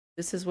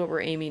 This is what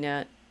we're aiming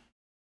at,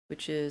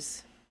 which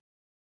is,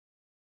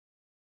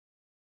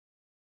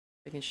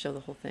 I can show the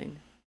whole thing.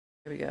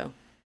 Here we go.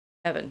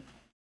 Heaven.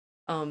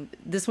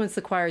 This one's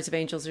the choirs of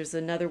angels. There's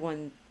another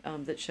one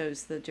that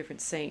shows the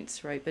different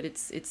saints, right? But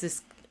it's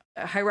this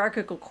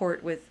hierarchical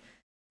court with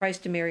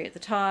Christ and Mary at the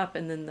top,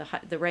 and then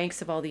the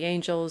ranks of all the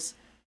angels.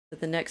 But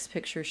the next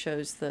picture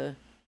shows the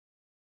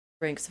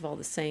ranks of all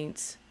the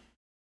saints.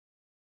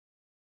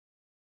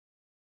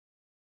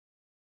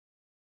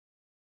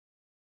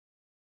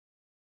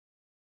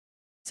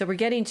 So we're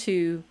getting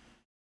to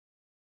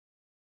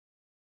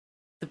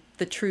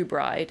the true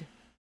bride,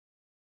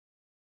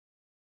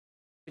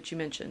 which you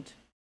mentioned,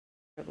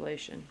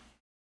 Revelation.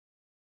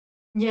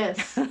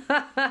 Yes.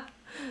 The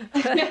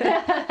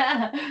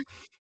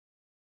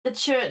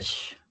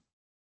church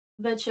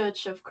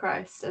of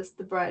Christ as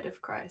the bride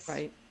of Christ.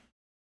 Right.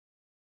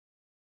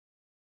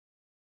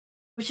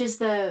 Which is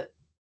the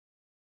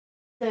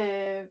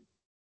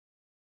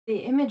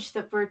image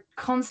that we're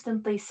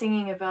constantly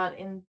singing about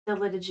in the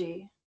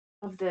liturgy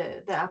of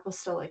the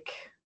apostolic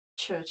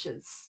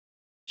churches.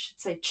 I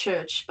should say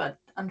church, but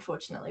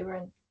unfortunately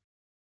we're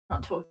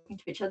not talking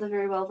to each other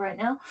very well right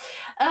now.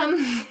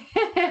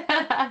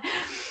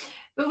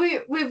 But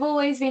we've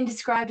always been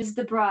described as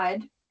the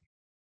bride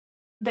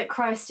that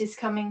Christ is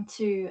coming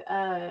to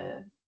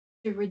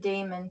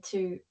redeem and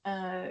to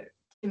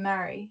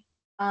marry.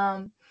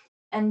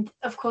 And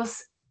of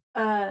course,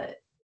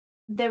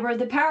 there were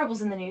the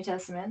parables in the New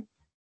Testament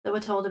that we're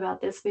told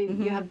about this.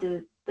 You have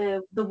the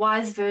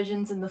wise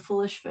virgins and the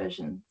foolish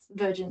virgins.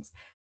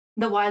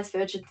 The wise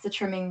virgins are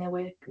trimming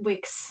their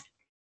wicks,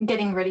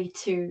 getting ready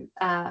to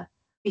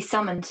be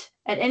summoned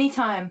at any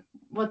time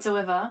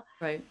whatsoever,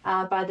 right,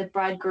 by the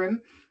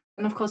bridegroom.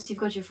 And of course, you've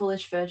got your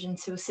foolish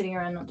virgins who are sitting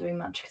around not doing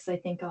much because they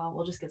think, oh,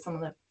 we'll just get some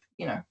of the,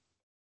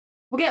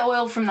 we'll get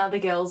oil from the other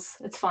girls.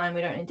 It's fine.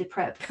 We don't need to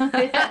prep.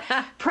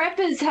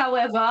 Preppers,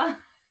 however,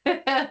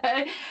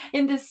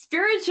 in the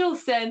spiritual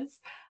sense,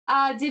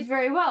 did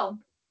very well.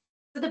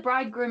 So the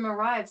bridegroom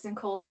arrives and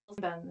calls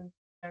them.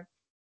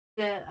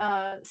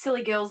 The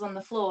silly girls on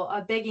the floor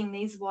are begging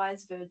these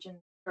wise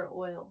virgins for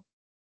oil.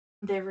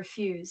 They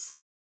refuse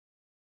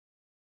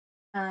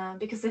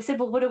because they said,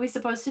 well, what are we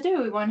supposed to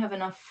do? We won't have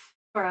enough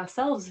for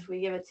ourselves if we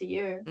give it to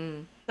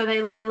you. So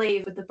they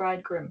leave with the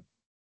bridegroom.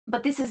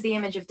 But this is the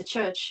image of the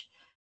church.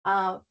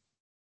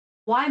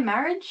 Why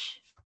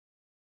marriage?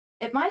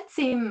 It might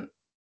seem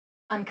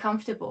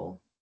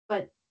uncomfortable,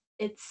 but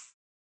it's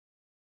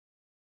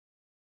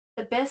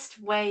the best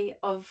way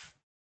of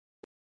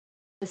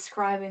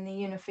describing the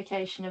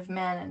unification of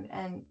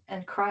man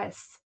and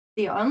Christ.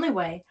 The only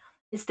way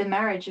is the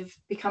marriage of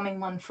becoming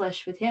one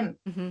flesh with him.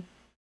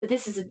 But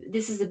this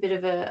is a bit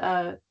of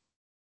a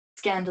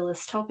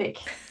scandalous topic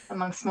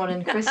amongst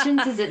modern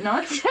Christians, is it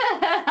not?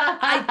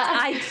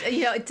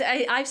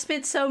 I've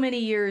spent so many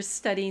years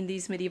studying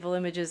these medieval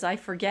images, I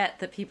forget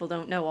that people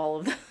don't know all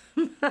of them.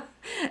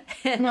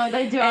 No,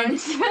 they don't.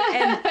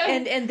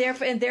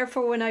 and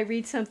therefore, when I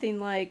read something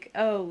like,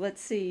 oh,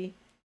 let's see,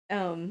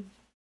 let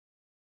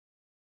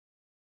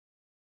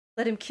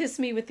him kiss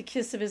me with the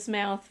kiss of his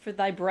mouth, for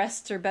thy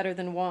breasts are better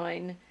than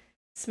wine,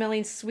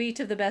 smelling sweet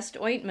of the best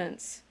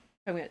ointments.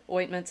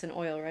 Ointments and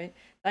oil, right?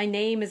 Thy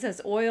name is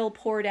as oil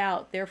poured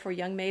out, therefore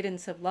young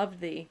maidens have loved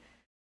thee.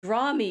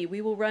 Draw me,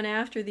 we will run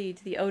after thee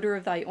to the odor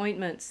of thy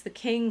ointments. The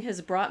king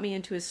has brought me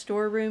into his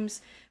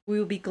storerooms. We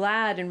will be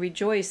glad and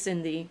rejoice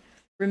in thee,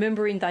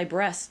 remembering thy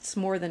breasts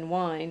more than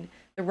wine.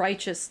 The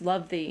righteous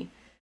love thee.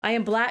 I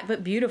am black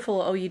but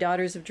beautiful, O ye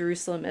daughters of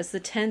Jerusalem, as the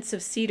tents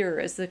of cedar,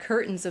 as the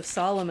curtains of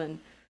Solomon.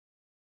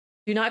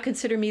 Do not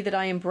consider me that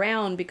I am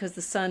brown, because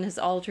the sun has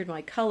altered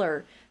my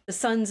color. The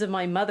sons of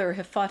my mother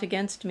have fought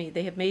against me.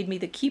 They have made me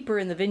the keeper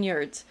in the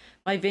vineyards.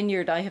 My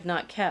vineyard I have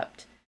not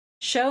kept.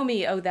 Show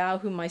me, O thou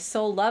whom my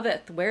soul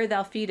loveth, where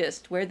thou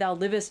feedest, where thou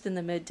livest in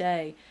the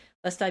midday,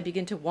 lest I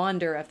begin to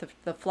wander after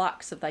the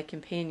flocks of thy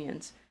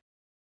companions.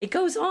 It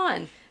goes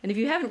on. And if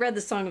you haven't read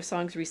the Song of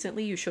Songs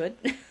recently, you should.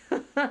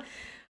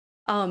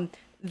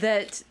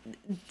 That,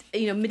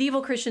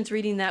 medieval Christians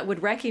reading that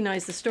would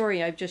recognize the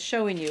story I've just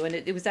showing you. And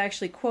it was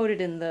actually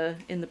quoted in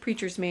the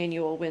preacher's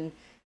manual when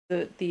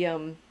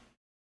the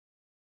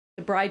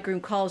bridegroom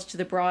calls to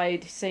the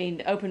bride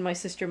saying, open, my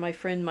sister, my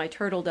friend, my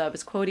turtle dove,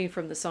 is quoting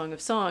from the Song of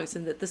Songs.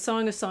 And that the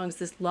Song of Songs,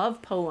 this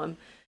love poem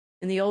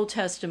in the Old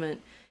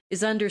Testament,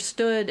 is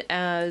understood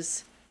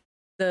as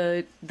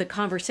the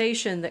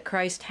conversation that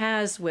Christ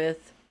has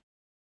with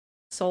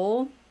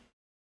soul,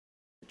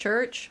 the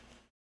church,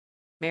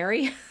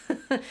 Mary,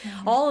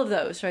 all of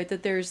those, right?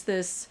 That there's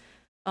this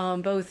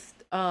both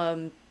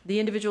the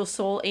individual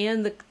soul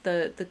and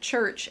the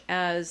church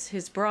as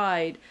his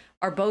bride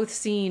are both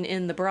seen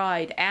in the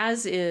bride,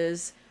 as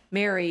is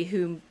Mary,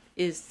 who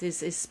is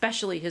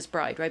especially his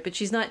bride, right? But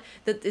she's not,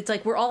 that it's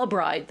like we're all a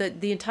bride.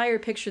 The entire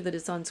picture that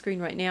is on screen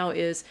right now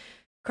is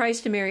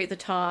Christ and Mary at the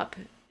top.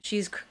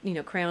 She's,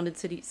 crowned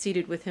and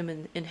seated with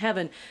him in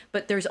heaven.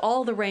 But there's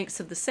all the ranks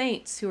of the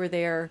saints who are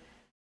there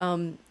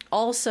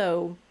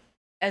also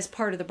as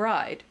part of the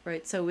bride,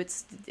 right? So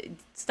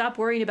stop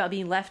worrying about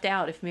being left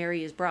out if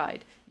Mary is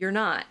bride. You're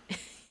not.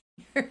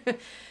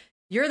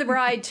 You're the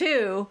bride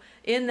too,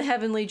 in the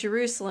heavenly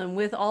Jerusalem,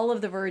 with all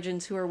of the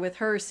virgins who are with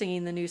her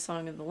singing the new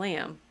song of the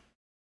Lamb.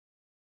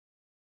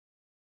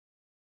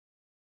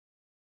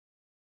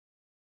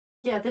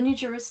 Yeah, the New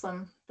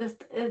Jerusalem.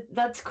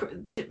 That's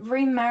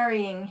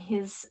remarrying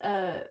his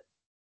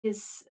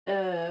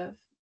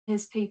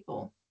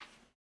people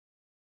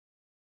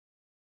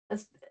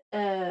as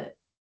a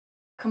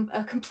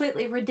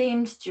completely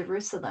redeemed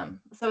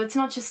Jerusalem. So it's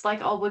not just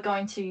like, oh, we're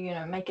going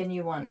to make a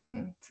new one.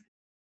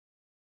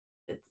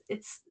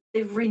 It's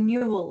the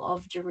renewal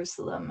of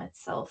Jerusalem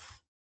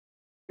itself,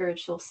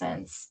 spiritual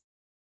sense.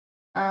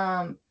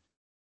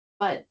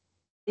 But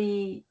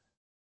the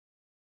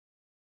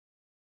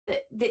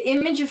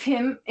image of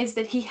him is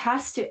that he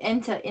has to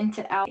enter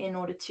into our in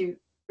order to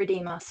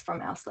redeem us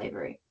from our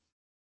slavery.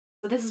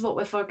 So this is what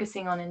we're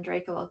focusing on in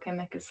Draco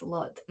Alchemicus a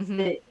lot.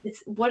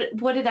 It's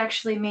what it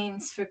actually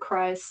means for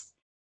Christ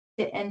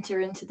to enter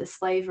into the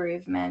slavery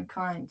of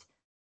mankind,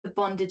 the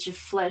bondage of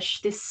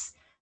flesh, this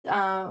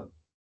kind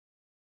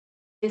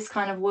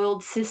of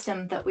world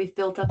system that we've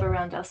built up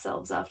around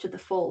ourselves after the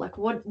fall. Like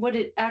what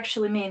it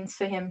actually means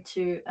for him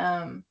to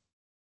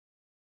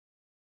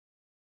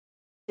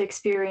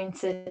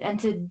experience it and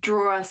to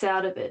draw us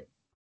out of it.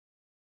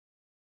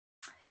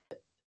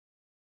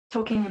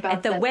 Talking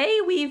about the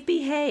way we've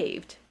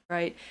behaved,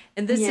 right?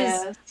 And this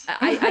is,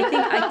 I think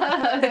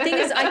the thing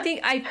is,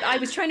 I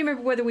was trying to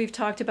remember whether we've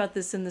talked about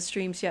this in the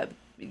streams yet.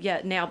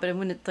 yet now, but I'm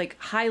going to like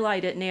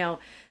highlight it now.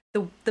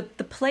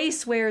 The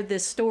place where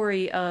this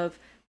story of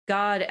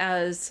God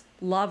as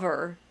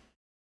lover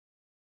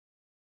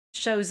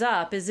shows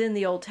up is in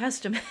the Old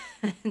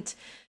Testament,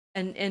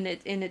 and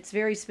it's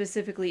very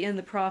specifically in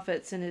the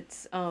prophets, and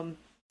it's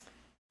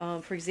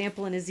for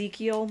example in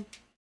Ezekiel,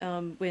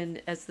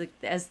 when as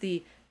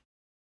the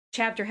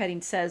chapter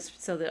heading says,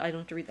 so that I don't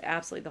have to read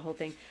absolutely the whole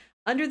thing.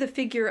 Under the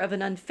figure of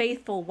an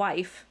unfaithful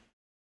wife,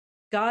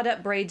 God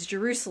upbraids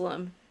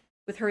Jerusalem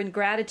with her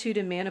ingratitude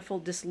and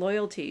manifold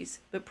disloyalties,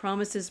 but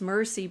promises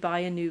mercy by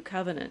a new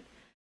covenant.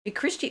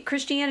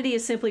 Christianity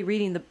is simply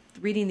reading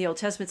the Old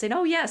Testament, saying,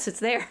 "Oh yes, it's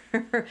there.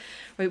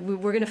 We're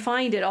going to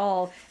find it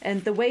all."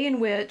 And the way in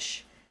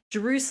which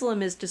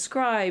Jerusalem is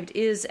described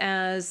is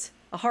as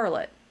a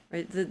harlot.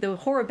 Right? The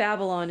whore of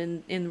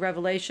Babylon in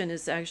Revelation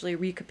is actually a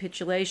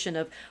recapitulation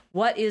of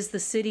what is the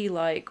city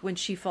like when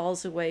she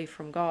falls away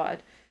from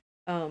God.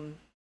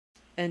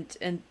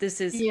 And this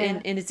is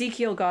in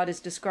Ezekiel, God is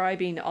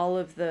describing all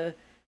of the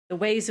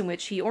ways in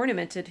which he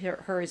ornamented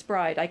her as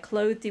bride. I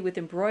clothed thee with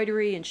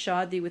embroidery and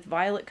shod thee with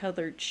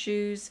violet-colored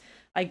shoes.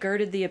 I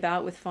girded thee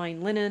about with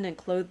fine linen and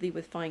clothed thee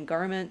with fine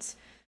garments.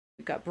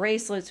 We've got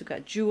bracelets, we've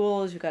got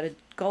jewels, we've got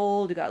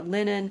gold, we've got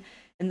linen.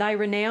 And thy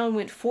renown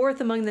went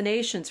forth among the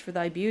nations for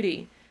thy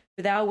beauty.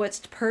 For thou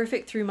wast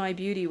perfect through my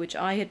beauty, which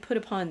I had put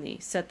upon thee,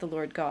 saith the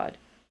Lord God.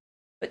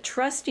 But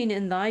trusting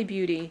in thy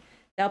beauty,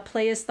 thou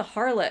playest the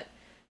harlot,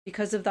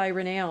 because of thy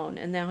renown,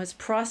 and thou hast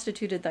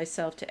prostituted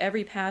thyself to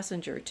every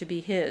passenger to be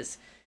his.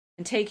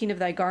 And taking of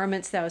thy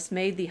garments, thou hast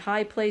made thee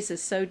high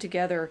places sewed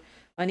together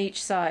on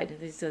each side.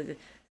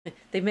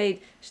 They've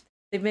made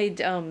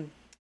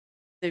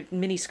the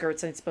mini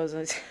skirts, I suppose,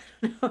 and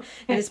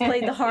has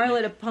played the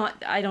harlot upon,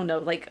 I don't know,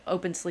 like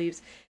open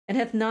sleeves, and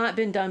hath not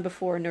been done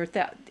before, nor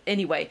that.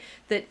 Anyway,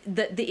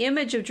 the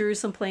image of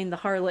Jerusalem playing the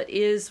harlot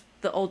is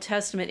the Old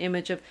Testament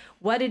image of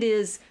what it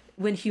is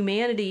when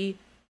humanity,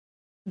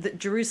 that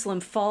Jerusalem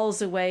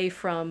falls away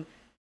from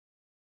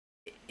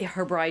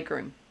her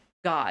bridegroom,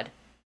 God,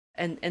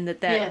 and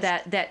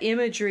that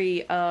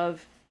imagery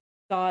of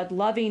God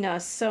loving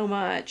us so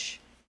much,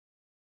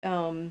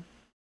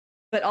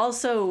 but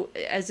also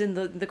as in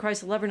the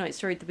Christ the Lover Night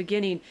story at the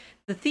beginning,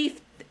 the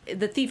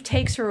thief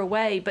takes her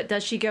away, but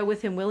does she go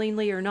with him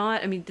willingly or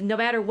not? I mean, no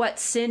matter what,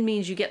 sin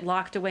means you get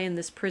locked away in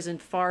this prison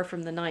far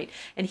from the night,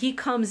 and he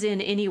comes in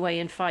anyway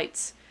and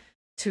fights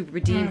to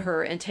redeem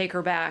her and take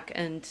her back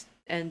and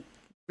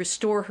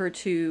restore her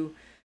to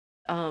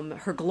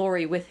her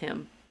glory with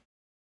him.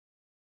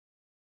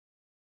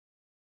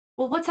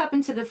 Well, what's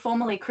happened to the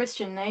formerly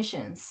Christian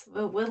nations?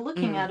 We're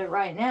looking at it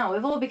right now.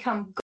 We've all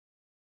become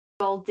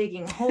gold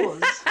digging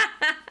whores.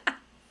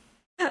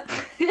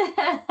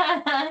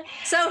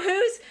 So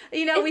who's,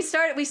 we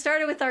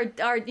started with our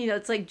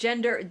it's like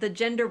the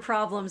gender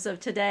problems of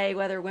today,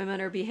 whether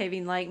women are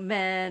behaving like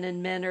men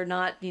and men are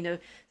not.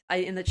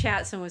 In the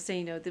chat someone was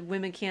saying the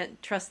women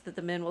can't trust that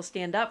the men will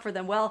stand up for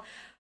them. Well,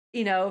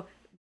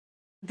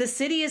 the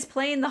city is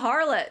playing the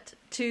harlot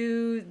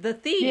to the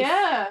thief.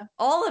 Yeah.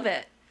 All of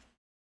it.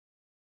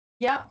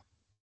 Yeah.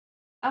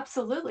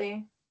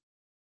 Absolutely.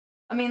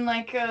 I mean,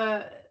 like,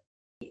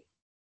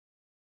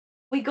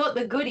 we got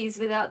the goodies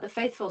without the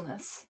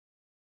faithfulness.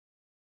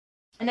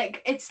 And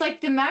it's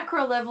like the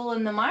macro level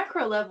and the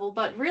micro level,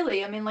 but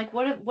really, I mean, like,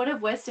 what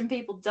have Western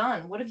people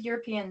done? What have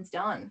Europeans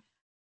done?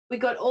 We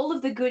got all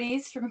of the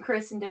goodies from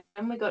Christendom.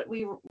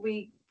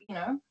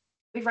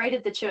 We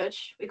raided the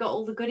church. We got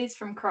all the goodies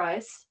from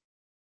Christ.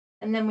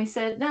 And then we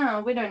said,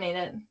 no, we don't need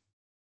it.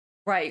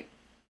 Right.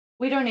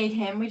 We don't need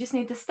him. We just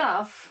need the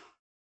stuff.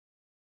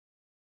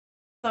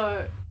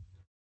 So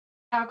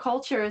our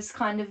culture is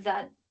kind of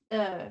that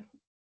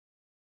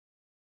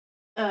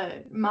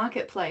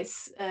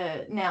marketplace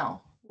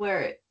now,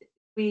 where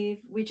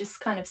we just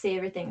kind of see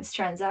everything as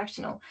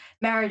transactional.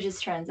 Marriage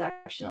is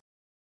transactional.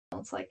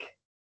 It's like,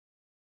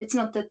 it's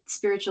not that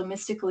spiritual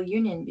mystical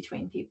union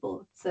between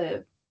people. It's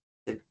a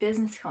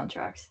business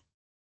contract.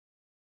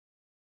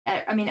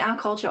 I mean, our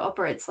culture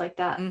operates like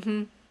that.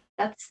 Mm-hmm.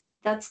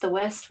 That's the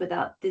West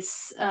without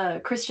this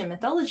Christian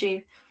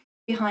mythology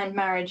behind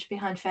marriage,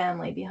 behind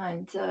family,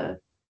 behind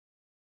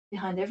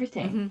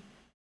everything. Mm-hmm.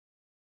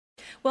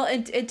 Well,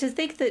 and to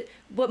think that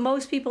what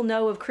most people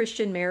know of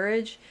Christian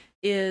marriage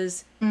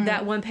is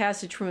that one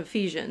passage from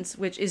Ephesians,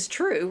 which is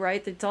true,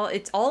 right?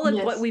 It's all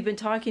of what we've been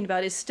talking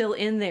about is still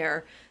in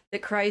there,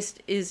 that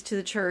Christ is to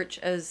the church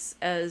as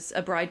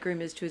a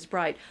bridegroom is to his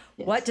bride.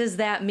 Yes. What does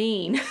that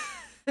mean?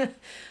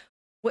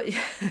 What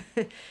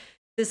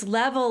this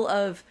level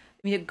of,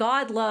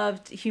 God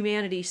loved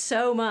humanity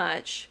so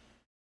much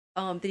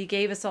that he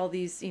gave us all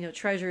these,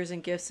 treasures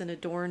and gifts and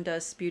adorned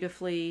us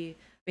beautifully.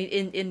 I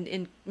mean,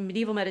 in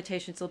medieval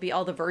meditations, there'll be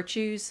all the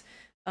virtues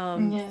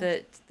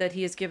that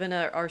he has given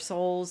our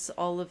souls,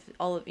 all of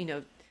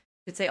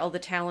could say all the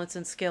talents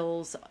and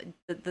skills,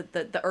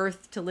 the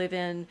earth to live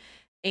in,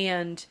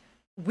 and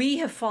we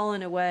have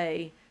fallen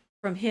away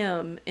from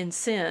him in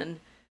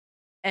sin,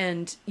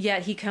 and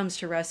yet he comes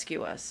to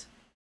rescue us.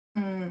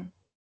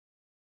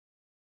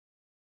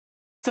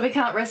 So we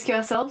can't rescue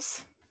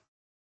ourselves?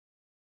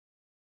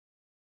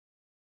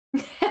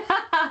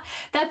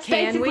 That's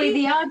Can basically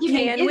we? the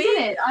argument, Can isn't we?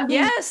 it? I mean,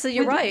 Yes,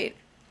 you're right.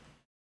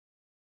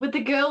 with the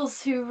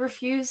girls who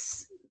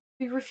refuse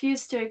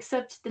to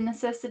accept the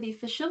necessity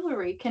for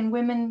chivalry, can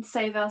women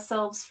save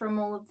ourselves from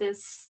all of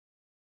this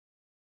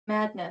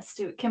madness?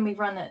 Can we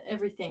run at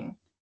everything?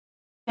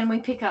 Can we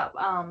pick up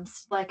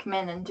arms like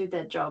men and do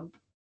their job?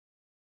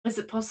 Is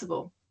it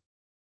possible?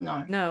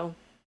 No. No.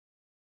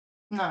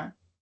 No.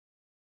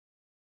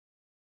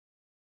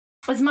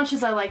 As much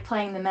as I like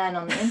playing the man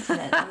on the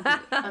internet,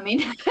 I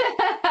mean,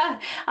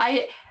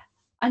 I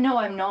know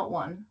I'm not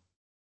one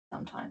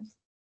sometimes.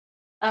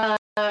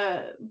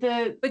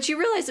 But you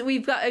realize that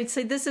we've got. I'd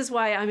say this is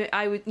why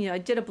I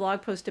did a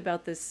blog post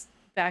about this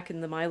back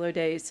in the Milo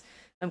days.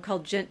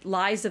 Called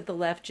 "Lies of the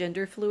Left: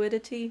 Gender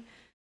Fluidity."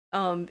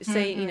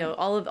 Saying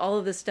all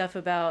of this stuff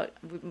about,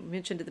 we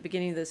mentioned at the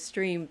beginning of the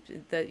stream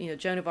that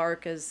Joan of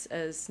Arc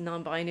as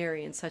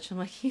non-binary and such. I'm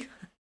like,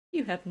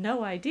 you have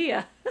no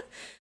idea.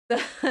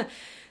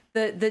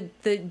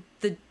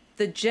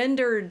 The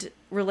gendered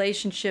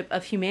relationship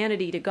of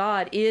humanity to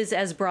God is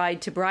as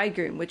bride to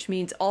bridegroom, which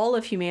means all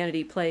of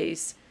humanity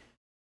plays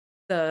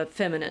the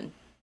feminine.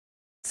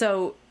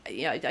 So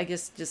I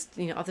guess just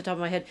off the top of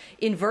my head,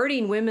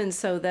 inverting women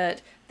so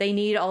that they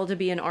need all to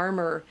be in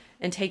armor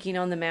and taking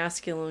on the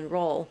masculine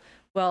role.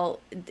 Well,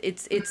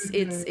 it's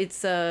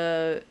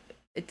a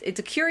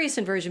curious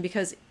inversion,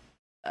 because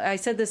I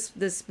said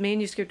this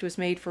manuscript was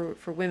made for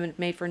women,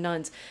 made for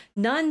nuns.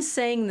 Nuns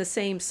sang the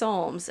same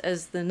psalms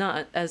as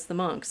the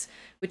monks,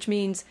 which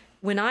means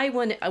when I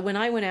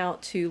went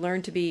out to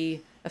learn to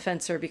be a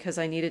fencer, because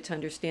I needed to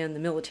understand the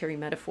military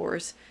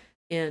metaphors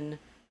in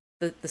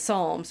the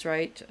psalms,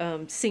 right?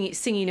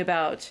 Singing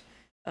about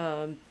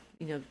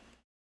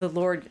the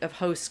Lord of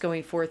hosts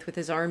going forth with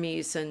his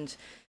armies and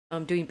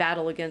doing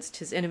battle against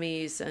his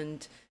enemies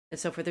and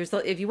so forth.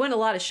 If you want a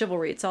lot of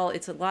chivalry, it's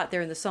a lot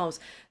there in the Psalms.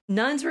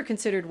 Nuns were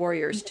considered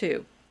warriors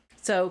too,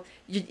 so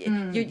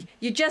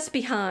you're just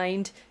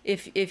behind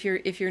if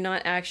you're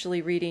not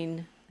actually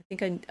reading. I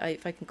think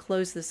if I can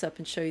close this up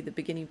and show you the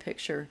beginning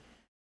picture,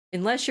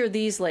 unless you're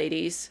these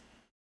ladies,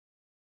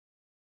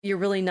 you're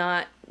really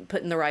not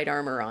putting the right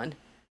armor on.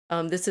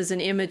 This is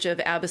an image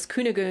of Abbess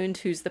Cunigund,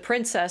 who's the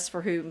princess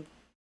the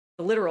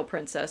literal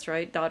princess,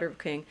 right, daughter of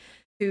king,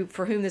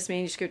 for whom this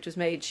manuscript was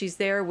made. She's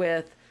there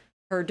with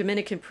her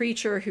Dominican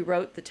preacher who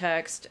wrote the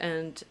text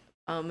and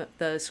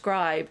the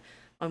scribe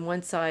on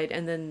one side,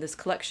 and then this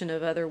collection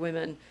of other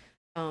women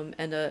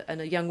and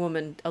a young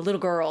woman, a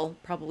little girl,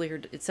 probably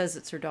it says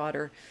it's her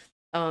daughter,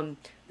 the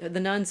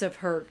nuns of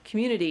her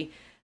community.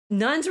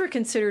 Nuns were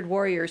considered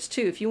warriors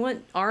too. If you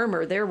want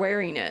armor, they're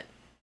wearing it.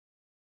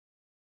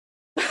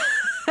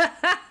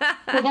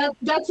 So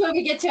that's where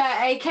we get to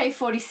our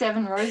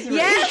AK-47 rosary.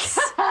 Yes,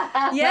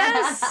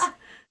 yes.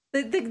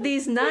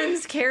 These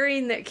nuns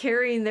carrying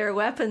their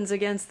weapons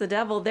against the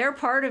devil, they're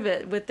part of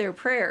it with their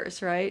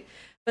prayers, right?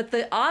 But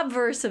the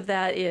obverse of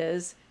that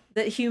is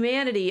that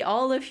humanity,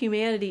 all of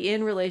humanity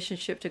in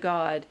relationship to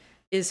God,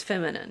 is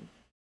feminine,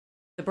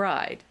 the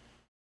bride.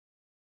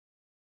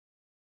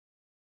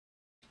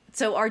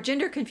 So our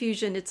gender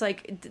confusion, it's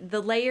like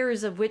the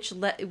layers of which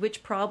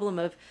problem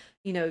of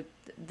the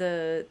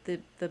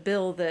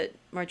bill that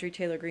Marjorie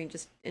Taylor Greene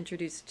just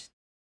introduced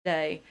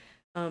today,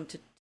 to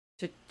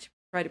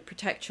try to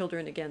protect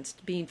children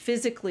against being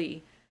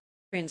physically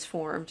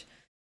transformed.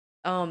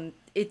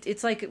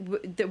 It's like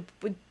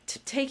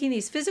taking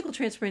these physical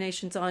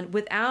transformations on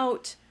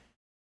without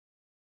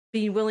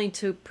being willing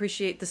to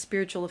appreciate the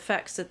spiritual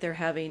effects that they're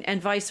having,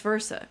 and vice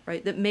versa,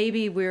 right? That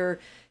maybe we're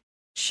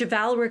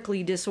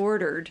chivalrically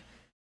disordered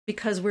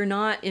because we're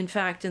not, in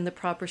fact, in the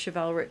proper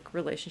chivalric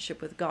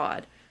relationship with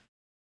God.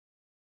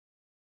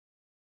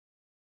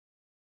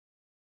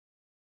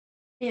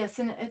 Yes,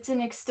 and it's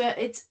an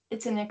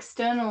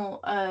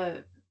external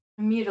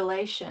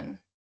mutilation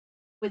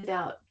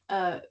without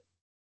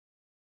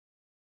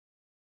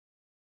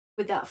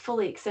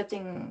fully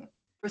accepting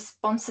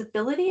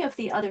responsibility of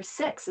the other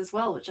sex as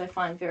well, which I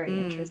find very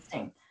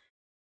interesting,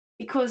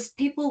 because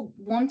people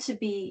want to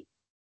be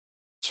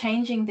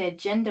changing their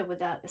gender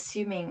without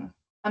assuming.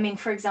 I mean,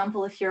 for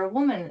example, if you're a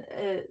woman,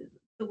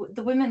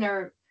 the women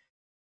are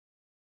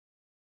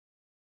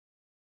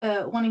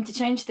wanting to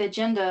change their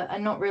gender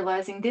and not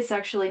realizing this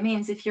actually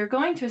means if you're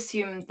going to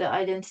assume the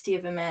identity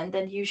of a man,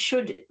 then you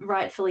should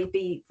rightfully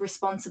be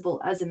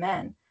responsible as a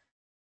man.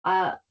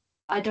 I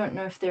don't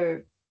know if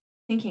they're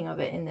thinking of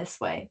it in this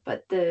way,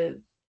 but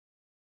the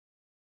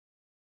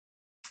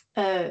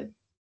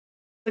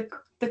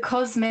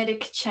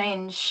cosmetic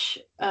change,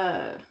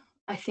 I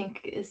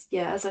think, is,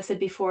 as I said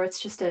before,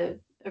 it's just a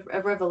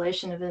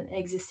revelation of an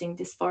existing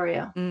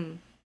dysphoria.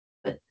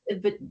 But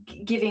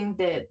giving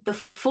the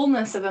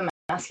fullness of a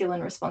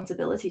masculine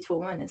responsibility to a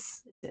woman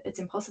it's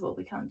impossible.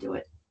 We can't do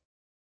it,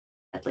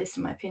 at least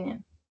in my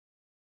opinion.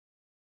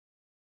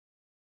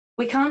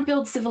 We can't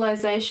build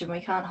civilization.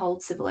 We can't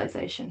hold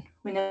civilization.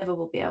 We never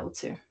will be able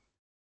to.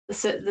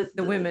 The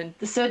women.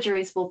 The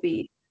surgeries will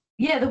be.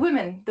 Yeah, the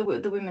women. The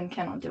women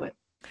cannot do it.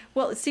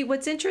 Well, see,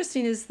 what's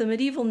interesting is the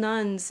medieval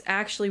nuns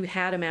actually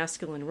had a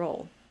masculine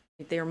role.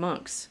 They are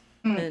monks.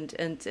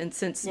 And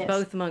since Yes.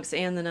 both monks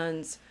and the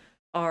nuns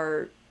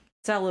are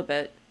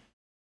celibate,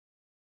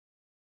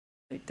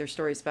 there's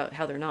stories about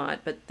how they're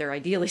not, but they're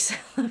ideally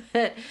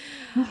celibate.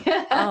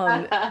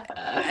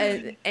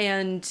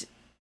 And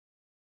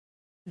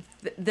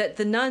that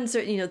the nuns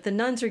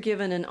are,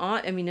 given an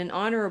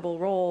honorable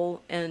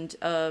role and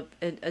a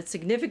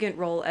significant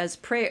role as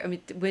prayer. I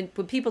mean, when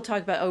people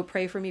talk about, oh,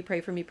 pray for me, pray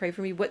for me, pray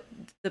for me, what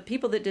the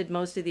people that did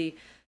most of the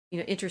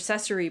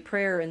intercessory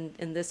prayer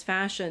in this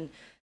fashion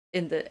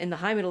in the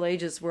High Middle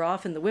Ages were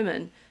often the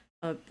women.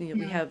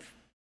 We have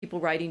people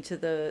writing to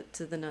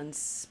the nuns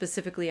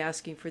specifically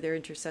asking for their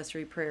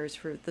intercessory prayers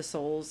for the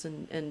souls,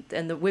 and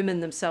the women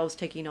themselves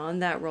taking on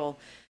that role.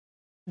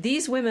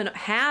 These women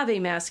have a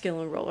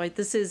masculine role, right?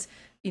 This is,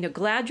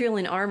 Gladriel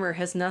in armor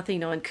has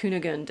nothing on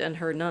Cunigund and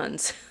her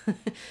nuns,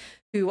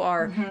 who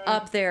are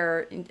up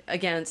there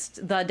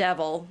against the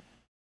devil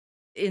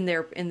in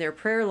their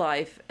prayer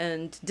life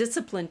and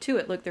disciplined to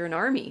it. Look, they're an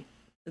army.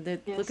 Yes.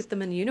 Look at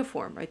them in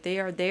uniform, right? They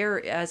are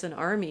there as an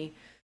army.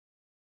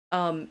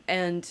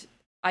 And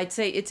I'd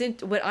say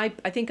what I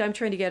think I'm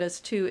trying to get us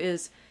to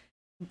is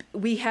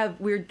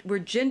we're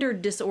gender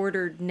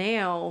disordered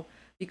now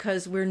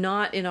because we're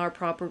not in our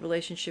proper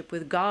relationship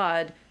with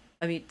God.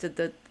 I mean,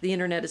 the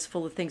internet is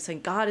full of things saying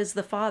God is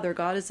the Father,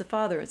 God is the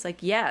Father. It's like,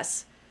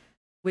 yes,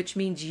 which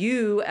means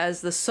you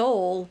as the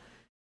soul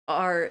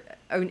are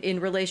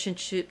in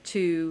relationship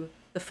to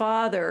the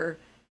Father,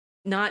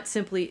 not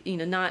simply,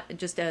 not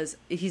just as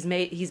he's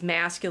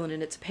masculine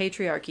and it's a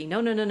patriarchy.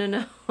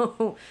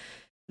 No.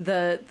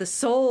 The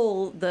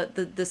soul,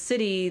 the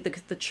city,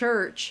 the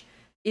church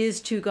is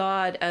to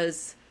God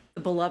as the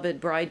beloved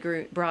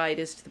bride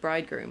is to the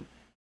bridegroom.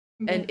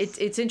 Yes. And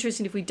it's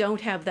interesting, if we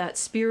don't have that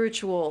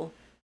spiritual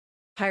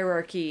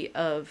hierarchy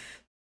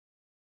of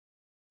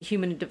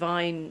human and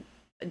divine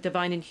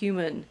and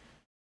human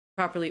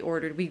properly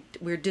ordered,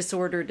 we're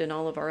disordered in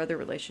all of our other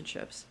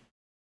relationships.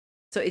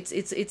 So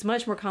it's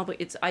much more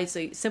complicated. I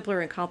say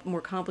simpler and more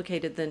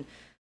complicated than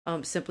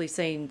simply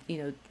saying,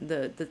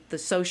 the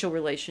social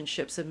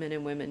relationships of men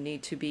and women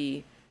need to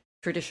be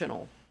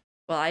traditional.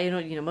 Well, I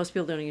don't, most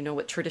people don't even know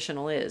what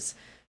traditional is.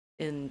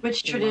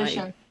 Which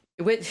tradition?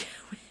 Which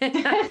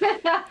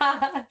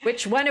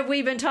one have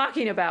we been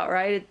talking about,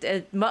 right?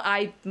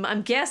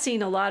 I'm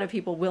guessing a lot of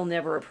people will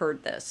never have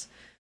heard this.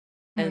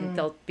 And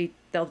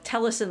they'll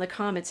tell us in the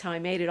comments how I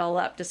made it all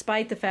up,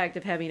 despite the fact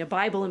of having a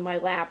Bible in my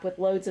lap with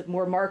loads of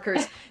more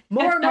markers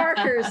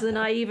than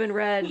I even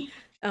read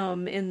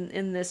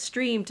in this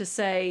stream, to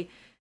say,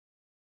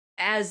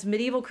 as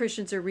medieval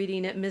Christians are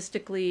reading it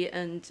mystically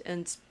and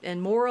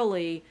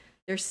morally,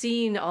 they're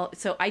seeing all.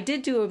 So I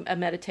did do a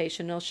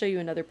meditation, and I'll show you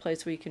another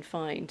place where you can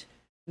find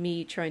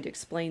me trying to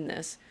explain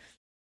this.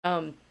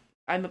 I'm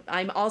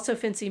also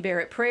fencing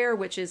Barrett prayer,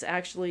 which is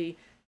actually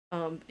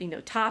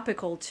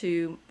topical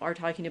to our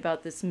talking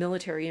about this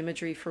military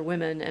imagery for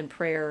women and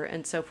prayer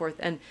and so forth.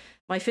 And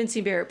my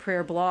Fencing Barrett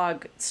prayer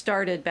blog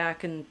started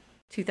back in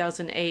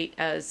 2008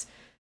 as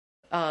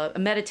a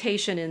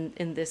meditation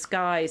in this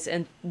guise.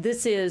 And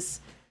this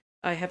is,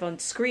 I have on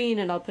screen,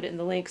 and I'll put it in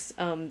the links,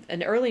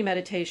 an early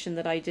meditation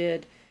that I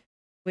did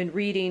when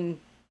reading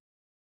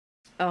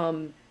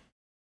Andrew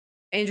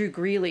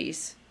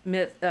Greeley's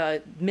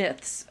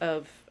myths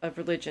of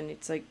religion.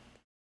 It's like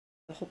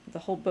the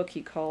whole book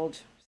he called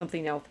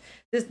something else.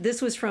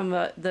 This was from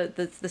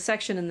the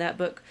section in that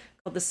book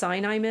called the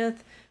Sinai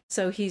Myth.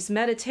 So he's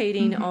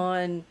meditating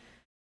on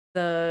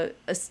the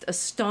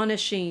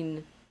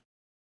astonishing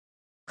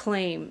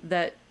claim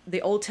that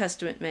the Old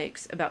Testament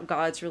makes about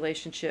God's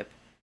relationship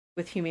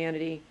with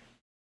humanity.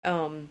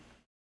 And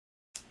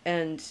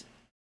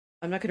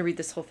I'm not going to read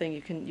this whole thing.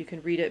 You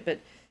can read it, but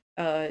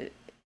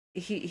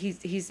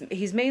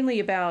he's mainly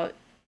about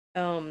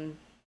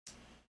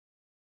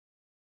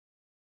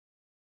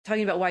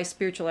talking about why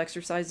spiritual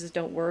exercises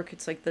don't work.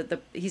 It's like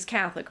he's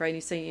Catholic, right? And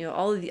he's saying,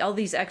 all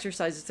these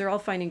exercises, they're all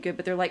fine and good,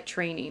 but they're like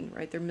training,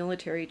 right? They're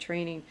military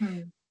training.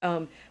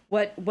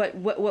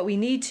 What we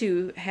need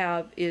to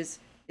have is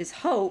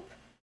hope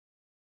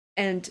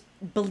and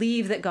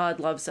believe that God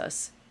loves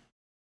us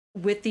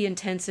with the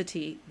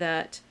intensity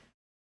that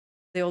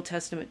the Old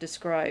Testament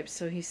describes.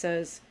 So he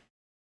says,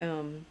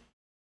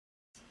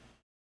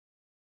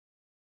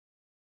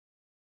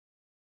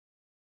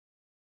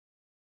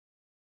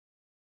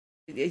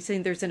 he's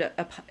saying there's a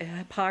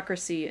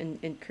hypocrisy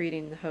in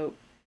creating the hope,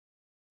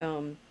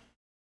 and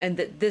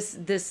that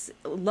this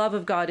love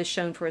of God is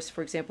shown for us,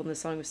 for example, in the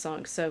Song of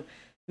Songs. So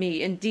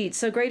me, indeed,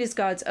 so great is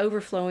God's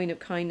overflowing of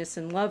kindness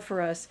and love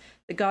for us,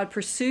 that God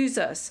pursues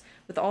us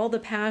with all the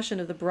passion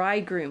of the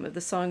bridegroom of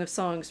the Song of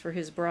Songs for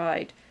his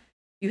bride.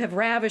 You have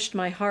ravished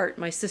my heart,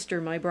 my sister,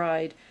 my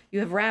bride. You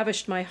have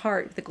ravished my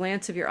heart with the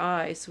glance of your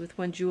eyes, with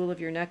one jewel of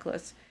your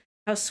necklace.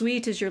 How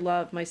sweet is your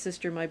love, my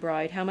sister, my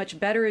bride. How much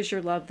better is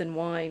your love than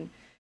wine,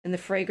 and the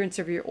fragrance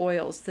of your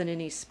oils than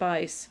any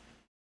spice.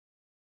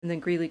 And then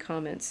Greeley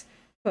comments,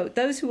 quote,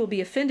 those who will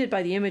be offended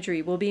by the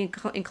imagery will be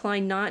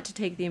inclined not to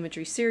take the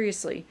imagery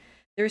seriously.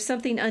 There is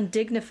something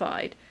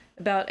undignified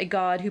about a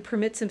God who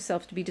permits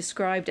himself to be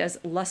described as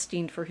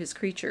lusting for his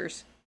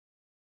creatures.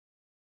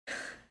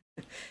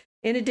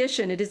 In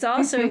addition, it is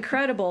also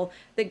incredible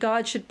that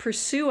God should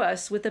pursue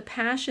us with a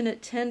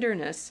passionate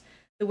tenderness,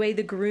 the way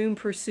the groom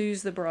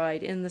pursues the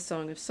bride in the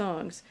Song of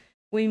Songs.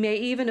 We may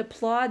even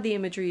applaud the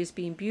imagery as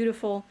being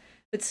beautiful,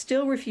 but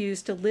still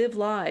refuse to live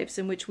lives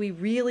in which we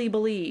really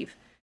believe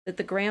that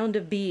the ground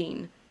of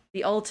being,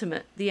 the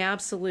ultimate, the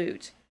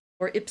absolute,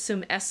 or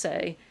ipsum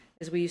esse,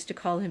 as we used to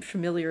call him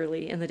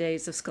familiarly in the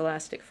days of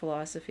scholastic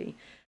philosophy,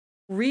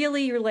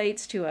 really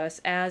relates to us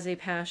as a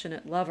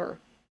passionate lover.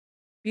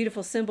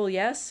 Beautiful symbol,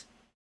 yes,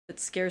 but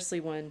scarcely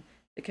one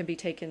that can be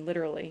taken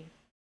literally,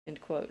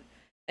 end quote.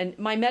 And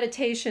my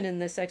meditation in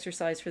this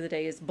exercise for the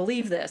day is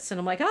believe this. And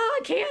I'm like, I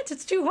can't,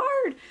 it's too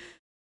hard.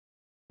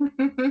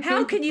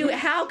 How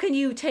can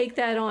you take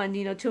that on,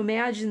 to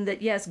imagine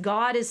that, yes,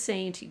 God is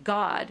saying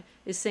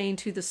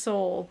to the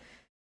soul,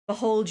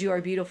 behold, you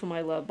are beautiful,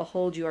 my love.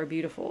 Behold, you are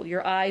beautiful.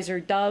 Your eyes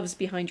are doves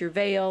behind your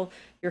veil.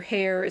 Your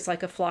hair is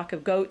like a flock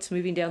of goats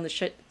moving down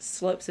the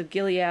slopes of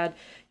Gilead.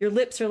 Your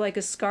lips are like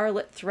a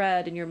scarlet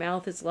thread, and your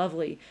mouth is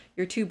lovely.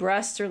 Your two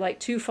breasts are like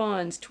two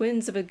fawns,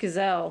 twins of a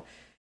gazelle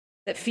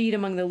that feed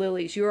among the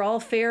lilies. You are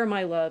all fair,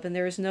 my love, and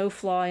there is no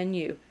flaw in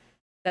you.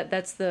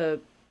 That's the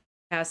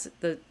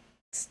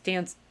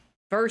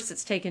verse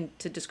that's taken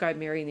to describe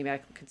Mary and the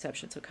Immaculate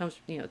Conception. So it comes,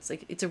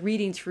 it's a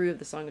reading through of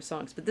the Song of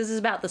Songs. But this is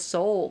about the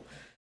soul.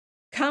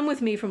 Come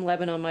with me from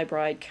Lebanon, my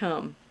bride,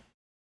 come.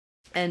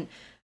 And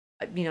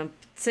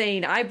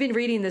saying I've been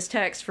reading this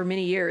text for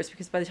many years,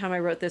 because by the time I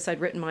wrote this, I'd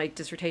written my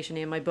dissertation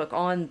and my book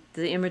on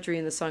the imagery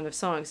in the Song of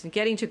Songs, and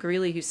getting to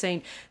Greeley, who's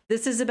saying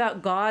this is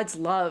about God's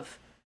love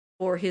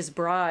for his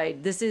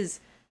bride. This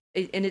is,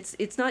 and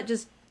it's not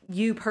just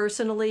you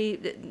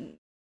personally.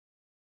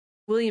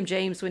 William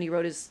James, when he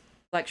wrote his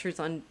lectures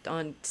on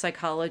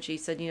psychology,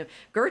 said,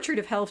 Gertrude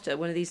of Helfta,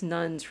 one of these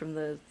nuns from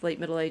the late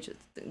Middle Ages,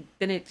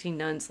 Benedictine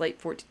nuns,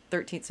 late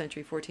 13th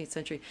century, 14th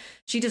century,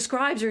 she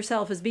describes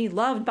herself as being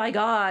loved by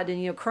God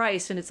and,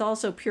 Christ, and it's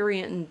also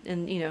prurient,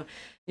 and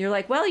you're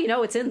like, well,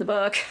 it's in the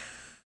book.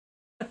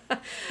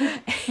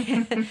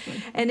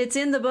 And it's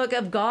in the book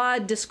of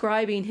God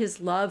describing his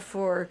love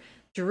for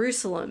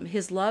Jerusalem,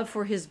 his love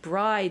for his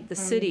bride, the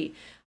city,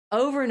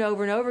 over and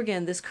over and over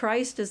again. This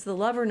Christ as the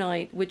lover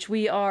knight, which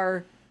we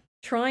are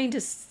trying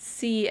to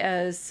see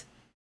as,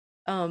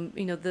 I'm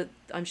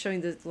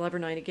showing the lover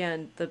knight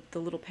again, the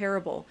little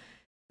parable,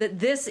 that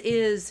this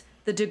is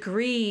the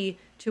degree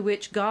to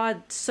which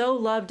God so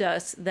loved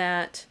us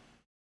that,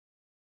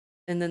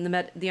 and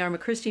then the Arma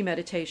Christi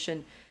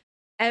meditation,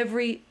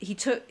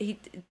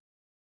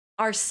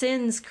 our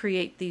sins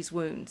create these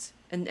wounds.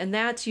 And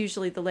that's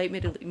usually the late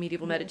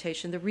medieval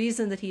meditation. The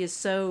reason that he is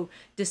so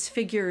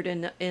disfigured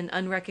and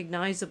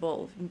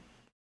unrecognizable,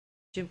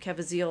 Jim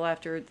Caviezel,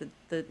 after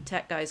the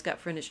tech guys got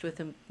finished with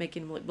him,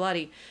 making him look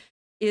bloody,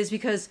 is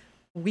because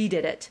we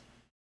did it.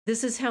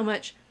 This is how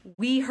much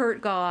we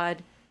hurt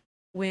God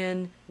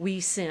when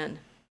we sin.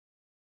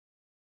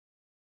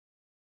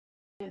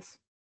 Yes.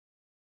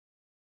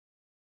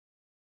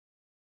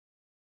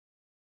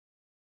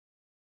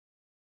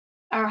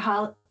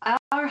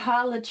 Our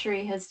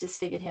harlotry has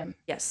disfigured him.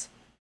 Yes.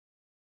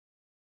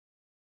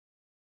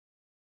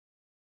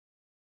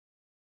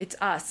 It's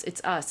us.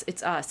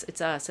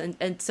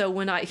 And so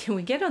when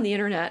we get on the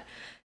internet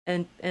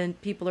and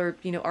people are,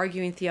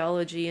 arguing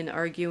theology and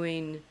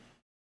arguing,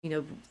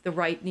 the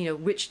right,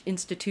 which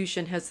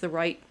institution has the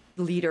right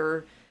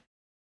leader,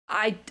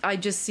 I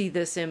just see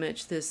this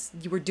image,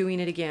 we're doing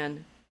it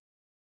again.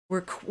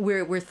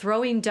 We're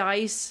throwing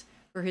dice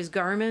for his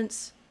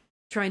garments,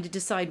 trying to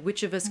decide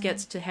which of us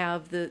gets to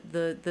have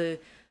the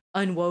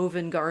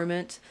unwoven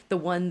garment, the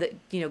one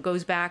that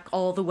goes back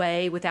all the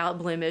way without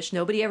blemish.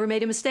 Nobody ever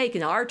made a mistake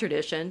in our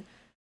tradition.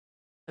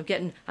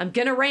 I'm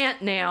gonna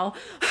rant now.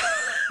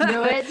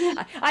 Do it.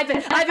 I've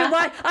been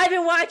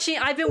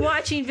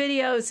watching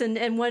videos,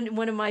 and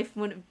one of my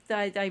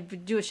I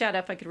do a shout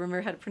out if I could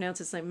remember how to pronounce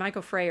his name,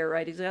 Michael Freyer,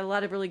 right? He's got a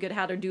lot of really good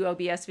how to do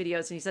OBS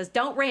videos, and he says,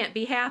 don't rant,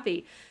 be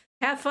happy,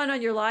 have fun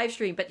on your live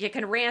stream, but you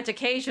can rant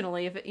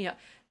occasionally if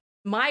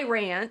my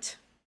rant.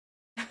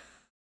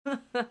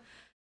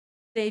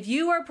 If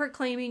you are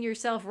proclaiming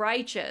yourself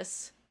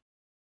righteous,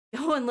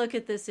 go and look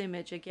at this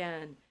image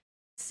again.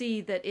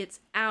 See that it's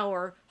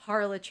our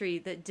harlotry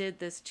that did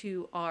this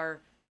to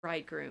our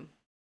bridegroom.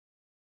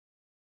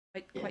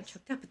 Quite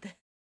choked up at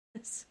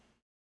this.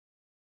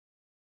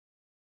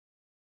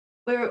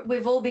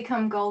 We've all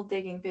become gold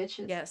digging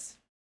bitches. Yes.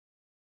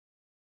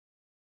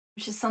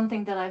 Which is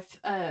something that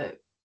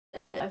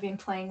I've been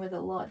playing with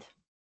a lot.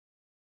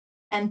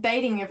 And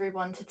baiting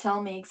everyone to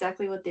tell me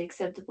exactly what the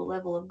acceptable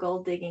level of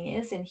gold digging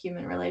is in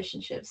human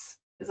relationships.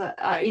 Because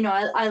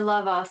I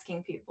love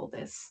asking people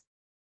this.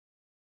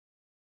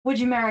 Would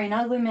you marry an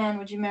ugly man?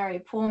 Would you marry a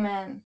poor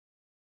man?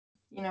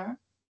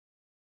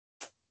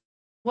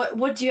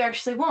 What do you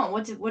actually want?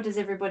 What does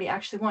everybody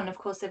actually want? Of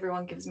course,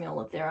 everyone gives me all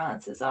of their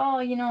answers. Oh,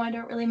 I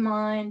don't really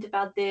mind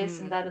about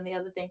this and that and the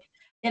other thing. At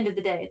the end of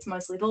the day, it's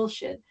mostly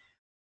bullshit.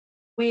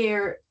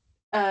 We're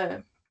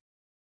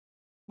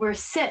we're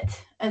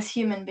set as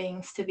human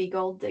beings to be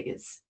gold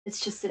diggers. It's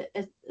just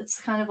it's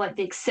kind of like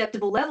the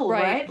acceptable level,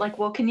 right? Like,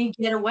 what can you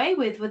get away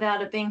with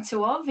without it being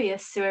too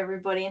obvious to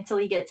everybody, until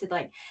you get to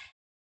like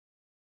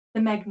the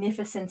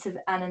magnificence of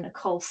Anna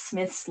Nicole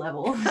Smith's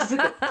level.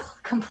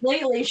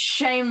 Completely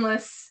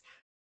shameless.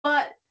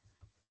 But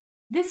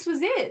this was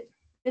it.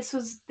 This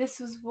was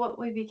what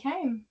we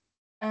became.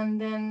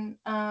 And then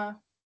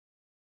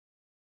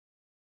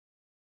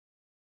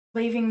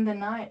leaving the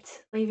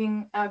night,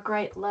 leaving our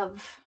great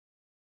love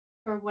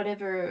for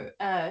whatever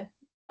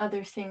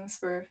other things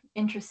were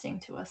interesting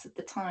to us at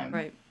the time.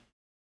 Right.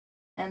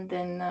 And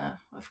then,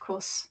 of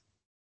course,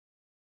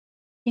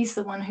 he's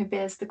the one who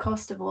bears the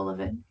cost of all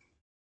of it.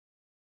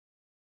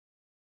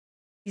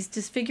 He's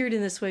disfigured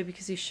in this way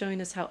because he's showing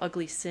us how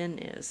ugly sin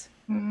is.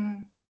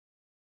 Mm.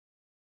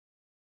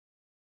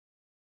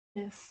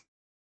 Yes.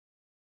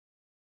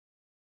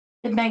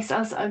 It makes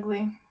us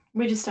ugly.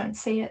 We just don't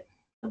see it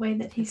the way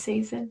that he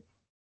sees it.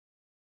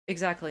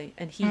 Exactly.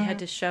 And he had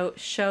to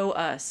show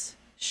us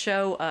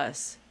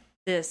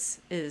this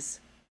is,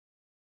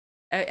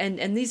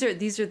 and these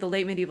are the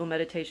late medieval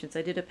meditations.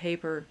 I did a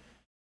paper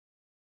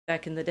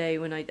back in the day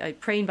when I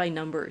praying by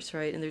numbers,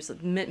 right? And there's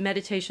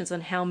meditations on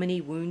how many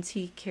wounds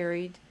he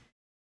carried.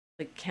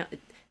 Like,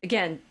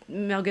 again,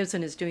 Mel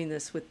Gibson is doing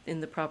this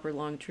in the proper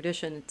long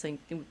tradition. It's like,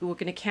 we're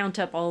going to count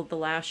up all of the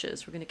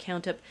lashes. We're going to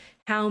count up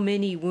how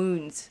many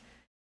wounds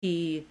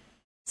he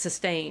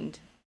sustained.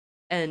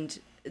 And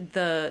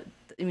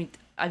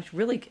I'm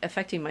really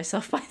affecting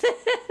myself by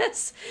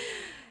this.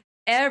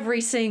 Every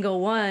single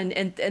one,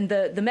 and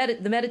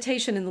the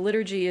meditation in the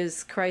liturgy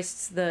is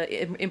Christ's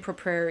the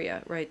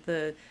improperia, right?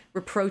 The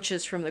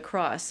reproaches from the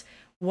cross.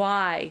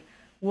 Why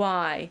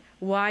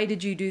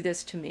did you do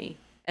this to me?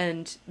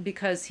 And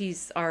because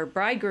he's our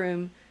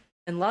bridegroom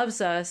and loves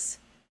us,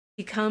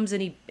 he comes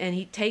and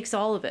he takes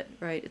all of it,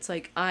 right? It's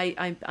like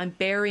I'm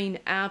bearing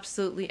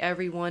absolutely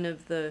every one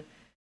of the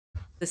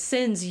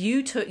sins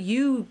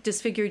you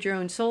disfigured your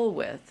own soul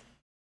with.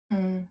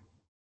 Mm.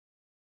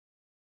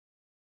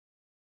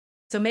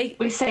 So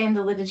we say in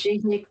the liturgy,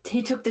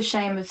 he took the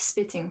shame of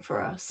spitting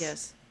for us.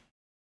 Yes.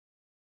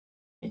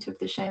 He took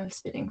the shame of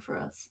spitting for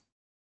us.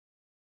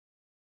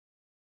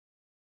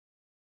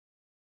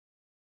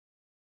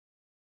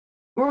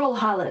 We're all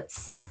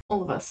harlots,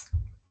 all of us.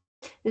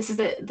 This is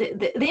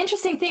the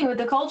interesting thing with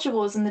the culture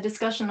wars and the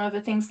discussion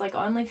over things like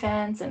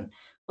OnlyFans and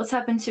what's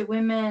happened to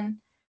women.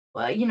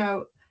 Well,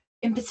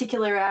 in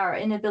particular, our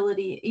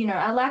inability,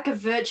 our lack of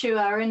virtue,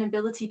 our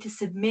inability to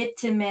submit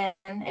to men.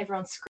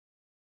 Everyone's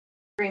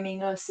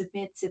screaming, "Oh,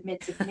 submit,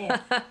 submit, submit!"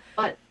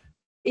 But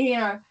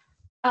it's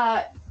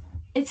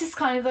just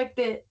kind of like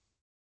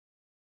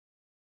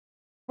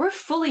we're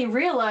fully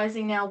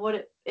realizing now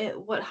what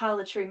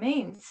harlotry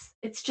means.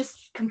 It's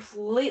just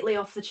completely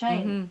off the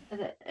chain.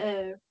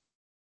 Mm-hmm.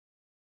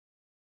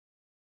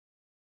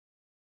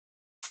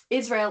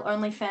 Israel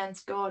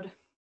OnlyFans God.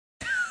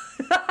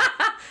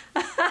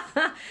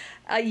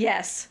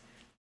 Yes.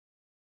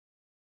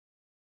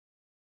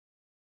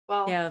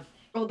 Well, yeah.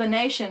 Well, the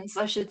nations,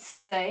 I should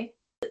say.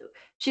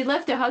 She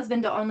left her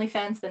husband to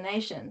OnlyFans the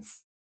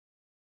nations.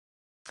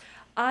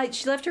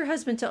 She left her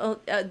husband to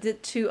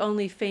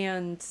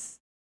OnlyFans.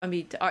 I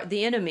mean,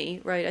 the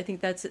enemy, right? I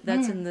think that's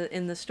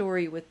in the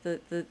story with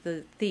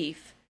the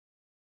thief,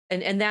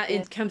 and that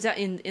it comes out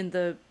in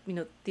the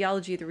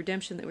theology of the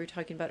redemption that we were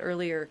talking about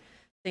earlier,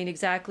 saying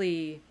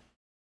exactly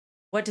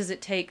what does it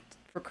take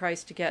for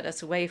Christ to get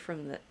us away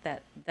from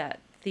that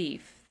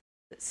thief,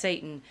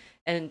 Satan,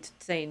 and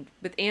saying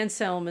with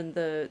Anselm and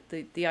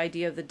the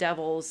idea of the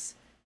devil's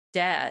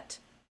debt.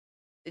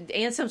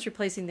 Anselm's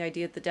replacing the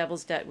idea of the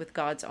devil's debt with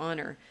God's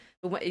honor.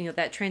 But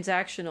that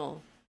transactional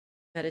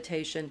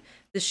meditation,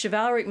 the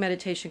chivalric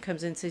meditation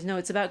comes in and says, no,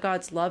 it's about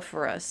God's love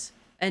for us,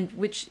 and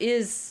which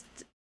is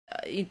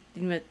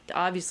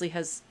obviously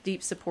has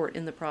deep support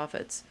in the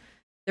prophets.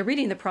 They're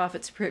reading the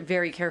prophets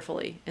very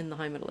carefully in the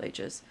High Middle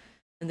Ages,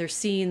 and they're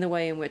seeing the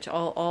way in which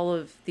all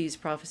of these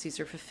prophecies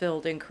are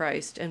fulfilled in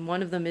Christ, and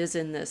one of them is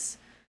in this,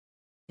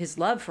 his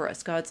love for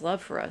us, God's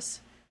love for us.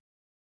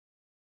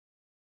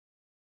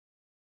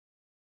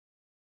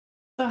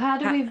 So how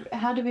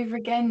do we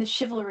regain the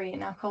chivalry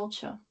in our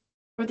culture,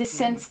 or this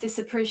sense, this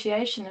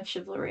appreciation of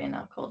chivalry in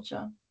our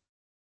culture?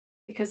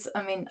 Because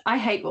I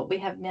hate what we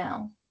have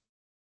now.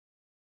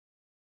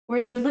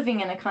 We're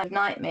living in a kind of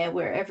nightmare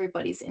where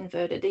everybody's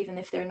inverted, even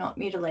if they're not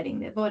mutilating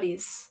their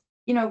bodies.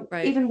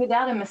 Right. Even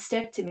without a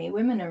mastectomy,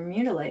 women are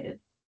mutilated.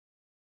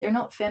 They're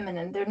not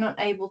feminine. They're not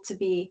able to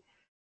be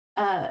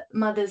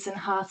mothers and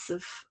hearts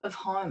of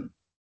home.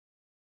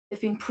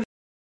 They've been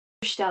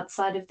pushed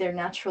outside of their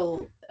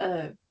natural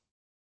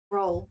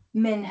role.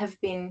 Men have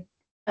been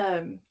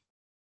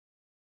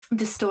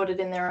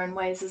distorted in their own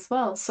ways as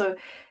well. So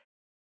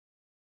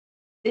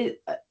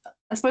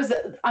I suppose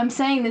that I'm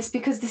saying this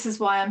because this is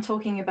why I'm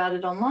talking about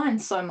it online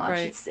so much.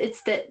 Right.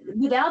 It's that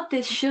without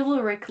this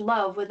chivalric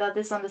love, without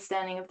this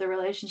understanding of the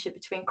relationship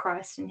between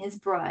Christ and his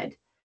bride,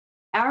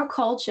 our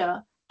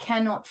culture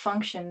cannot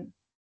function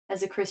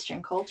as a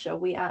Christian culture.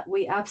 We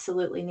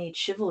absolutely need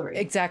chivalry.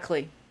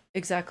 Exactly.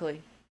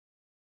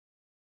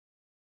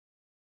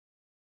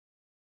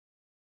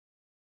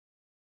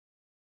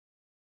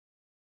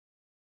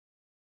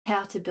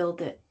 how to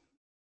build it.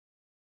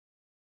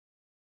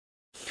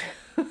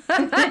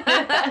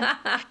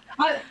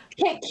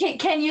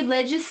 Can you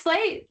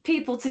legislate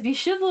people to be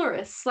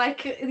chivalrous?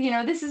 Like,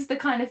 this is the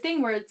kind of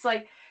thing where it's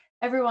like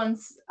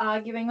everyone's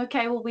arguing,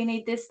 okay, well, we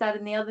need this, that,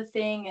 and the other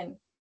thing. And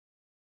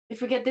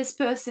if we get this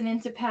person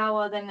into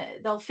power, then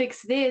they'll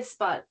fix this.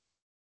 But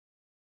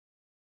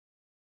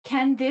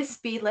can this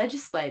be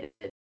legislated?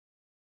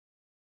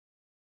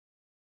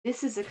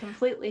 This is a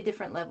completely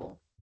different level.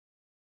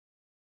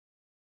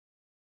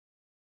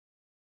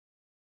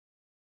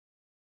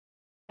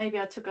 Maybe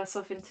I took us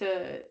off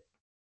into...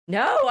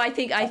 No, I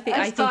think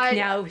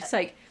now it's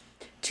like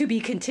to be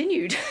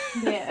continued.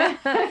 Yeah.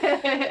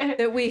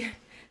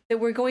 that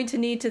we're going to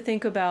need to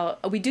think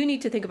about. We do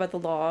need to think about the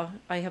law.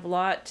 I have a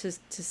lot to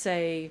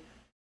say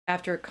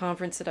after a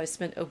conference that I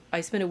spent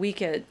a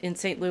week in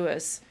St.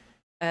 Louis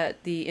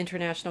at the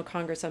International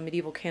Congress on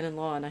Medieval Canon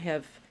Law, and I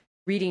have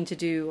reading to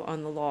do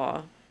on the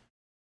law,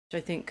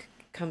 which I think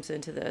comes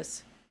into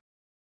this.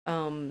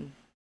 I'm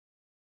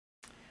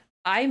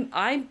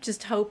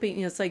just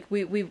hoping, it's like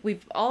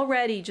we've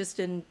already just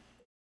in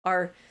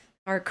our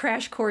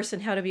crash course in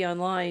how to be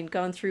online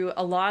gone through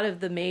a lot of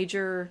the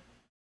major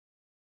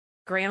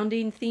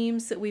grounding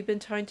themes that we've been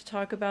trying to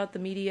talk about: the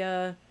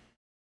media,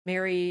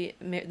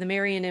 the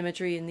Marian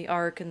imagery in the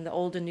Ark and the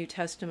Old and New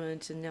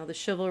Testament, and now the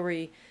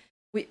chivalry.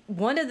 We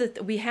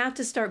have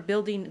to start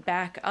building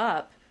back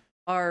up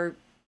our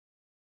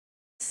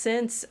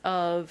sense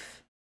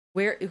of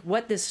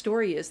what this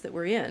story is that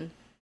we're in.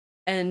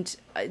 And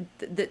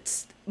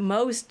that's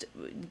most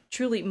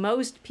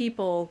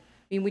people,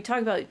 I mean, we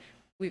talk about,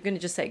 we're going to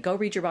just say, go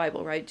read your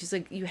Bible, right? Just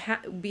like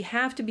we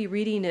have to be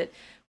reading it,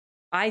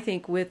 I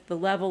think, with the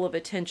level of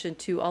attention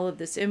to all of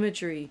this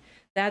imagery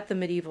that the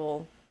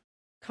medieval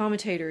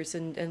commentators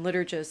and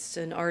liturgists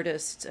and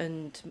artists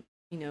and,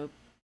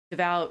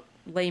 devout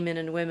laymen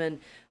and women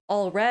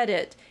all read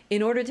it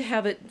in order to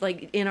have it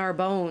like in our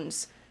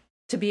bones,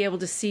 to be able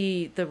to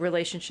see the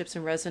relationships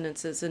and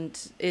resonances.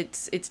 And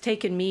it's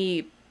taken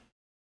me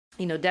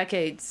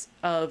decades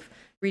of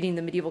reading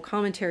the medieval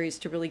commentaries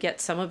to really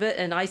get some of it,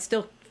 and I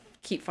still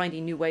keep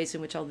finding new ways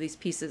in which all these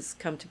pieces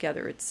come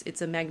together.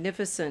 It's a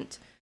magnificent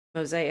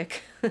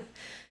mosaic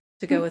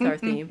to go with our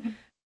theme.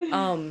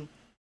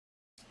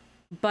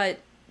 But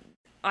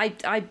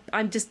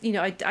I'm just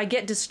I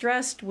get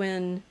distressed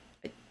when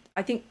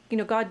I think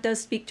God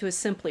does speak to us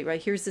simply,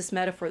 right? Here's this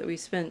metaphor that we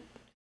spent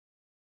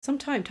some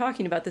time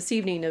talking about this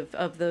evening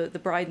of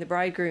the bride and the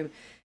bridegroom.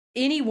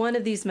 Any one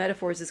of these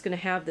metaphors is going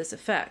to have this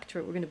effect,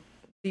 right? We're going to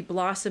be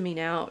blossoming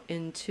out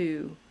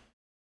into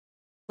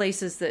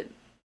places that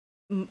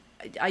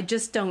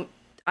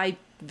I've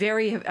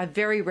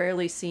very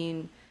rarely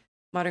seen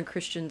modern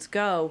Christians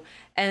go.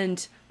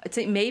 And I'd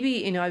say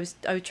maybe, I was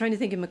trying to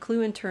think in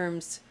McLuhan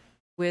terms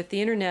with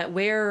the internet,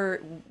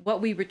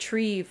 what we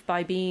retrieve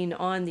by being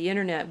on the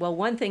internet. Well,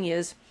 one thing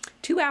is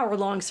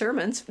 2-hour-long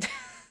sermons.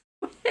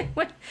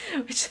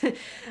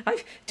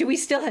 Do we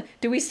still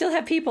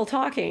have people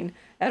talking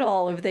at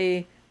all? Have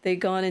they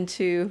gone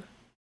into?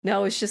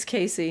 No, it's just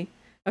Casey.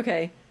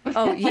 Okay.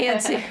 Oh,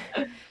 Yancy.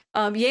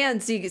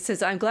 Yancy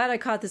says, "I'm glad I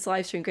caught this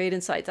live stream. Great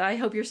insights. I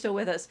hope you're still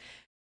with us."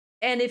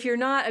 And if you're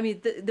not, I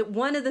mean,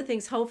 one of the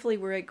things hopefully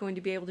we're going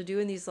to be able to do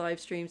in these live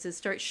streams is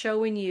start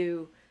showing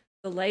you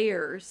the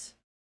layers,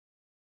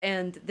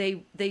 and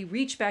they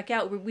reach back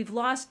out.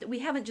 We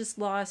haven't just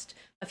lost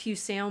a few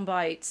sound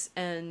bites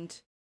and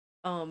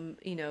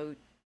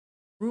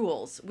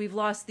rules. We've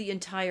lost the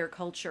entire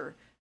culture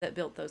that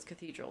built those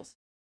cathedrals.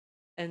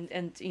 And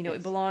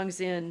it belongs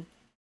in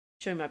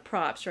showing my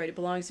props, right? It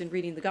belongs in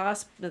reading the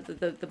gospel,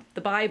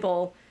 the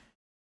Bible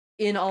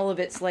in all of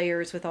its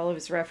layers with all of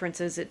its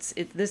references.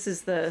 This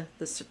is the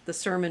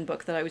sermon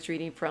book that I was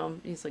reading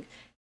from. It's like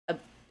a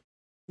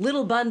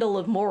little bundle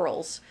of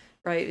morals,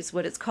 right? Is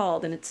what it's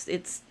called, and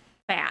it's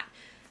fat.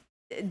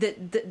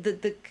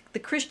 The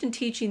Christian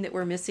teaching that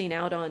we're missing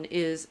out on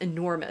is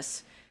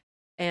enormous.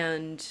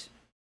 And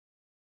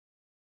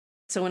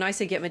so when I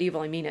say get medieval,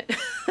 I mean it.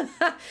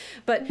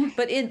 but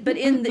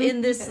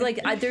in this, like,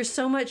 there's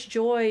so much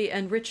joy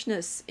and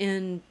richness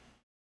in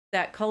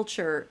that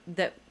culture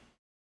that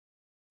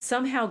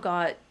somehow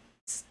got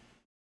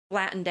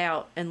flattened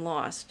out and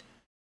lost.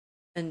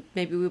 And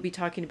maybe we'll be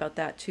talking about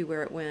that too,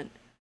 where it went.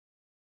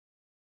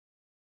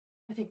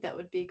 I think that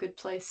would be a good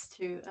place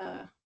to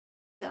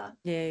start.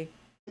 Yay.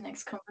 The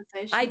next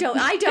conversation. I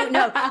don't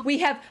know. We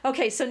have,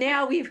 okay, so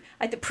now we've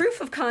at the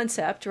proof of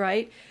concept,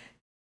 right?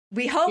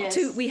 We hope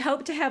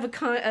to have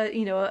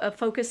a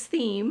focused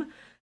theme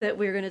that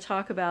we're going to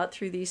talk about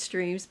through these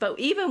streams, but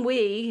even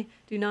we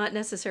do not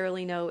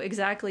necessarily know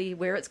exactly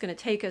where it's going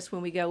to take us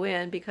when we go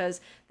in,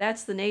 because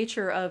that's the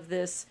nature of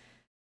this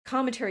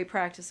commentary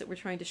practice that we're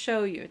trying to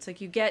show you. It's like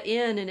you get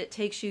in and it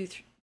takes you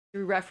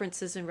through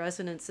references and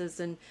resonances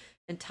and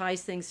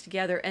ties things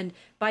together, and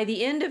by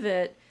the end of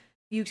it,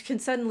 you can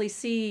suddenly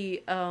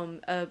see a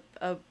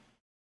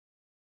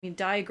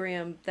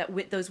diagram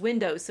that those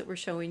windows that we're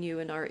showing you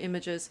in our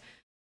images.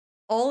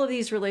 All of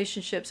these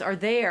relationships are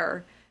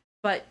there,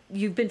 but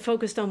you've been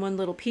focused on one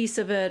little piece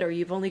of it, or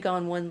you've only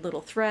gone one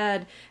little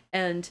thread,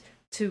 and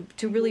to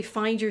really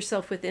find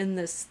yourself within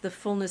this, the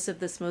fullness of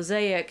this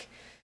mosaic,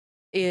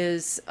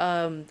 is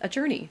a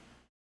journey.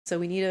 So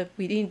we need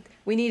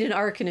an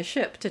ark and a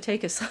ship to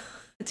take us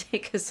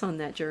take us on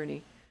that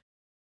journey.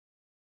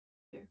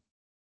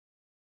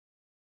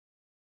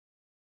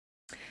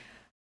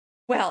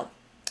 Well,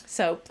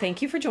 so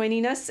thank you for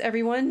joining us,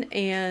 everyone,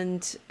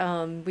 and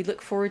we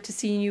look forward to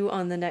seeing you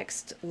on the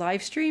next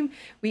live stream.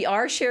 We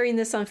are sharing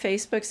this on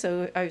Facebook,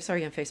 so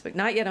sorry, on Facebook,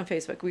 not yet on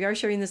Facebook. We are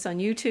sharing this on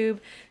YouTube.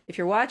 If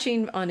you're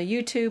watching on a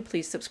YouTube,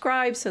 please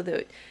subscribe so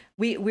that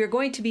we're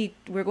going to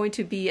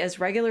be as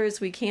regular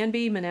as we can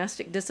be.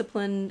 Monastic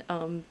discipline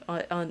on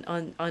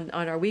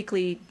our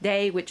weekly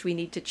day, which we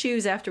need to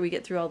choose after we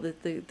get through all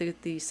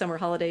the summer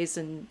holidays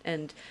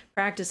and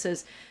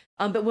practices.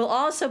 But we'll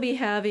also be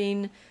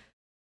having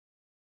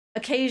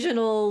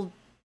occasional,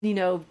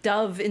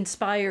 dove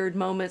inspired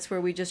moments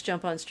where we just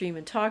jump on stream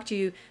and talk to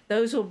you.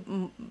 Those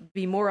will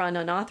be more on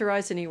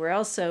unauthorized than anywhere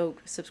else, so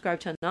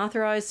subscribe to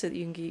unauthorized so that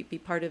you can be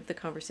part of the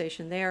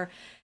conversation there.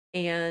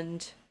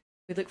 And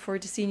we look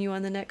forward to seeing you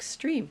on the next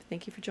stream.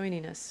 Thank you for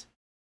joining us.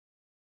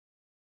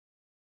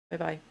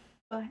 Bye-bye.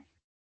 Bye.